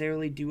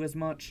necessarily do as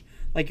much.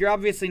 Like, you're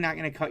obviously not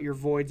going to cut your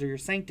Voids or your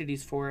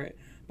Sanctities for it,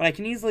 but I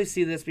can easily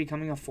see this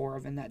becoming a 4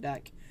 of in that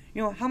deck.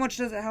 You know, how much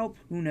does it help?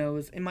 Who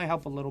knows? It might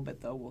help a little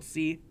bit, though. We'll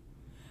see.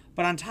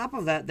 But on top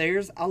of that,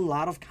 there's a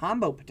lot of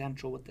combo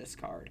potential with this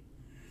card.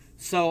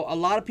 So a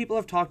lot of people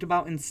have talked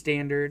about in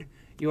Standard,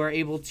 you are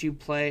able to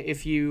play,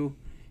 if you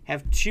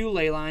have 2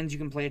 Leylines, you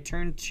can play a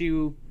turn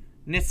 2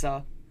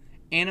 Nissa,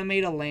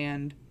 animate a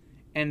land,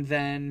 and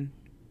then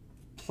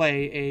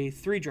play a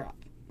 3-drop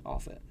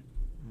off it.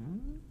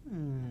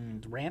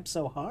 Ramp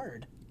so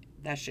hard.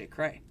 That shit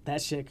cray.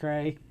 That shit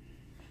cray.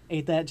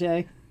 Ain't that,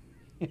 Jay?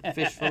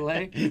 Fish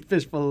fillet.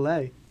 Fish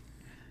fillet.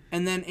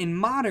 And then in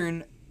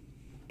Modern,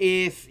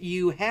 if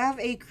you have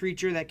a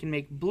creature that can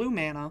make blue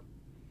mana,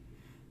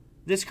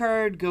 this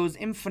card goes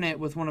infinite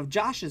with one of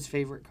Josh's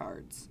favorite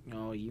cards.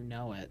 Oh, you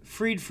know it.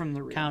 Freed from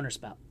the Real.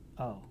 Counterspell.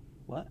 Oh,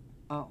 what?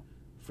 Oh.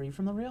 Free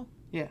from the Real?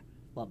 Yeah.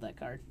 Love that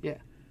card. Yeah.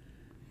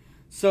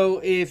 So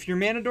if your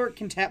Mana Dork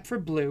can tap for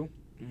blue,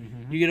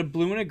 you get a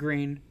blue and a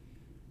green.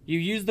 You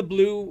use the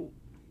blue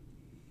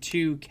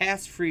to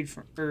cast Freed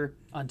from, or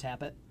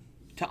untap it.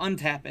 To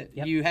untap it.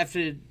 Yep. You have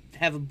to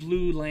have a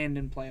blue land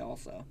in play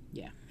also.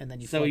 Yeah, and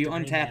then you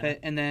untap it,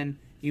 and then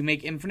you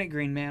make infinite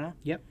green mana.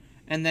 Yep.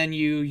 And then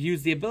you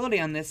use the ability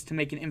on this to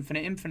make an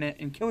infinite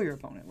and kill your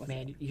opponent with it.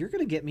 Man, you're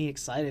going to get me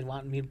excited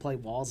wanting me to play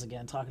Walls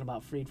again, talking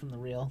about Freed from the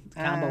Real.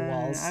 Combo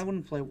Walls. I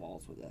wouldn't play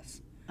Walls with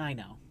this. I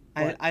know.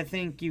 I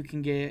think you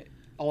can get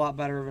a lot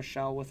better of a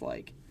shell with,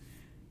 like,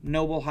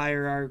 Noble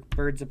Hierarch,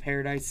 Birds of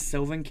Paradise,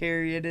 Sylvan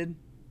Caryatid.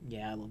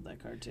 Yeah, I love that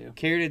card too.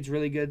 Caryatid's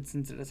really good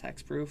since it is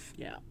hexproof.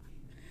 Yeah.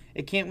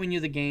 It can't win you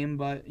the game,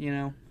 but, you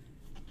know,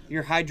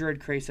 your Hydroid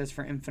Krasis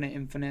for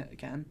infinite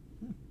can.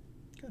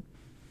 Good.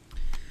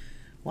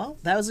 Well,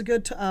 that was a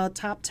good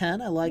top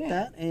 10. I like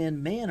that.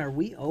 And, man, are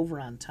we over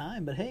on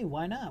time. But, hey,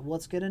 why not?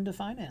 Let's get into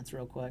finance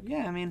real quick.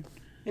 Yeah, I mean,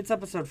 it's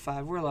episode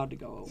 5. We're allowed to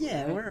go over.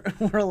 Yeah,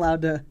 right? we're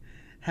allowed to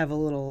have a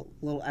little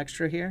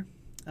extra here.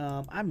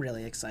 I'm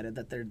really excited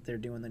that they're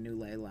doing the new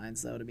ley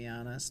lines, though, to be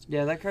honest.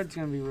 Yeah, that card's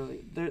going to be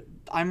really...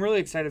 I'm really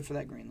excited for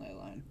that green ley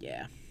line.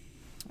 Yeah.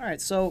 All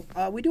right, so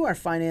we do our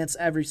finance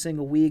every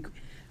single week.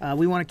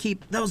 We want to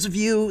keep those of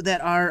you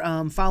that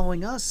are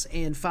following us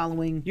and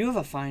following... You have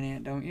a fine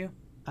aunt, don't you?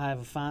 I have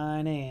a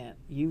fine aunt.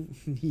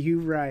 You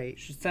right.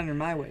 Should send her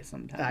my way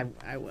sometime.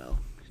 I will.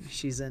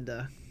 She's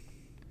into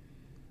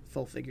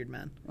full-figured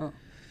men. Oh.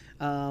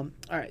 All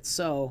right,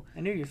 so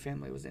I knew your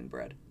family was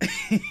inbred.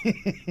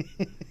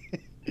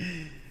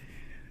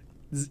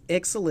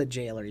 Ixalan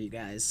Jailer, you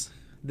guys.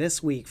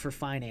 This week for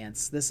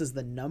finance, this is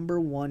the number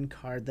 1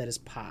 card that is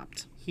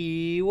popped.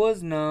 He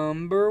was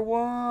number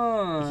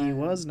 1. He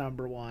was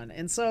number 1.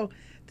 And so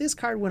this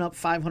card went up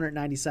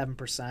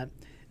 597%,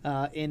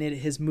 and it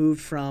has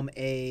moved from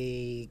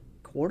a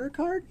quarter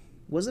card.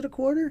 Was it a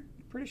quarter?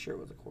 Pretty sure it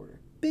was a quarter.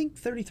 Bink,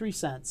 33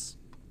 cents.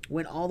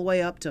 Went all the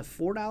way up to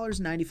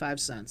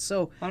 $4.95.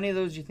 So how many of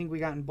those do you think we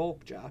got in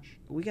bulk, Josh?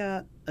 we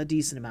got a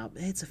decent amount.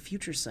 It's a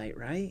Future Sight,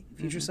 right?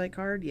 Future Sight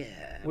card?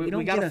 Yeah. We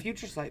don't got get a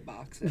Future Sight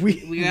box.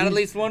 We got at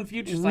least one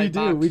Future Sight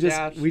box.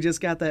 We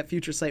just got that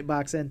Future Sight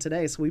box in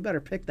today, so we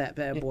better pick that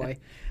bad boy.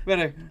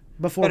 Better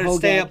Hogak,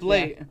 stay up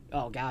late. Yeah.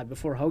 Oh God,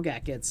 before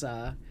Hogak gets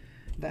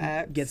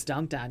gets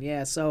dunked on.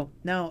 Yeah. So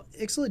now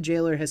Ixalan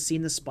Jailer has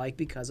seen the spike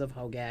because of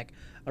Hogak,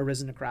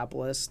 Arisen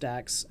Necropolis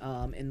stacks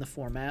in the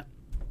format.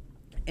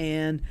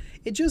 And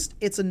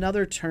it's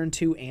another turn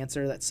 2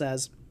 answer that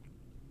says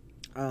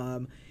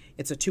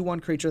it's a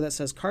 2/1 creature that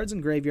says cards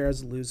in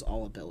graveyards lose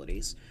all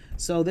abilities.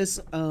 So this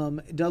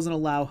doesn't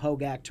allow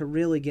Hogak to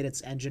really get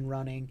its engine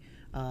running.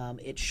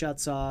 It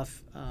shuts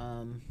off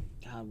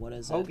God, what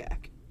is it?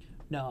 Hogak.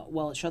 No,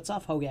 well, it shuts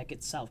off Hogak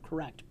itself,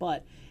 correct,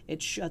 but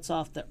it shuts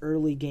off the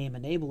early game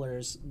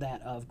enablers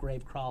that of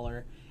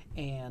Gravecrawler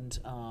and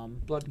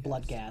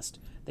Bloodghast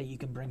that you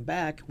can bring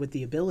back with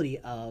the ability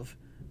of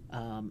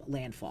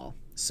landfall.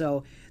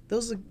 So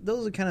those are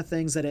the kind of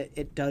things that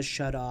it does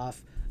shut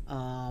off,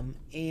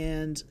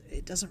 and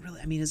it doesn't really.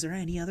 I mean, is there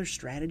any other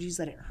strategies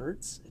that it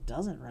hurts? It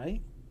doesn't,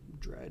 right?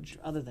 Dredge.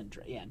 Other than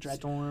Dredge.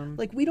 Storm.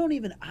 Like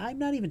I'm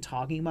not even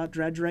talking about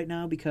Dredge right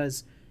now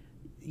because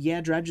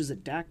Dredge is a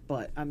deck,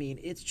 but I mean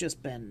it's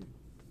just been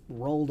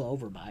rolled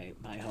over by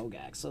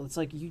Hogak. So it's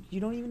like you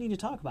don't even need to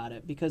talk about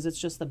it because it's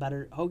just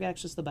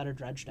Hogak's just the better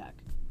Dredge deck,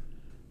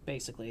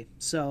 basically.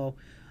 So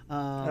it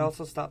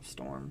also stops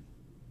Storm.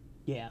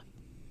 Yeah.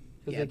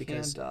 Because they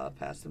can't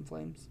Past in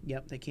Flames.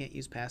 Yep, they can't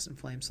use Past in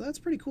Flames. So that's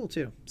pretty cool,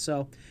 too.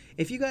 So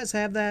if you guys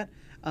have that,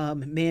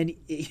 man,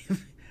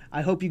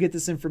 I hope you get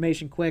this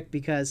information quick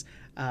because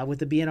with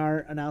the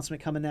BNR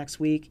announcement coming next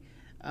week,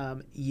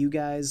 you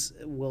guys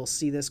will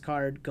see this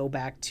card go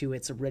back to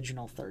its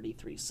original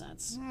 33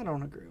 cents. I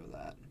don't agree with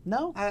that.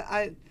 No?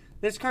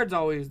 This card's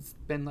always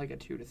been like a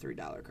 $2 to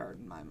 $3 card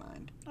in my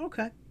mind.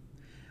 Okay.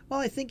 Well,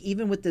 I think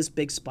even with this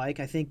big spike,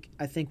 I think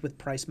with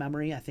price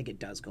memory, I think it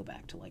does go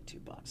back to like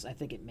 $2. I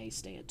think it may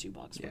stay at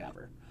 $2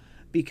 forever,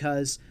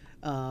 because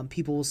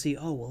people will see,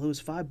 oh well, it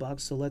was $5,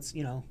 so let's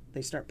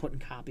they start putting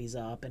copies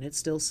up, and it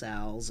still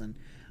sells, and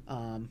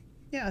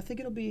I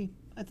think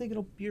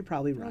you're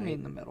probably right. I'll meet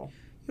in the middle.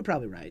 You're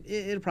probably right.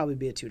 It'll probably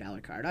be a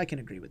 $2 card. I can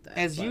agree with that.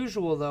 As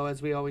usual, though,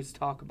 as we always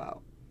talk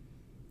about,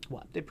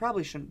 what they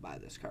probably shouldn't buy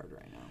this card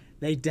right now.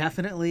 They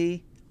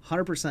definitely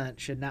 100%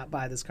 should not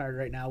buy this card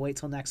right now. Wait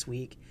till next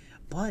week.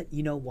 But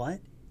you know what?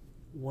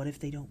 What if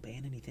they don't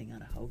ban anything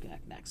on a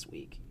Hogak next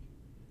week?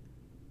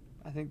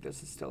 I think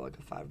this is still like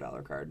a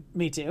 $5 card.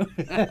 Me too.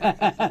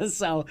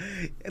 So,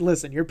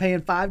 listen, you're paying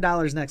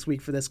 $5 next week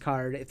for this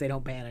card if they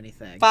don't ban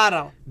anything.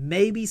 $5.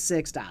 Maybe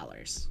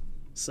 $6.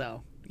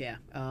 So, yeah.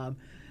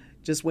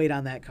 Just wait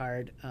on that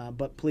card.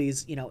 But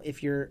please,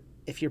 if you're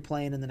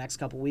playing in the next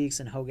couple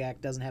weeks and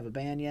Hogak doesn't have a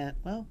ban yet,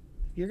 well,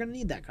 you're going to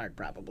need that card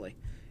probably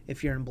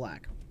if you're in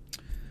black.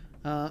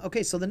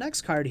 Okay, so the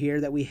next card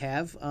here that we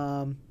have,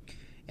 and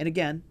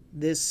again,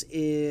 this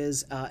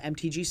is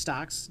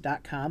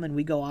mtgstocks.com, and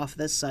we go off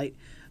this site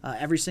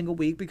every single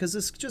week because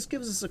this just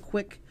gives us a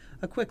quick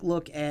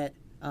look at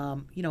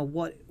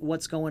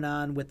what's going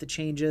on with the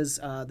changes.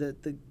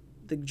 The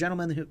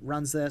gentleman who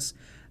runs this,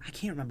 I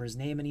can't remember his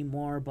name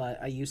anymore,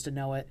 but I used to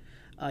know it.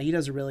 He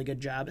does a really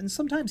good job, and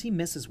sometimes he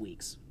misses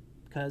weeks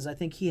because I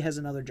think he has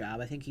another job.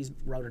 I think he's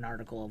wrote an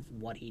article of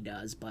what he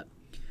does, but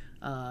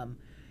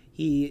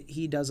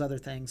he does other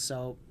things,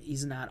 so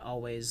he's not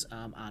always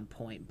on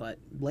point. But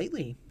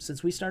lately,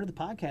 since we started the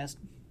podcast,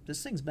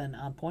 this thing's been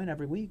on point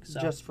every week. So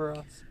just for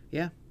us.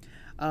 Yeah.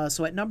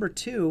 So at number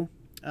 2,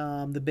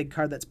 the big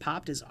card that's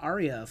popped is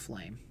Aria of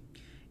Flame.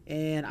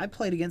 And I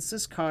played against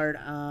this card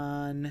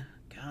on,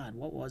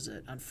 what was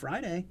it? On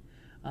Friday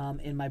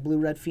in my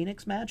Blue-Red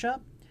Phoenix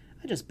matchup.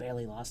 I just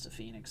barely lost to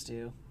Phoenix,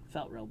 too.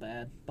 Felt real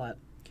bad. But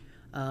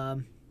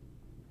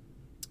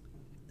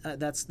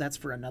that's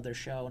for another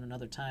show and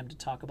another time to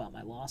talk about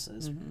my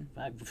losses.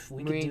 Mm-hmm.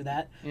 We could do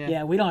that.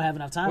 Yeah, we don't have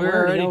enough time. We're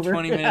already over.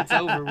 20 minutes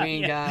over. We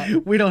ain't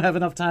got. We don't have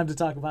enough time to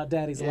talk about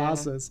Daddy's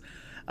losses.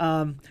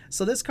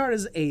 So this card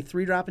is a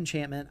 3-drop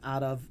enchantment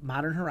out of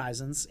Modern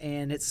Horizons,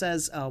 and it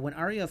says when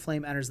Aria of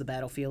Flame enters the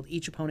battlefield,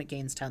 each opponent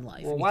gains 10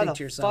 life. Well, why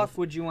the fuck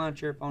would you want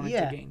your opponent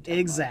to gain 10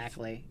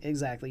 exactly. life?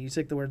 Exactly. You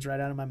took the words right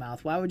out of my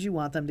mouth. Why would you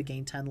want them to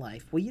gain 10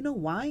 life? Well, you know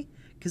why?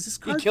 Because this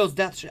card... He kills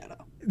Death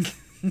Shadow.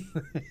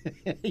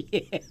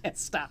 Yeah,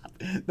 stop.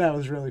 That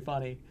was really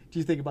funny. Did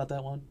you think about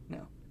that one?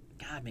 No.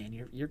 God, man,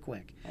 you're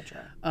quick. I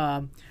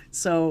try.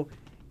 So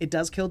it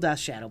does kill Death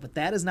Shadow, but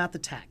that is not the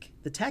tech.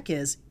 The tech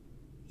is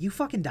you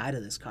fucking die to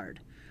this card.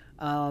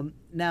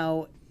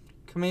 Now,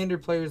 Commander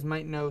players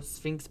might know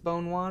Sphinx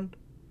Bone Wand.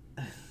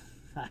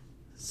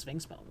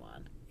 Sphinx Bone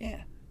Wand.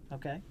 Yeah.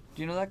 Okay.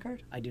 Do you know that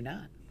card? I do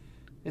not.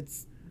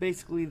 It's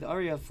basically the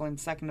Aria of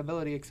Flame's second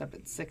ability, except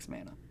it's 6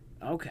 mana.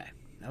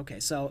 Okay,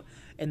 so,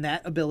 and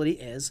that ability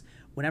is,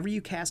 whenever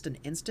you cast an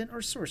instant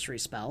or sorcery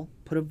spell,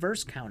 put a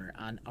verse counter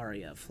on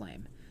Aria of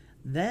Flame.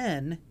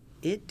 Then,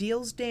 it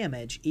deals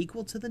damage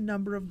equal to the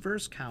number of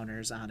verse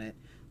counters on it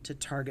to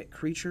target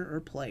creature or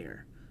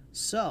player.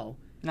 So...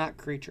 Not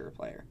creature or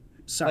player.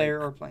 Sorry.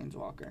 Player or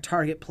planeswalker.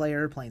 Target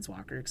player or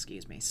planeswalker,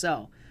 excuse me.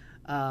 So,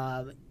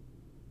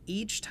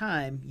 each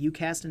time you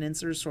cast an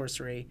instant or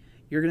sorcery,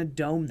 you're going to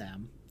dome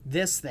them.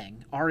 This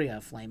thing, Aria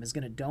of Flame, is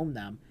going to dome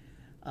them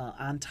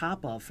on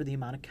top of for the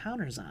amount of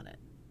counters on it.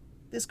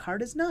 This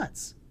card is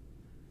nuts.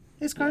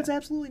 This card's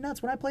absolutely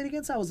nuts. When I played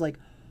against it, I was like,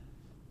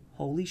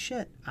 holy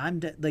shit.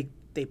 Like,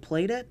 they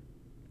played it,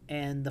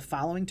 and the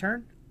following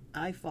turn,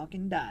 I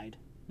fucking died.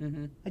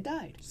 Mm-hmm. I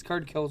died. This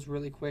card kills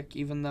really quick,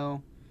 even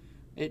though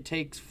it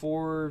takes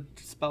 4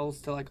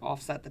 spells to, like,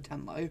 offset the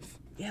 10 life.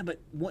 Yeah, but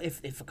what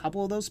if a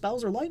couple of those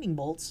spells are lightning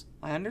bolts?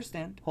 I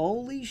understand.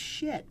 Holy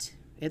shit.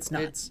 It's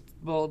nuts.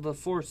 Well, the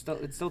 4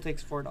 it still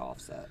takes 4 to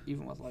offset,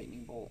 even with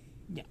Lightning Bolt.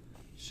 Yeah.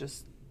 It's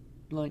just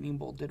Lightning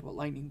Bolt did what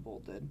Lightning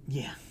Bolt did.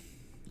 Yeah.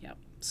 Yep.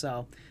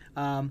 So,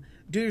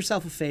 do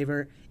yourself a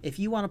favor. If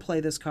you want to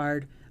play this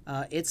card,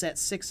 it's at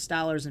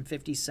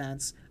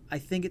 $6.50. I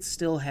think it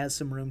still has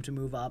some room to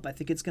move up. I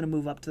think it's going to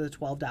move up to the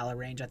 $12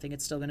 range. I think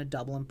it's still going to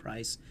double in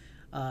price.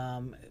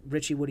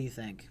 Richie, what do you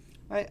think?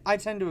 I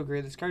tend to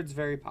agree. This card's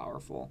very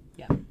powerful.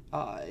 Yeah.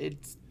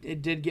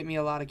 It did get me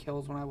a lot of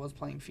kills when I was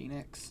playing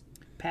Phoenix.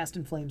 Past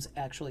in Flames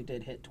actually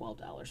did hit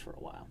 $12 for a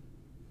while.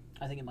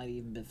 I think it might have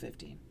even been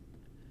 $15.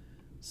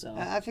 So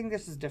I think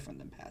this is different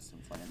than Past in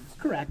Flames.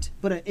 Correct,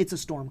 but it's a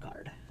storm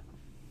card.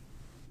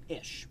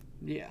 Ish.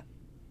 Yeah.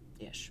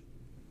 Ish.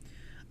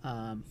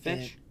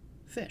 Fish?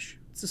 Fish.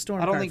 It's a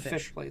storm I card. don't think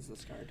Fish plays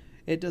this card.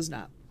 It does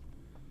not.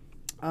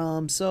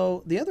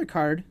 So the other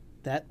card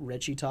that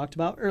Richie talked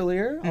about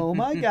earlier, oh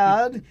my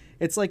god,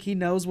 it's like he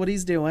knows what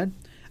he's doing,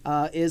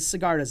 is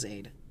Sigarda's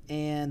Aid.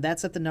 And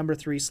that's at the number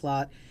 3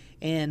 slot.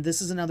 And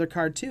this is another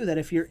card, too, that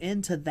if you're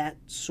into that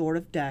sort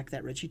of deck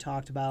that Richie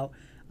talked about,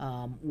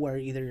 where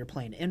either you're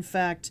playing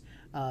Infect,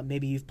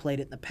 maybe you've played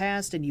it in the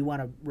past and you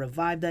want to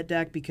revive that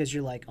deck because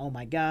you're like, oh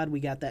my god,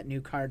 we got that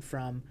new card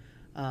from,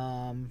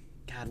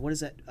 what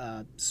is it?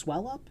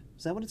 Swell Up?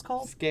 Is that what it's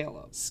called? Scale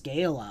Up.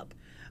 Scale Up.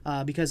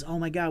 Because, oh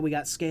my god, we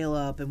got Scale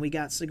Up and we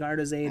got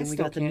Sigarda's Aid and we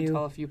got the new... I still can't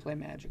tell if you play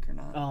Magic or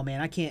not. Oh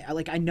man, I can't...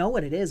 I know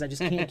what it is. I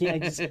just can't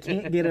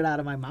get it out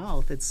of my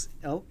mouth. It's...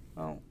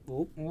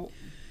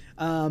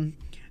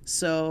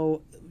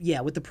 So,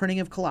 yeah, with the printing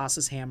of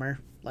Colossus Hammer,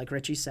 like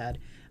Richie said,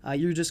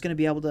 you're just going to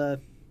be able to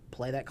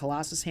play that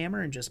Colossus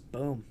Hammer and just,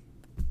 boom,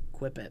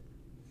 equip it.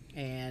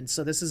 And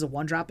so this is a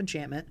 1-drop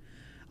enchantment.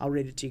 I'll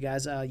read it to you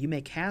guys. You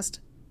may cast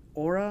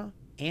aura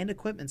and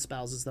equipment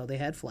spells as though they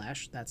had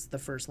flash. That's the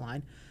first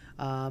line.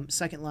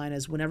 Second line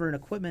is, whenever an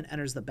equipment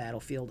enters the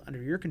battlefield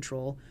under your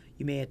control,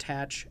 you may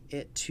attach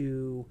it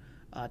to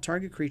a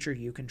target creature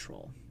you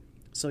control.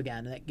 So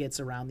again, that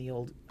gets around the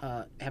old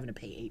having to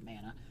pay 8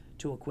 mana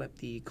to equip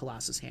the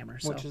Colossus Hammer.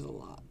 So, which is a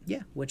lot.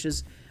 Yeah, which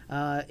is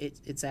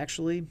it's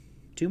actually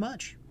too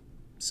much.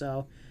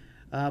 So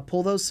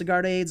pull those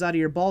Sigarda Aids out of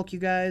your bulk, you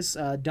guys.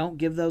 Don't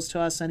give those to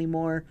us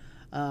anymore.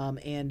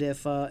 And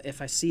if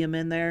I see them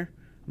in there,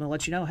 I'm gonna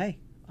let you know. Hey,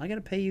 I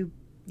gotta pay you.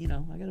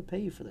 I gotta pay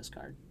you for this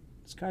card.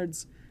 This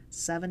card's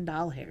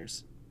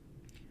 $7.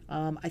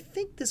 I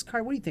think this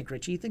card. What do you think,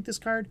 Richie? You think this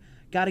card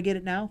gotta get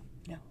it now?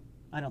 No,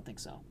 I don't think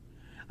so.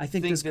 I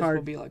think this card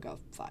will be like a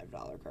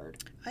 $5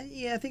 card. I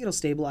think it'll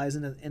stabilize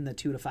in the $2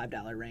 to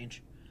 $5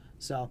 range.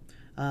 So,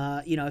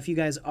 if you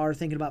guys are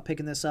thinking about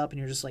picking this up and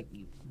you're just like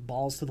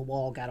balls to the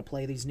wall, got to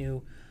play these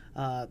new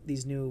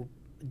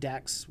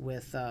decks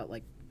with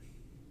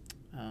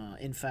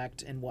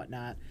Infect and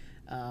whatnot,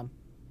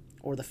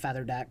 or the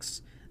Feather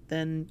decks,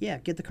 then yeah,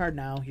 get the card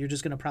now. You're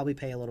just gonna probably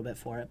pay a little bit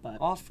for it,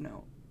 but off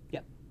note.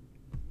 Yep.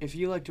 If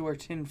you like to wear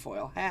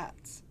tinfoil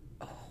hats.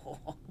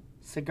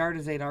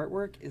 Sigarda's Aid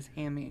artwork is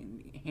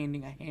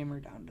handing a hammer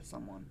down to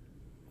someone.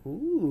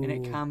 Ooh. And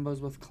it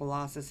combos with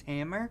Colossus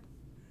Hammer.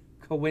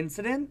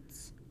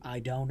 Coincidence? I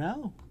don't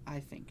know. I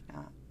think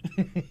not.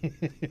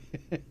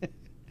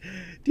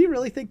 Do you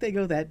really think they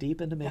go that deep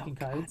into making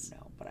cards? God,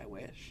 no, but I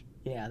wish.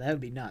 Yeah, that would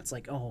be nuts.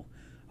 Like, oh,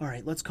 all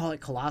right, let's call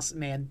it Colossus.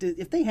 Man,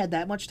 if they had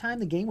that much time,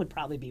 the game would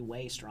probably be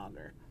way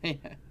stronger. Yeah.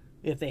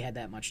 If they had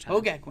that much time.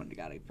 Hogak wouldn't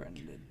have got it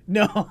printed.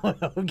 No,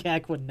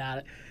 Hogak would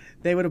not.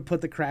 They would have put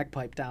the crack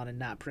pipe down and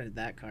not printed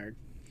that card.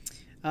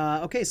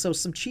 Okay, so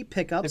some cheap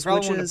pickups. They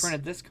probably would have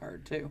printed this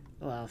card, too.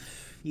 Well,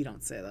 you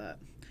don't say that.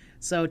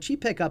 So,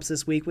 cheap pickups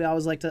this week. We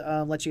always like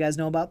to let you guys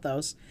know about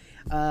those.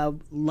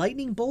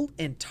 Lightning Bolt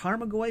and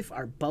Tarmogoyf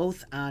are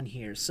both on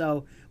here.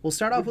 So, we'll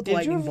start off with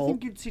Lightning Bolt. Did you ever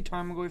think you'd see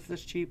Tarmogoyf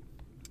this cheap?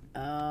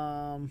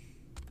 I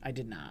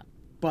did not.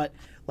 But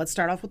let's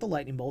start off with the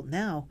Lightning Bolt.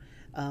 Now,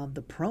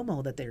 the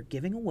promo that they're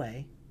giving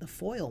away, the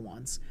foil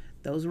ones,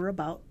 those were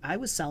I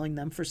was selling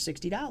them for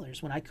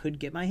 $60 when I could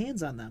get my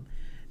hands on them.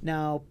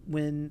 Now,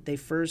 when they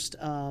first,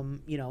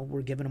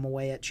 were giving them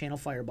away at Channel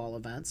Fireball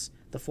events,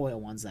 the foil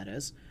ones, that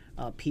is,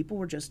 people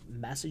were just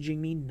messaging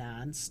me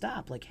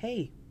nonstop, like,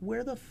 "Hey,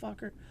 where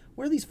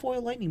are these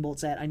foil lightning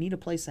bolts at? I need a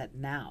playset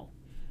now."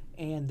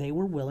 And they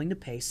were willing to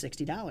pay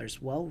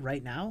 $60. Well,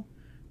 right now,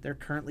 they're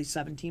currently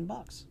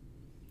 $17.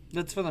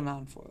 That's for the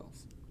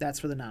non-foils. That's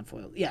for the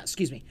non-foil. Yeah,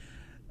 excuse me.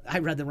 I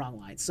read the wrong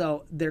line.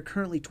 So they're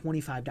currently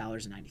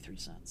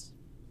 $25.93.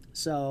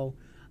 So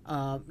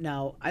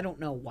now I don't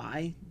know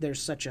why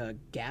there's such a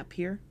gap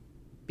here,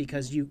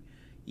 because you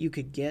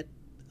could get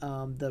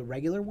the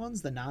regular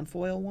ones, the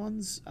non-foil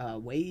ones,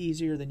 way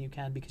easier than you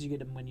can, because you get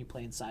them when you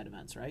play in side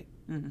events, right?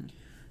 Mm-hmm.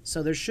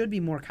 So there should be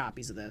more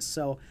copies of this.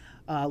 So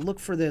look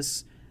for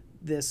the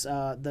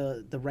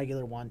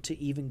regular one to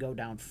even go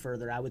down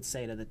further. I would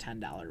say to the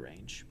 $10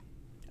 range.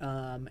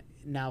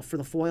 Now for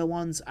the foil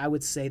ones, I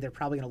would say they're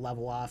probably going to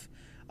level off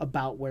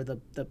about where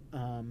the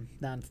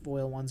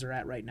non-foil ones are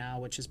at right now,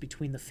 which is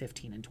between the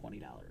 $15 and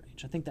 $20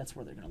 range. I think that's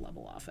where they're going to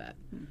level off at.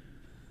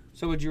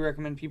 So would you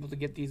recommend people to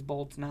get these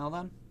bolts now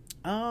then?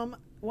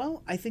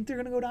 Well, I think they're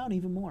going to go down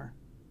even more.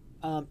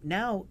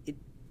 Now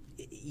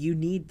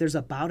there's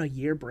about a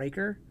year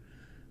breaker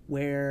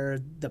where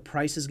the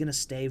price is going to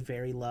stay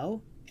very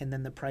low, and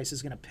then the price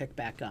is going to pick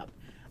back up,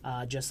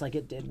 just like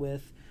it did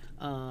with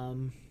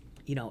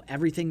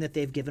everything that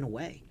they've given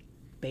away,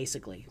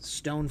 basically.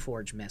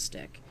 Stoneforge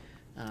Mystic,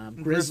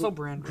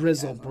 Grizzlebrand.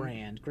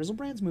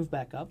 Grizzlebrand's moved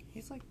back up.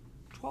 He's like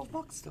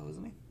 $12 still,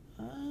 isn't he?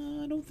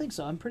 I don't think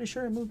so. I'm pretty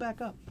sure it moved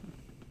back up.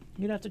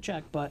 You'd have to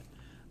check, but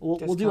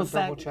we'll do a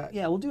fact check.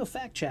 Yeah, we'll do a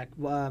fact check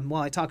while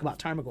I talk about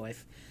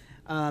Tarmogoyf.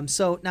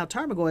 So now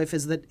Tarmogoyf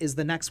is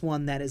the next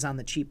one that is on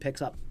the cheap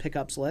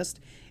pickups list,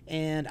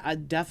 and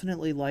I'd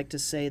definitely like to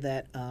say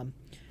that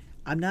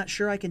I'm not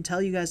sure I can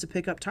tell you guys to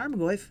pick up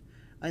Tarmogoyf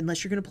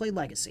unless you're going to play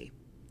Legacy.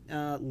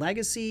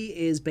 Legacy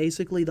is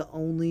basically the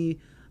only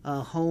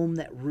home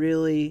that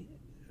really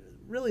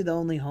the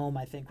only home,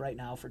 I think, right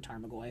now for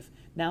Tarmogoyf.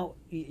 Now,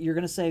 you're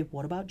going to say,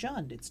 what about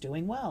Jund? It's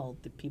doing well.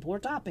 The people are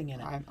topping in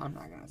it. I'm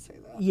not going to say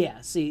that.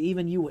 Yeah, see,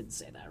 even you wouldn't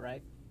say that,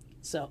 right?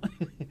 So,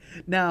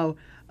 now,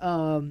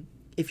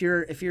 if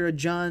you're a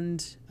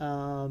Jund,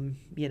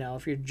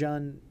 if you're a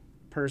Jund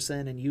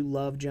person and you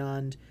love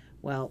Jund,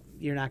 well,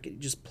 you're not going to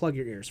just plug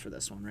your ears for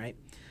this one, right?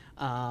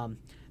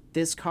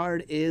 This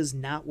card is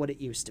not what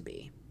it used to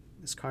be.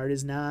 This card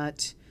is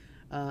not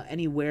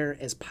anywhere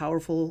as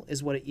powerful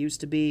as what it used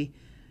to be.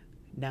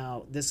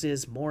 Now, this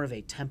is more of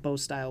a tempo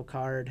style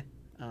card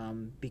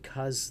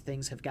because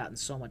things have gotten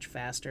so much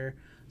faster.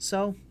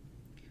 So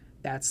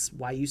that's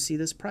why you see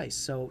this price.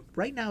 So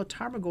right now,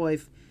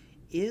 Tarmogoyf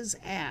is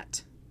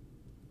at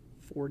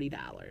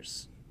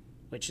 $40,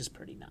 which is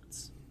pretty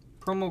nuts.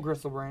 Promo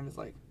Grizzlebrand is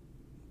like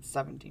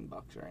 $17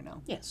 right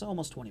now. Yeah, so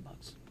almost $20.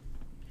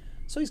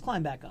 So he's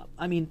climbed back up.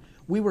 I mean,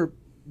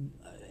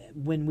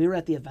 when we were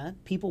at the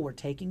event, people were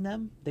taking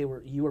them.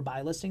 You were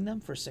buy listing them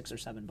for $6 or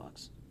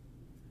 $7.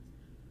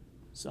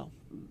 So,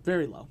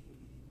 very low.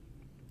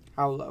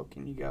 How low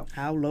can you go?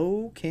 How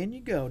low can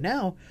you go?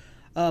 Now,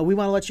 we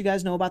want to let you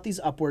guys know about these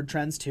upward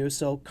trends too.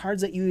 So,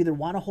 cards that you either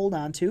want to hold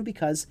on to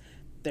because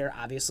they're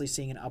obviously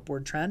seeing an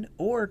upward trend,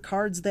 or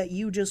cards that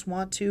you just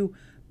want to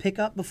pick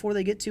up before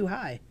they get too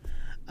high.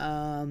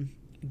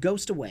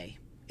 Ghost Away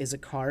is a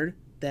card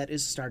that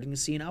is starting to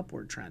see an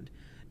upward trend.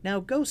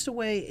 Now, Ghost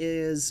Away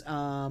is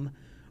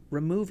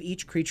remove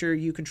each creature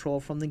you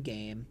control from the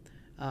game.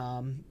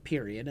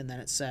 Period, and then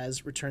it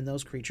says return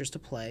those creatures to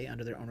play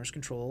under their owner's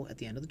control at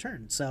the end of the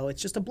turn. So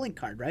it's just a blink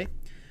card, right?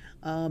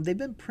 They've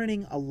been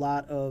printing a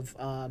lot of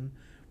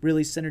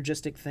really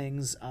synergistic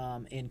things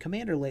in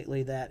Commander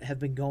lately that have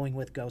been going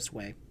with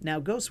Ghostway.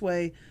 Now,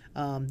 Ghostway,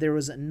 there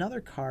was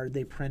another card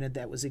they printed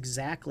that was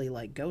exactly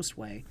like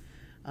Ghostway,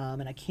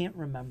 and I can't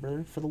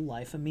remember for the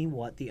life of me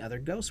what the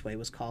other Ghostway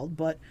was called,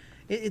 but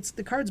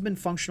the card's been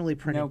functionally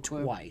printed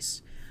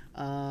twice.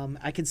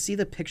 I can see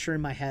the picture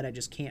in my head. I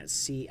just can't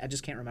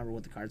remember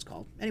what the card's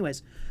called.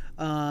 Anyways,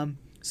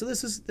 so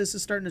this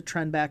is starting to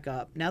trend back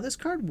up. Now, this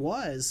card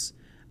was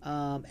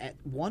at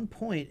one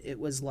point it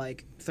was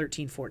like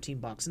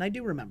 $13-14, and I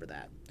do remember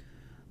that.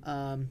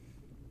 And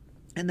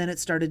then it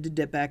started to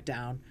dip back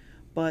down,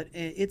 but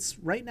it's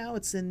right now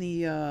it's in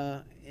the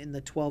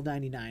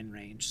 $12.99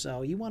 range.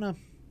 So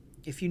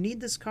if you need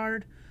this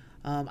card,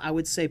 I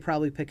would say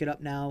probably pick it up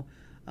now,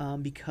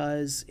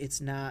 because it's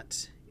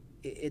not.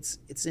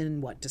 It's in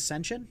what,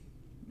 Dissension?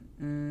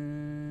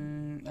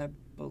 I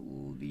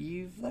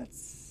believe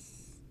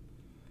that's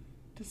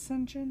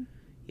Dissension.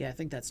 Yeah, I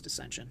think that's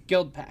Dissension.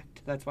 Guild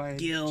Pact. That's why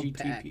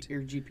Pact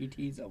or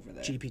GPT's over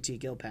there. GPT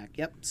Guild Pact.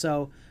 Yep.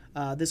 So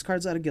this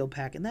card's out of Guild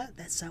Pact, and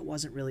that set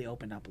wasn't really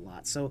opened up a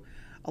lot. So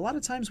a lot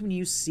of times when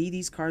you see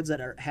these cards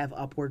that have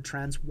upward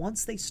trends,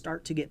 once they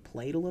start to get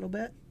played a little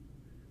bit,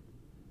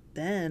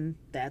 then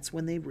that's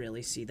when they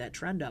really see that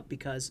trend up,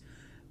 because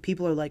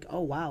people are like,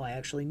 oh, wow, I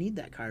actually need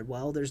that card.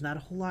 Well, there's not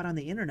a whole lot on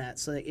the internet,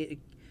 so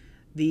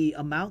the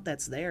amount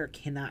that's there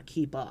cannot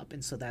keep up,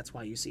 and so that's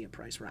why you see a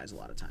price rise a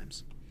lot of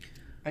times.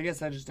 I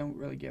guess I just don't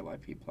really get why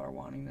people are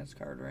wanting this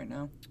card right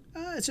now.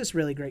 It's just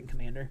really great in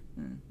Commander.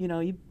 You know,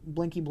 you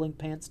blinky blink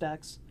pants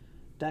decks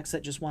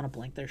that just want to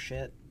blink their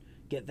shit,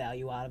 get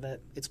value out of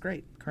it. It's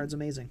great. Card's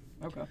amazing.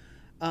 Okay.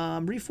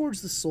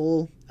 Reforge the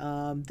Soul.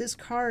 This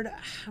card,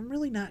 I'm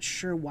really not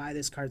sure why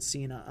this card's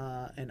seeing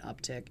an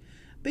uptick.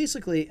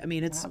 Basically, I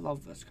mean, I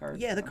love this card.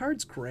 Yeah, the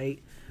card's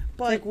great,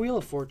 but it's like Wheel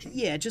of Fortune.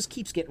 Yeah, it just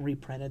keeps getting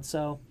reprinted.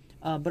 So,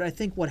 but I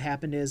think what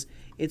happened is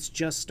it's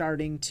just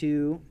starting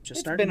to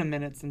It's been a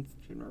minute since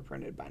it's been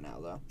reprinted by now,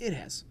 though. It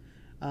has,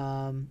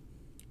 and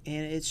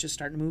it's just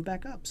starting to move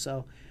back up.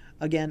 So,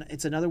 again,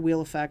 it's another wheel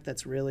effect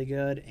that's really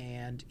good,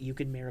 and you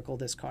can miracle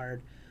this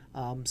card.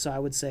 So I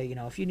would say, you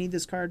know, if you need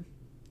this card,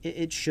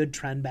 it should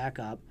trend back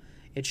up.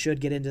 It should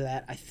get into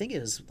that. I think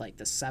it was like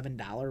the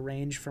 $7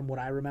 range from what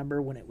I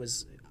remember when it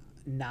was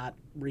not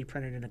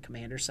reprinted in a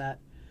Commander set.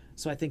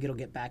 So I think it'll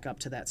get back up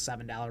to that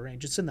 $7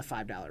 range. It's in the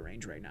 $5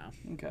 range right now.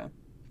 Okay.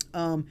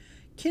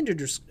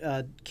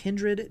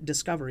 Kindred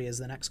Discovery is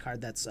the next card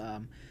that's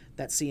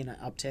seeing an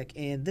uptick,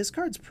 and this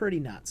card's pretty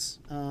nuts.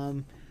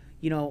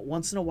 You know,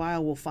 once in a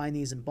while we'll find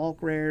these in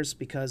bulk rares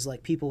because,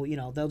 like, people, you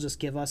know, they'll just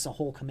give us a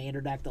whole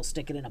Commander deck, they'll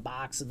stick it in a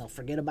box and they'll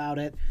forget about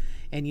it,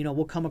 and, you know,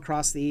 we'll come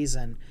across these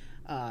and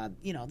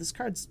you know, this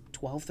card's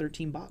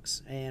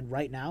 $12-13, and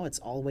right now it's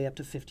all the way up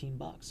to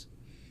 $15.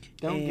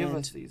 Don't give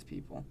us these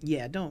people.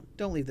 Yeah, don't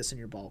leave this in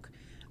your bulk.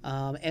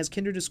 As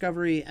Kindred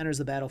Discovery enters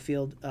the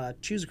battlefield,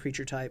 choose a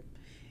creature type,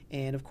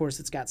 and of course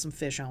it's got some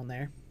fish on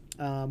there.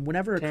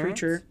 Whenever a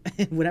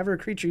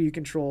creature you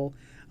control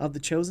of the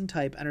chosen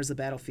type enters the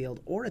battlefield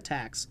or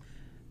attacks,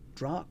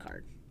 draw a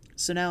card.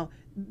 So now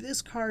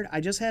this card, I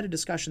just had a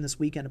discussion this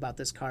weekend about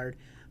this card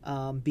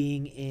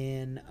being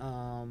in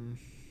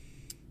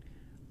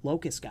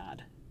Locust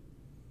God,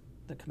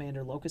 the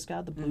Commander Locust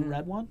God, the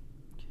blue-red one.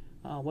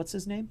 What's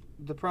his name?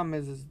 The problem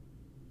is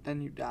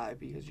then you die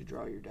because you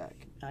draw your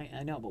deck.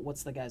 I know, but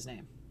what's the guy's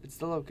name? It's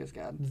the Locust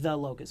God. The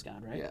Locust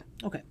God, right? Yeah.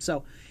 Okay,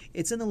 so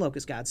it's in the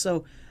Locust God.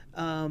 So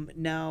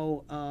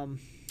now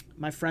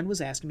my friend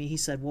was asking me, he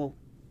said, well,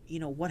 you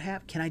know, what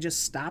happened? Can I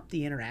just stop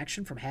the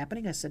interaction from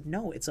happening? I said,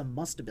 no, it's a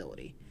must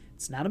ability.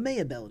 It's not a may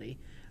ability.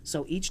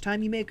 So each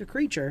time you make a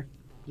creature,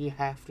 you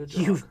have to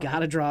draw you've got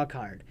to draw a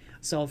card.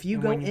 So if you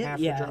go in, to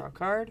draw a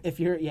card. If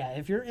you're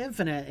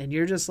infinite and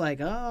you're just like,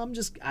 oh,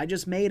 I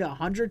just made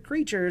 100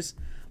 creatures,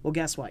 well,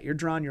 guess what? You're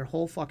drawing your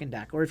whole fucking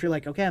deck. Or if you're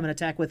like, okay, I'm gonna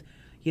attack with,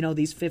 you know,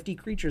 these 50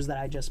 creatures that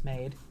I just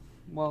made.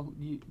 Well,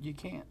 you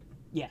can't.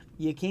 Yeah,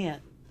 you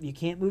can't. You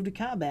can't move to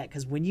combat,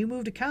 because when you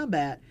move to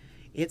combat,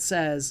 it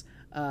says,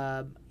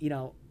 you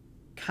know,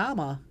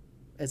 comma,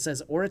 it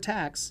says or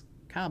attacks,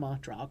 comma,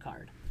 draw a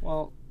card.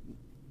 Well,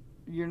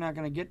 you're not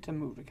gonna get to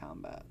move to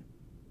combat.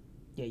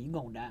 Yeah, you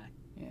gonna die.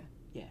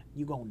 Yeah,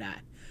 you gonna die.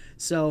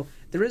 So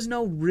there is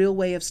no real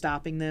way of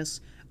stopping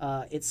this.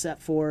 It's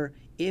set for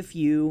if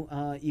you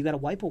got to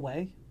wipe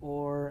away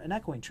or an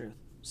Echoing Truth.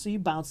 So you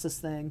bounce this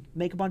thing,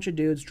 make a bunch of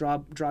dudes,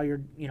 draw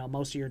your, you know,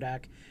 most of your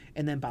deck,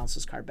 and then bounce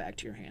this card back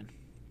to your hand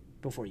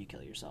before you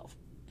kill yourself.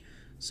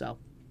 So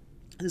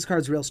this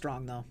card's real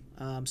strong though.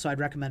 So I'd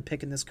recommend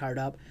picking this card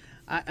up.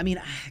 I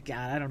mean,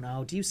 God, I don't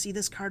know. Do you see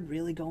this card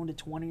really going to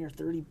 $20 or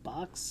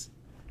 $30?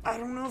 I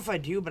don't know if I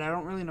do, but I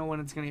don't really know when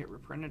it's going to get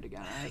reprinted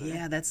again either.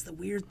 Yeah, that's the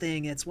weird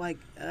thing. It's like,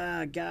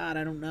 God,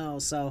 I don't know.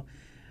 So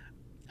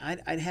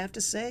I'd have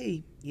to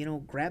say, you know,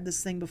 grab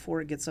this thing before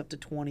it gets up to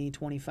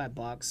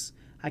 $20-25.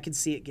 I can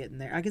see it getting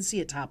there. I can see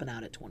it topping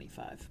out at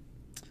 25.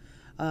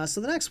 So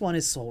the next one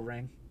is Sol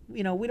Ring.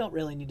 You know, we don't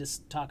really need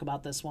to talk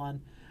about this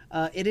one.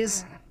 It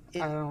is...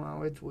 I don't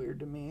know. It's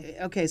weird to me.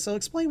 Okay, so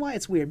explain why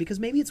it's weird, because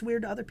maybe it's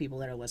weird to other people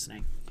that are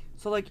listening.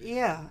 So, like,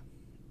 yeah,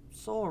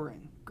 Sol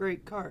Ring,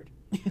 great card.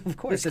 Of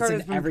course, this card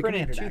it's has in every been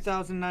printed Commander deck.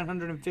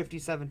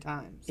 2,957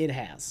 times. It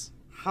has.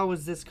 How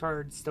is this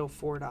card still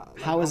 $4?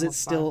 Like, how is it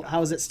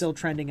still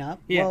trending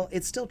up? Yeah. Well,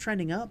 it's still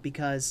trending up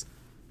because,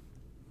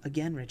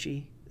 again,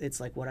 Richie, it's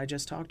like what I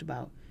just talked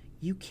about.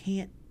 You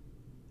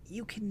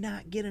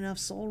cannot get enough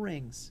Sol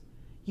Rings.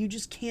 You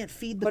just can't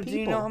feed the people. But do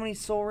you know how many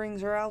Sol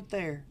Rings are out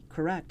there?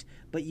 Correct.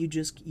 But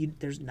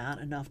there's not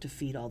enough to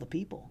feed all the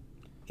people.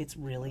 It's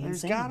really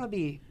insane. There's gotta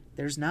be.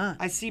 There's not.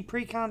 I see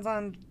precons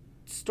on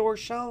store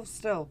shelves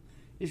still.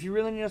 If you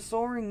really need a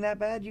Sol Ring that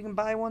bad, you can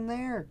buy one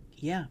there.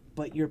 Yeah,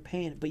 but you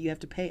have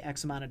to pay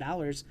X amount of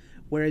dollars,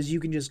 whereas you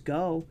can just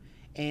go.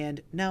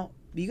 And now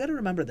you got to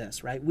remember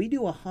this, right? We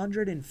do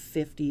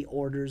 150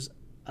 orders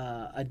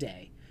a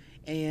day,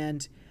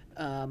 and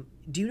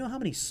do you know how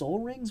many Sol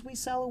Rings we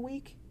sell a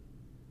week?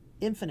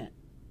 Infinite.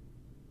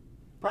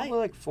 Probably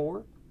like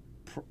 4.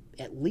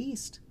 At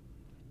least.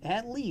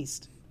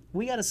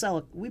 We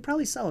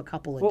probably sell a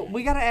couple a day. Well,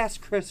 we got to ask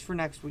Chris for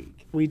next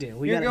week. We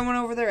do. You're going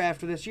over there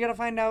after this. You got to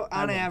find out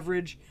on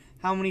average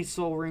how many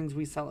Sol Rings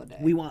we sell a day.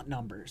 We want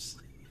numbers.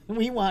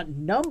 We want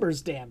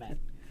numbers, damn it.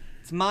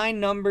 It's my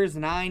numbers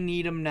and I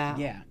need them now.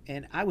 Yeah,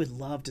 and I would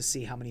love to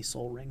see how many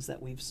Sol Rings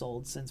that we've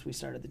sold since we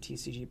started the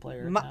TCG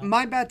Player account.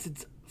 My bet's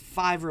it's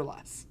 5 or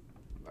less.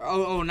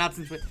 Oh, not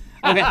since we...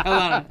 Okay,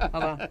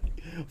 hold on.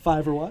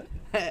 5 or what?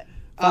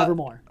 5 or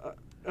more.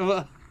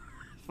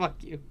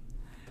 Fuck you.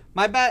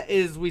 My bet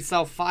is we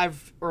sell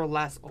 5 or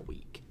less a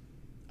week.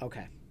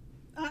 Okay.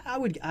 I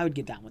would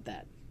get down with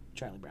that,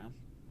 Charlie Brown,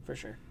 for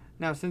sure.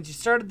 Now, since you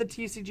started the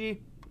TCG,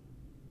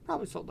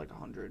 probably sold like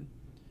 100.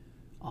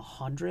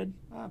 100?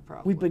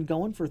 Probably. We've been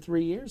going for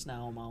 3 years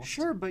now almost.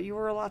 Sure, but you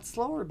were a lot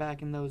slower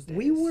back in those days.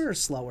 We were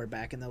slower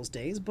back in those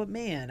days, but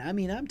man, I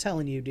mean, I'm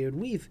telling you, dude,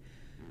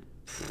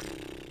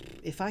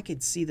 if I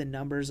could see the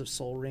numbers of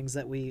Soul Rings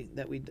that we've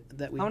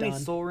How many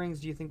Soul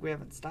Rings do you think we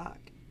have in stock?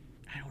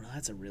 I don't know.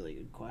 That's a really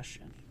good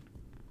question.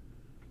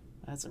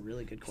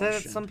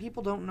 Some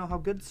people don't know how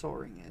good Soul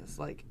Ring is.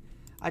 Like,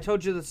 I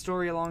told you the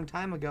story a long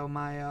time ago.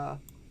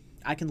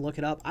 I can look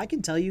it up. I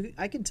can tell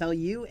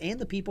you and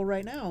the people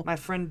right now. My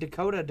friend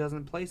Dakota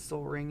doesn't play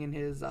Soul Ring in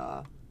his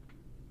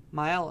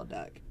Maela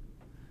deck.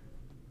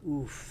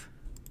 Oof.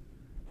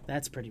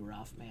 That's pretty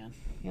rough, man.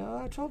 Yeah,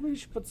 I told him you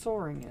should put Soul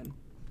Ring in.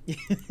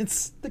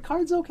 The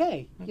card's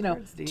okay.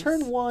 Card's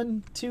turn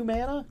 1, 2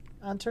 mana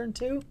on turn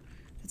 2.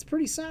 It's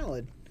pretty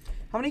solid.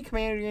 How many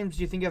Commander games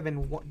do you think have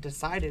been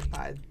decided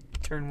by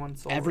turn 1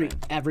 Soul Ring?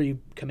 Every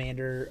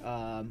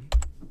Commander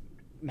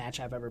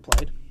match I've ever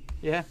played.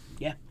 Yeah?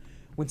 Yeah.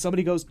 When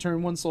somebody goes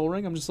turn 1 Soul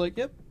Ring, I'm just like,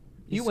 yep,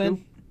 you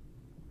win.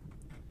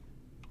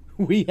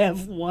 We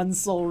have 1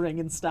 Soul Ring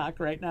in stock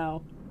right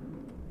now.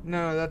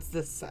 No, that's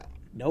this set.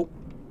 Nope.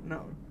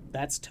 No.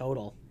 That's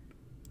total.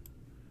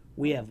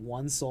 We have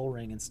 1 Soul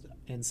Ring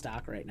in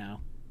stock right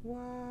now.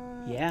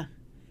 What? Yeah.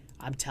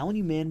 I'm telling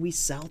you, man, we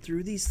sell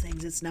through these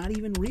things. It's not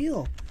even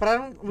real.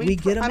 But we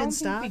get them in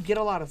stock. We get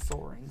a lot of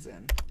Soul Rings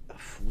in.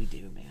 We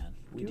do, man.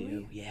 We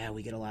do. Yeah,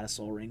 we get a lot of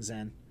Soul Rings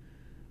in.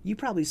 You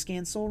probably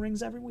scan Soul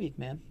Rings every week,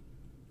 man.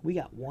 We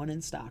got 1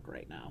 in stock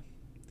right now.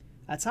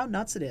 That's how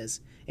nuts it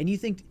is. And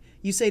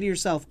you say to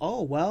yourself,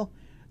 oh, well,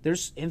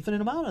 there's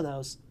infinite amount of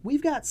those.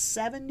 We've got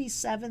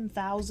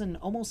 77,000,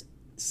 almost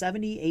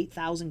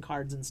 78,000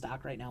 cards in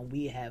stock right now.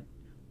 We have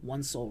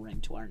 1 Soul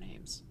Ring to our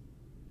names.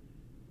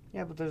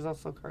 Yeah, but there's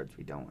also cards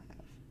we don't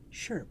have.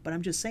 Sure, but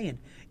I'm just saying,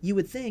 you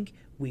would think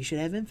we should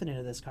have infinite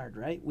of this card,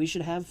 right? We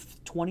should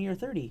have 20 or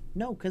 30.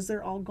 No, because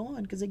they're all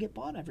gone because they get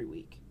bought every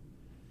week.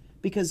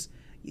 Because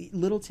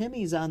little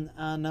Timmy's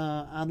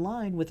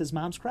online with his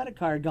mom's credit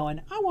card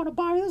going, I want to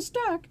buy this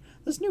deck.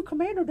 This new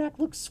Commander deck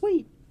looks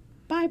sweet.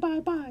 Buy.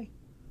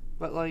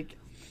 But, like,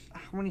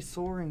 how many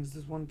Soul Rings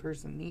does one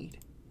person need?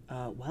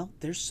 Well,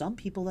 there's some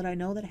people that I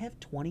know that have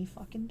 20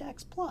 fucking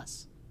decks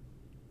plus.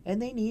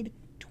 And they need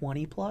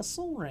 20 plus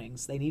Soul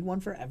Rings. They need one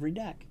for every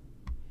deck.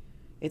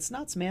 It's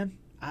nuts, man.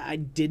 I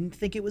didn't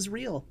think it was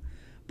real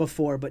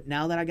before, but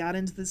now that I got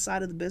into this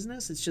side of the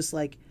business, it's just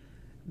like,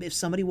 if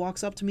somebody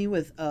walks up to me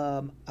with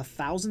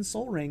 1,000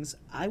 Soul Rings,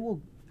 I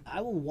will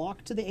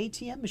walk to the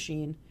ATM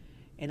machine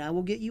and I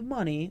will get you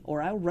money,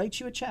 or I will write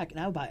you a check and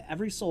I will buy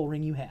every Soul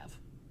Ring you have.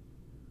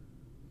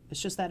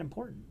 It's just that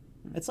important.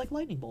 It's like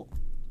Lightning Bolt.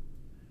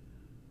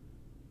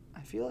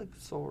 I feel like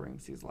Soul Ring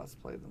sees less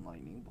play than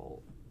Lightning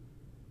Bolt.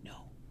 No,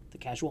 the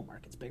casual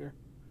market's bigger.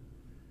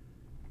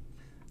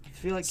 I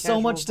feel like so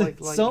much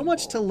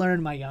Bolt. to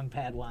learn, my young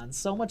Padawan.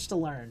 So much to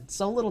learn.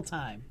 So little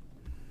time.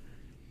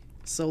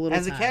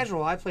 As a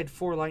casual, I played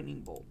 4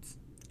 Lightning Bolts.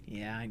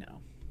 Yeah, I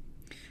know.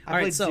 All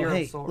right, so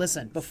hey,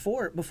 listen.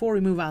 Before we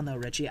move on though,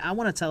 Richie, I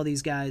want to tell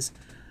these guys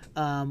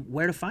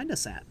where to find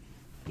us at.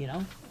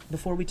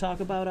 Before we talk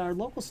about our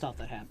local stuff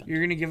that happened.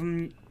 You're gonna give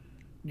them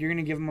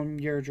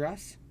your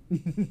address?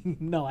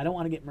 No, I don't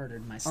want to get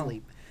murdered in my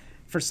sleep.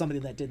 For somebody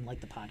that didn't like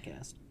the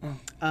podcast.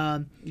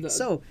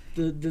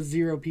 The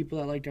 0 people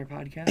that liked our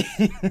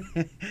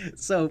podcast.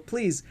 So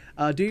please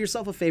do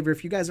yourself a favor.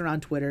 If you guys are on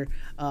Twitter,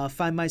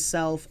 find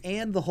myself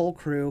and the whole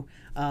crew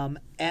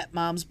at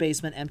Mom's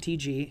Basement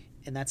MTG,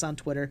 and that's on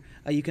Twitter.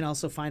 You can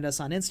also find us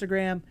on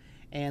Instagram,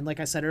 and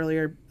like I said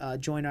earlier,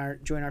 join our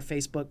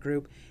Facebook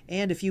group.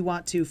 And if you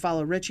want to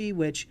follow Richie,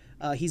 which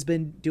he's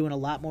been doing a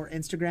lot more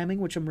Instagramming,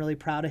 which I'm really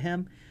proud of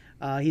him.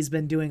 He's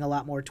been doing a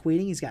lot more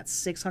tweeting. He's got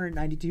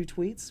 692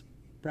 tweets.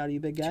 Proud of you,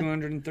 big guy.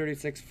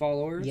 236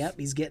 followers. Yep,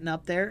 he's getting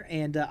up there,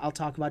 and I'll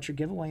talk about your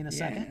giveaway in a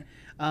second.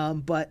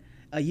 But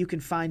you can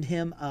find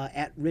him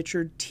at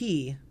Richard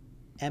T.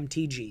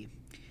 MTG.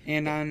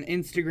 And on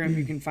Instagram,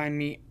 you can find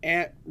me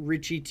at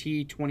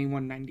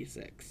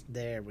RichieT2196.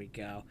 There we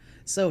go.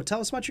 So tell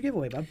us about your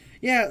giveaway, bub.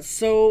 Yeah,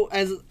 so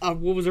as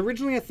what was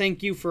originally a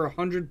thank you for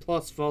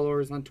 100+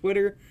 followers on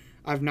Twitter,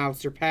 I've now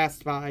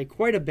surpassed by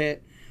quite a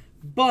bit.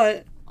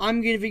 But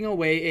I'm giving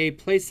away a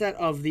playset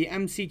of the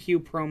MCQ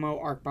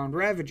promo Arcbound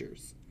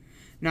Ravagers.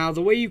 Now,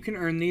 the way you can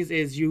earn these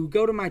is you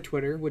go to my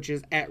Twitter, which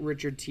is at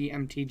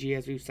RichardTMTG,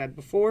 as we've said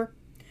before.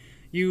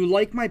 You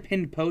like my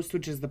pinned post,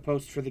 which is the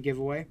post for the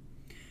giveaway.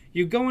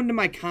 You go into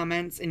my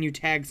comments and you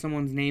tag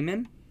someone's name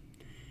in.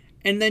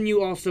 And then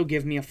you also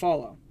give me a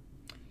follow.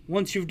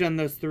 Once you've done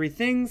those 3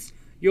 things,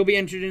 you'll be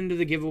entered into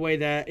the giveaway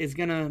that is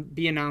going to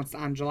be announced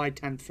on July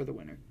 10th for the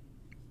winner.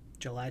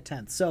 July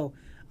 10th. So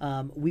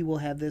we will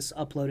have this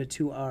uploaded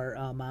to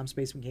our Mom's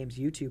Basement Games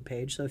YouTube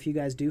page. So if you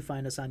guys do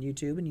find us on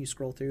YouTube and you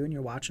scroll through and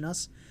you're watching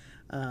us,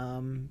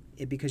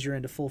 because you're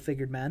into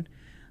full-figured men,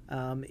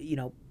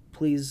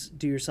 please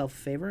do yourself a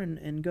favor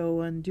and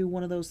go and do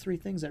one of those 3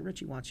 things that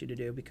Richie wants you to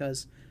do,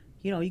 because,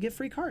 you get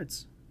free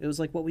cards. It was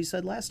like what we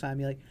said last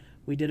time.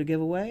 We did a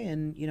giveaway,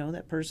 and,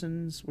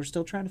 that we're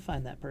still trying to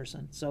find that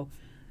person. So,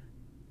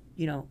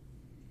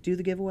 do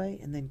the giveaway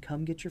and then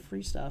come get your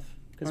free stuff,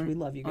 because we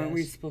love you guys. Aren't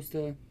we supposed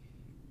to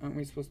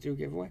do a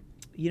giveaway?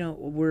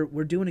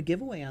 We're doing a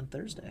giveaway on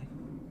Thursday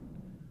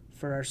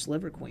for our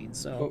Sliver Queen.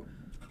 So,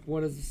 but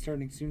what does the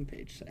starting soon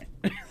page say?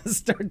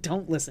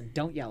 Don't listen.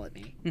 Don't yell at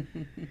me.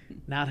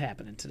 Not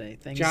happening today.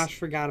 Josh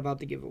forgot about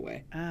the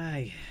giveaway.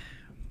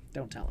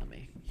 Don't tell him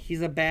me.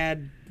 He's a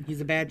bad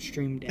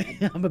stream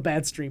dad. I'm a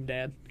bad stream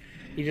dad.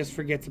 He just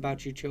forgets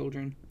about you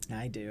children.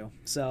 I do.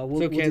 So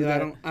it's okay. We'll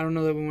do I don't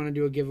know that we want to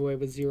do a giveaway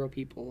with 0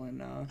 people.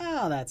 And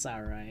oh, that's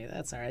all right.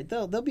 That's all right.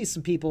 There'll be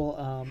some people.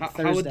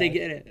 How would they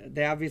get it?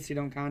 They obviously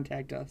don't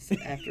contact us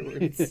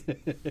afterwards.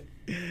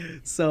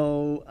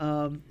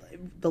 So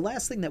the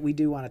last thing that we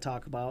do want to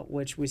talk about,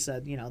 which we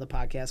said, the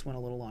podcast went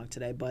a little long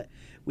today, but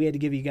we had to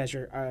give you guys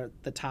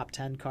the top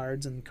 10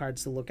 cards and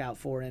cards to look out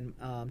for in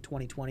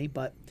 2020.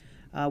 But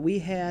we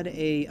had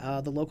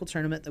the local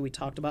tournament that we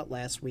talked about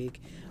last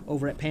week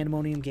over at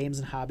Pandemonium Games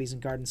and Hobbies in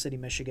Garden City,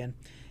 Michigan,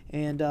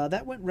 and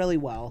that went really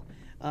well.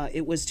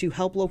 It was to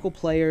help local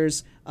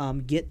players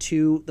get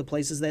to the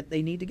places that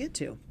they need to get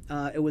to.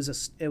 It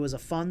was a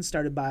fund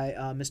started by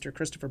Mr.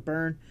 Christopher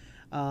Byrne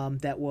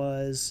that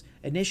was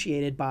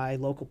initiated by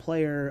local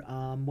player.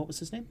 What was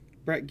his name?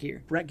 Brett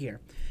Gear.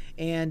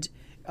 And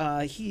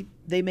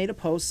they made a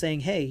post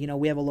saying, hey,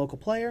 we have a local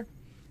player,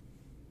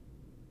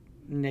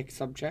 Nick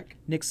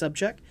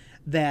Subcheck,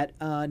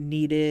 that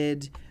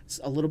needed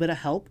a little bit of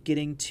help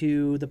getting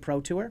to the Pro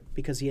Tour,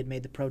 because he had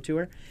made the Pro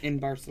Tour in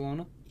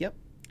Barcelona. Yep.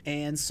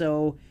 And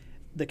so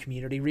the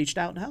community reached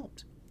out and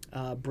helped.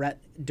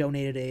 Brett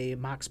donated a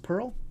Mox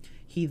Pearl.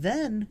 He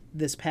then,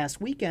 this past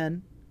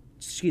weekend,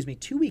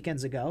 2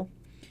 weekends ago,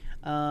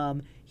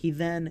 he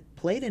then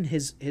played in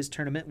his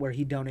tournament where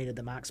he donated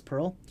the Mox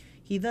Pearl.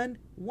 He then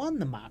won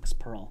the Mox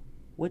Pearl,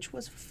 which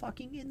was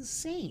fucking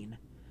insane.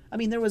 I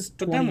mean, there was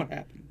 20, but then what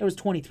happened? There was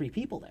 23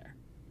 people there.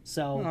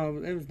 So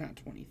no, it was not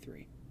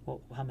 23.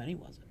 Well, how many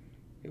was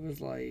it? It was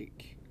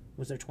like...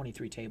 Was there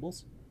 23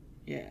 tables?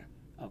 Yeah.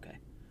 Okay.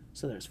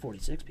 So there's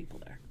 46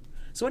 people there.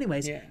 So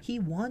anyways, He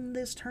won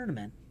this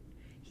tournament.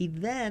 He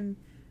then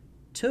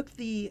took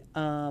the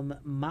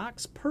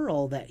Mox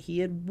Pearl that he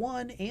had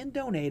won and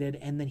donated,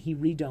 and then he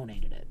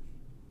redonated it.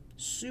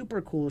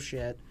 Super cool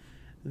shit.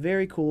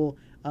 Very cool.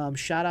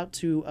 Shout out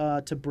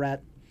to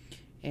Brett.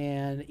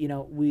 And,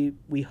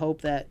 we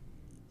hope that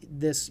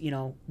this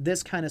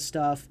kind of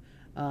stuff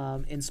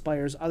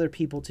inspires other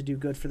people to do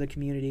good for the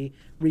community,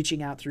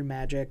 reaching out through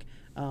Magic,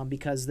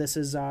 because this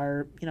is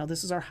our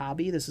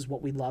hobby. This is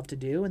what we love to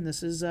do. And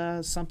this is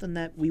something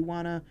that we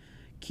want to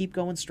keep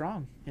going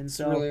strong. And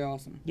so it's really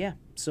awesome. Yeah.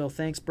 So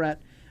thanks,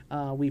 Brett.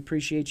 We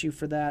appreciate you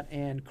for that.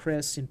 And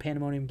Chris in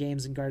Pandemonium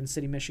Games in Garden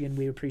City, Michigan,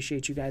 we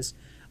appreciate you guys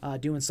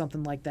doing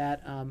something like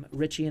that.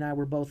 Richie and I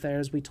were both there,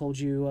 as we told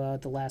you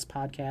at the last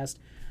podcast.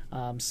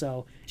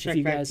 So check if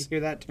you back guys to hear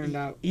that turned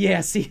out.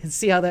 Yeah,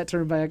 see how that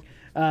turned back.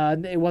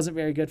 It wasn't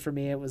very good for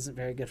me. It wasn't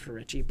very good for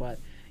Richie, but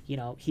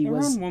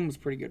round 1 was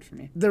pretty good for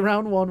me. The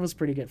round 1 was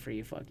pretty good for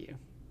you. Fuck you.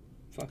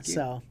 Fuck you.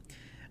 So,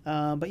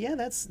 but yeah,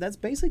 that's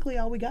basically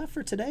all we got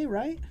for today,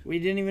 right? We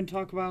didn't even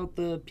talk about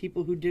the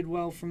people who did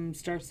well from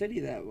Star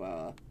City that.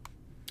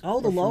 The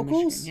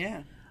locals. Michigan.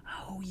 Yeah.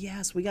 Oh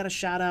yes, we got to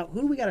shout out.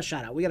 Who do we got to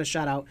shout out? We got to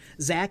shout out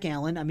Zach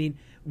Allen. I mean,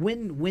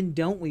 when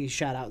don't we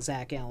shout out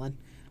Zach Allen?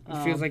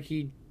 It feels like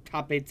he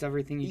top 8s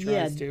everything he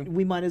tries to.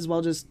 We might as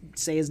well just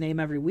say his name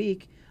every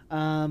week.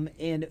 And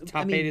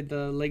top 8'd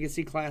the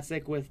Legacy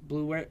Classic with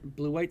Blue White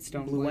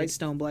Stoneblade. Blue White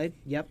Stoneblade.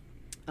 Yep.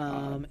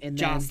 And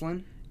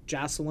then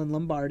Jocelyn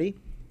Lombardi.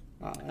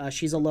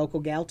 She's a local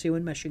gal too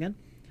in Michigan.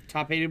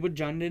 Top 8'd with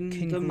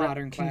Jundin, the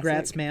Modern Classic.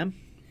 Congrats, ma'am.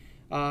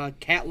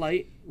 Cat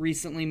Light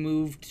recently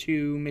moved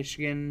to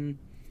Michigan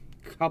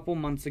a couple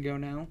months ago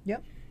now.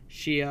 Yep.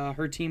 She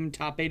her team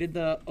top 8'd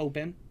the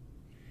Open,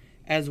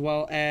 as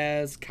well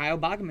as Kyle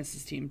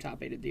Bogamus' team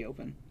top 8'd the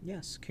Open.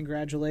 Yes,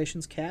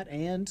 congratulations, Kat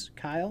and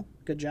Kyle.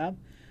 Good job.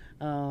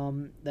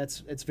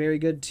 It's very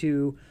good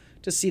to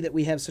see that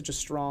we have such a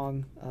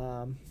strong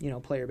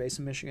player base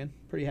in Michigan.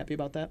 Pretty happy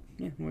about that.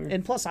 Yeah,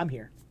 and plus I'm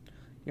here.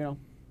 Yeah,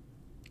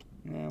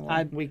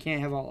 well, we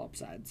can't have all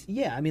upsides.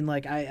 Yeah, I mean,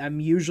 like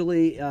I'm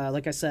usually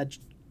like I said,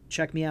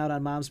 check me out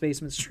on Mom's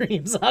Basement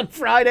streams on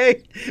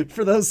Friday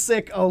for those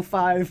sick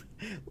 05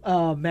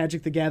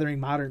 Magic the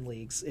Gathering Modern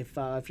Leagues,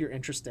 if you're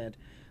interested.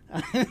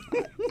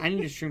 I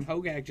need to stream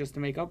Hogak just to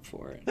make up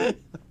for it.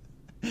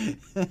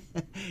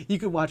 You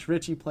could watch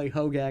Richie play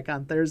Hogak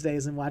on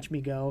Thursdays and watch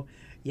me go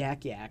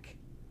Yak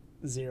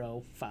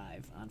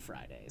 05 on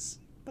Fridays.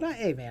 But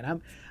hey,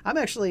 man,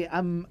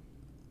 I'm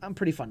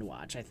pretty fun to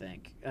watch, I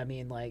think. I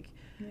mean, like,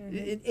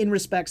 in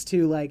respects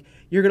to, like,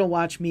 you're going to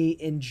watch me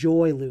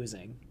enjoy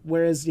losing.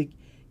 Whereas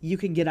you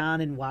can get on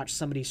and watch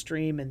somebody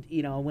stream and,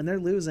 when they're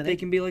losing. They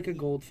can be like a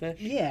goldfish.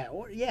 Yeah,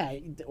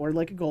 or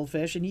like a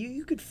goldfish, and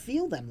you could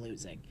feel them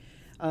losing.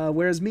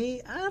 Whereas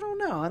me, I don't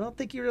know. I don't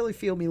think you really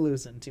feel me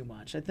losing too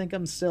much. I think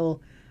I'm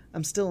still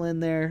in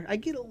there. I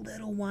get a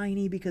little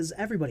whiny because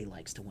everybody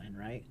likes to win,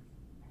 right?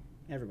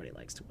 Everybody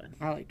likes to win.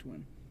 I like to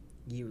win.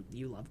 You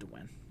love to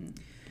win.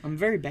 I'm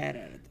very bad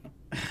at it,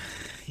 though.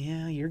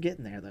 Yeah, you're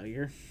getting there, though.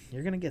 You're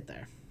going to get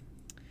there.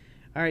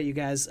 All right, you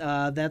guys.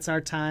 That's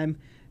our time.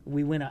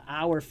 We went 1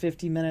 hour,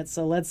 50 minutes,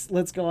 so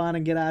let's go on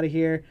and get out of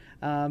here.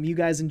 You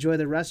guys enjoy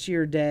the rest of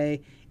your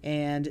day,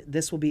 and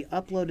this will be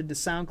uploaded to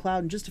SoundCloud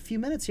in just a few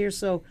minutes here,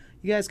 so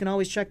you guys can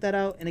always check that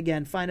out. And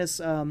again, find us.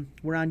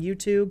 We're on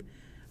YouTube.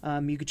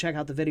 You can check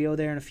out the video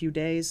there in a few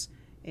days,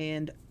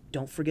 and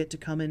don't forget to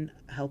come and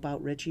help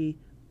out Richie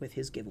with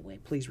his giveaway.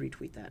 Please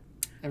retweet that.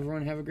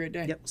 Everyone have a great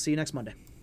day. Yep. See you next Monday.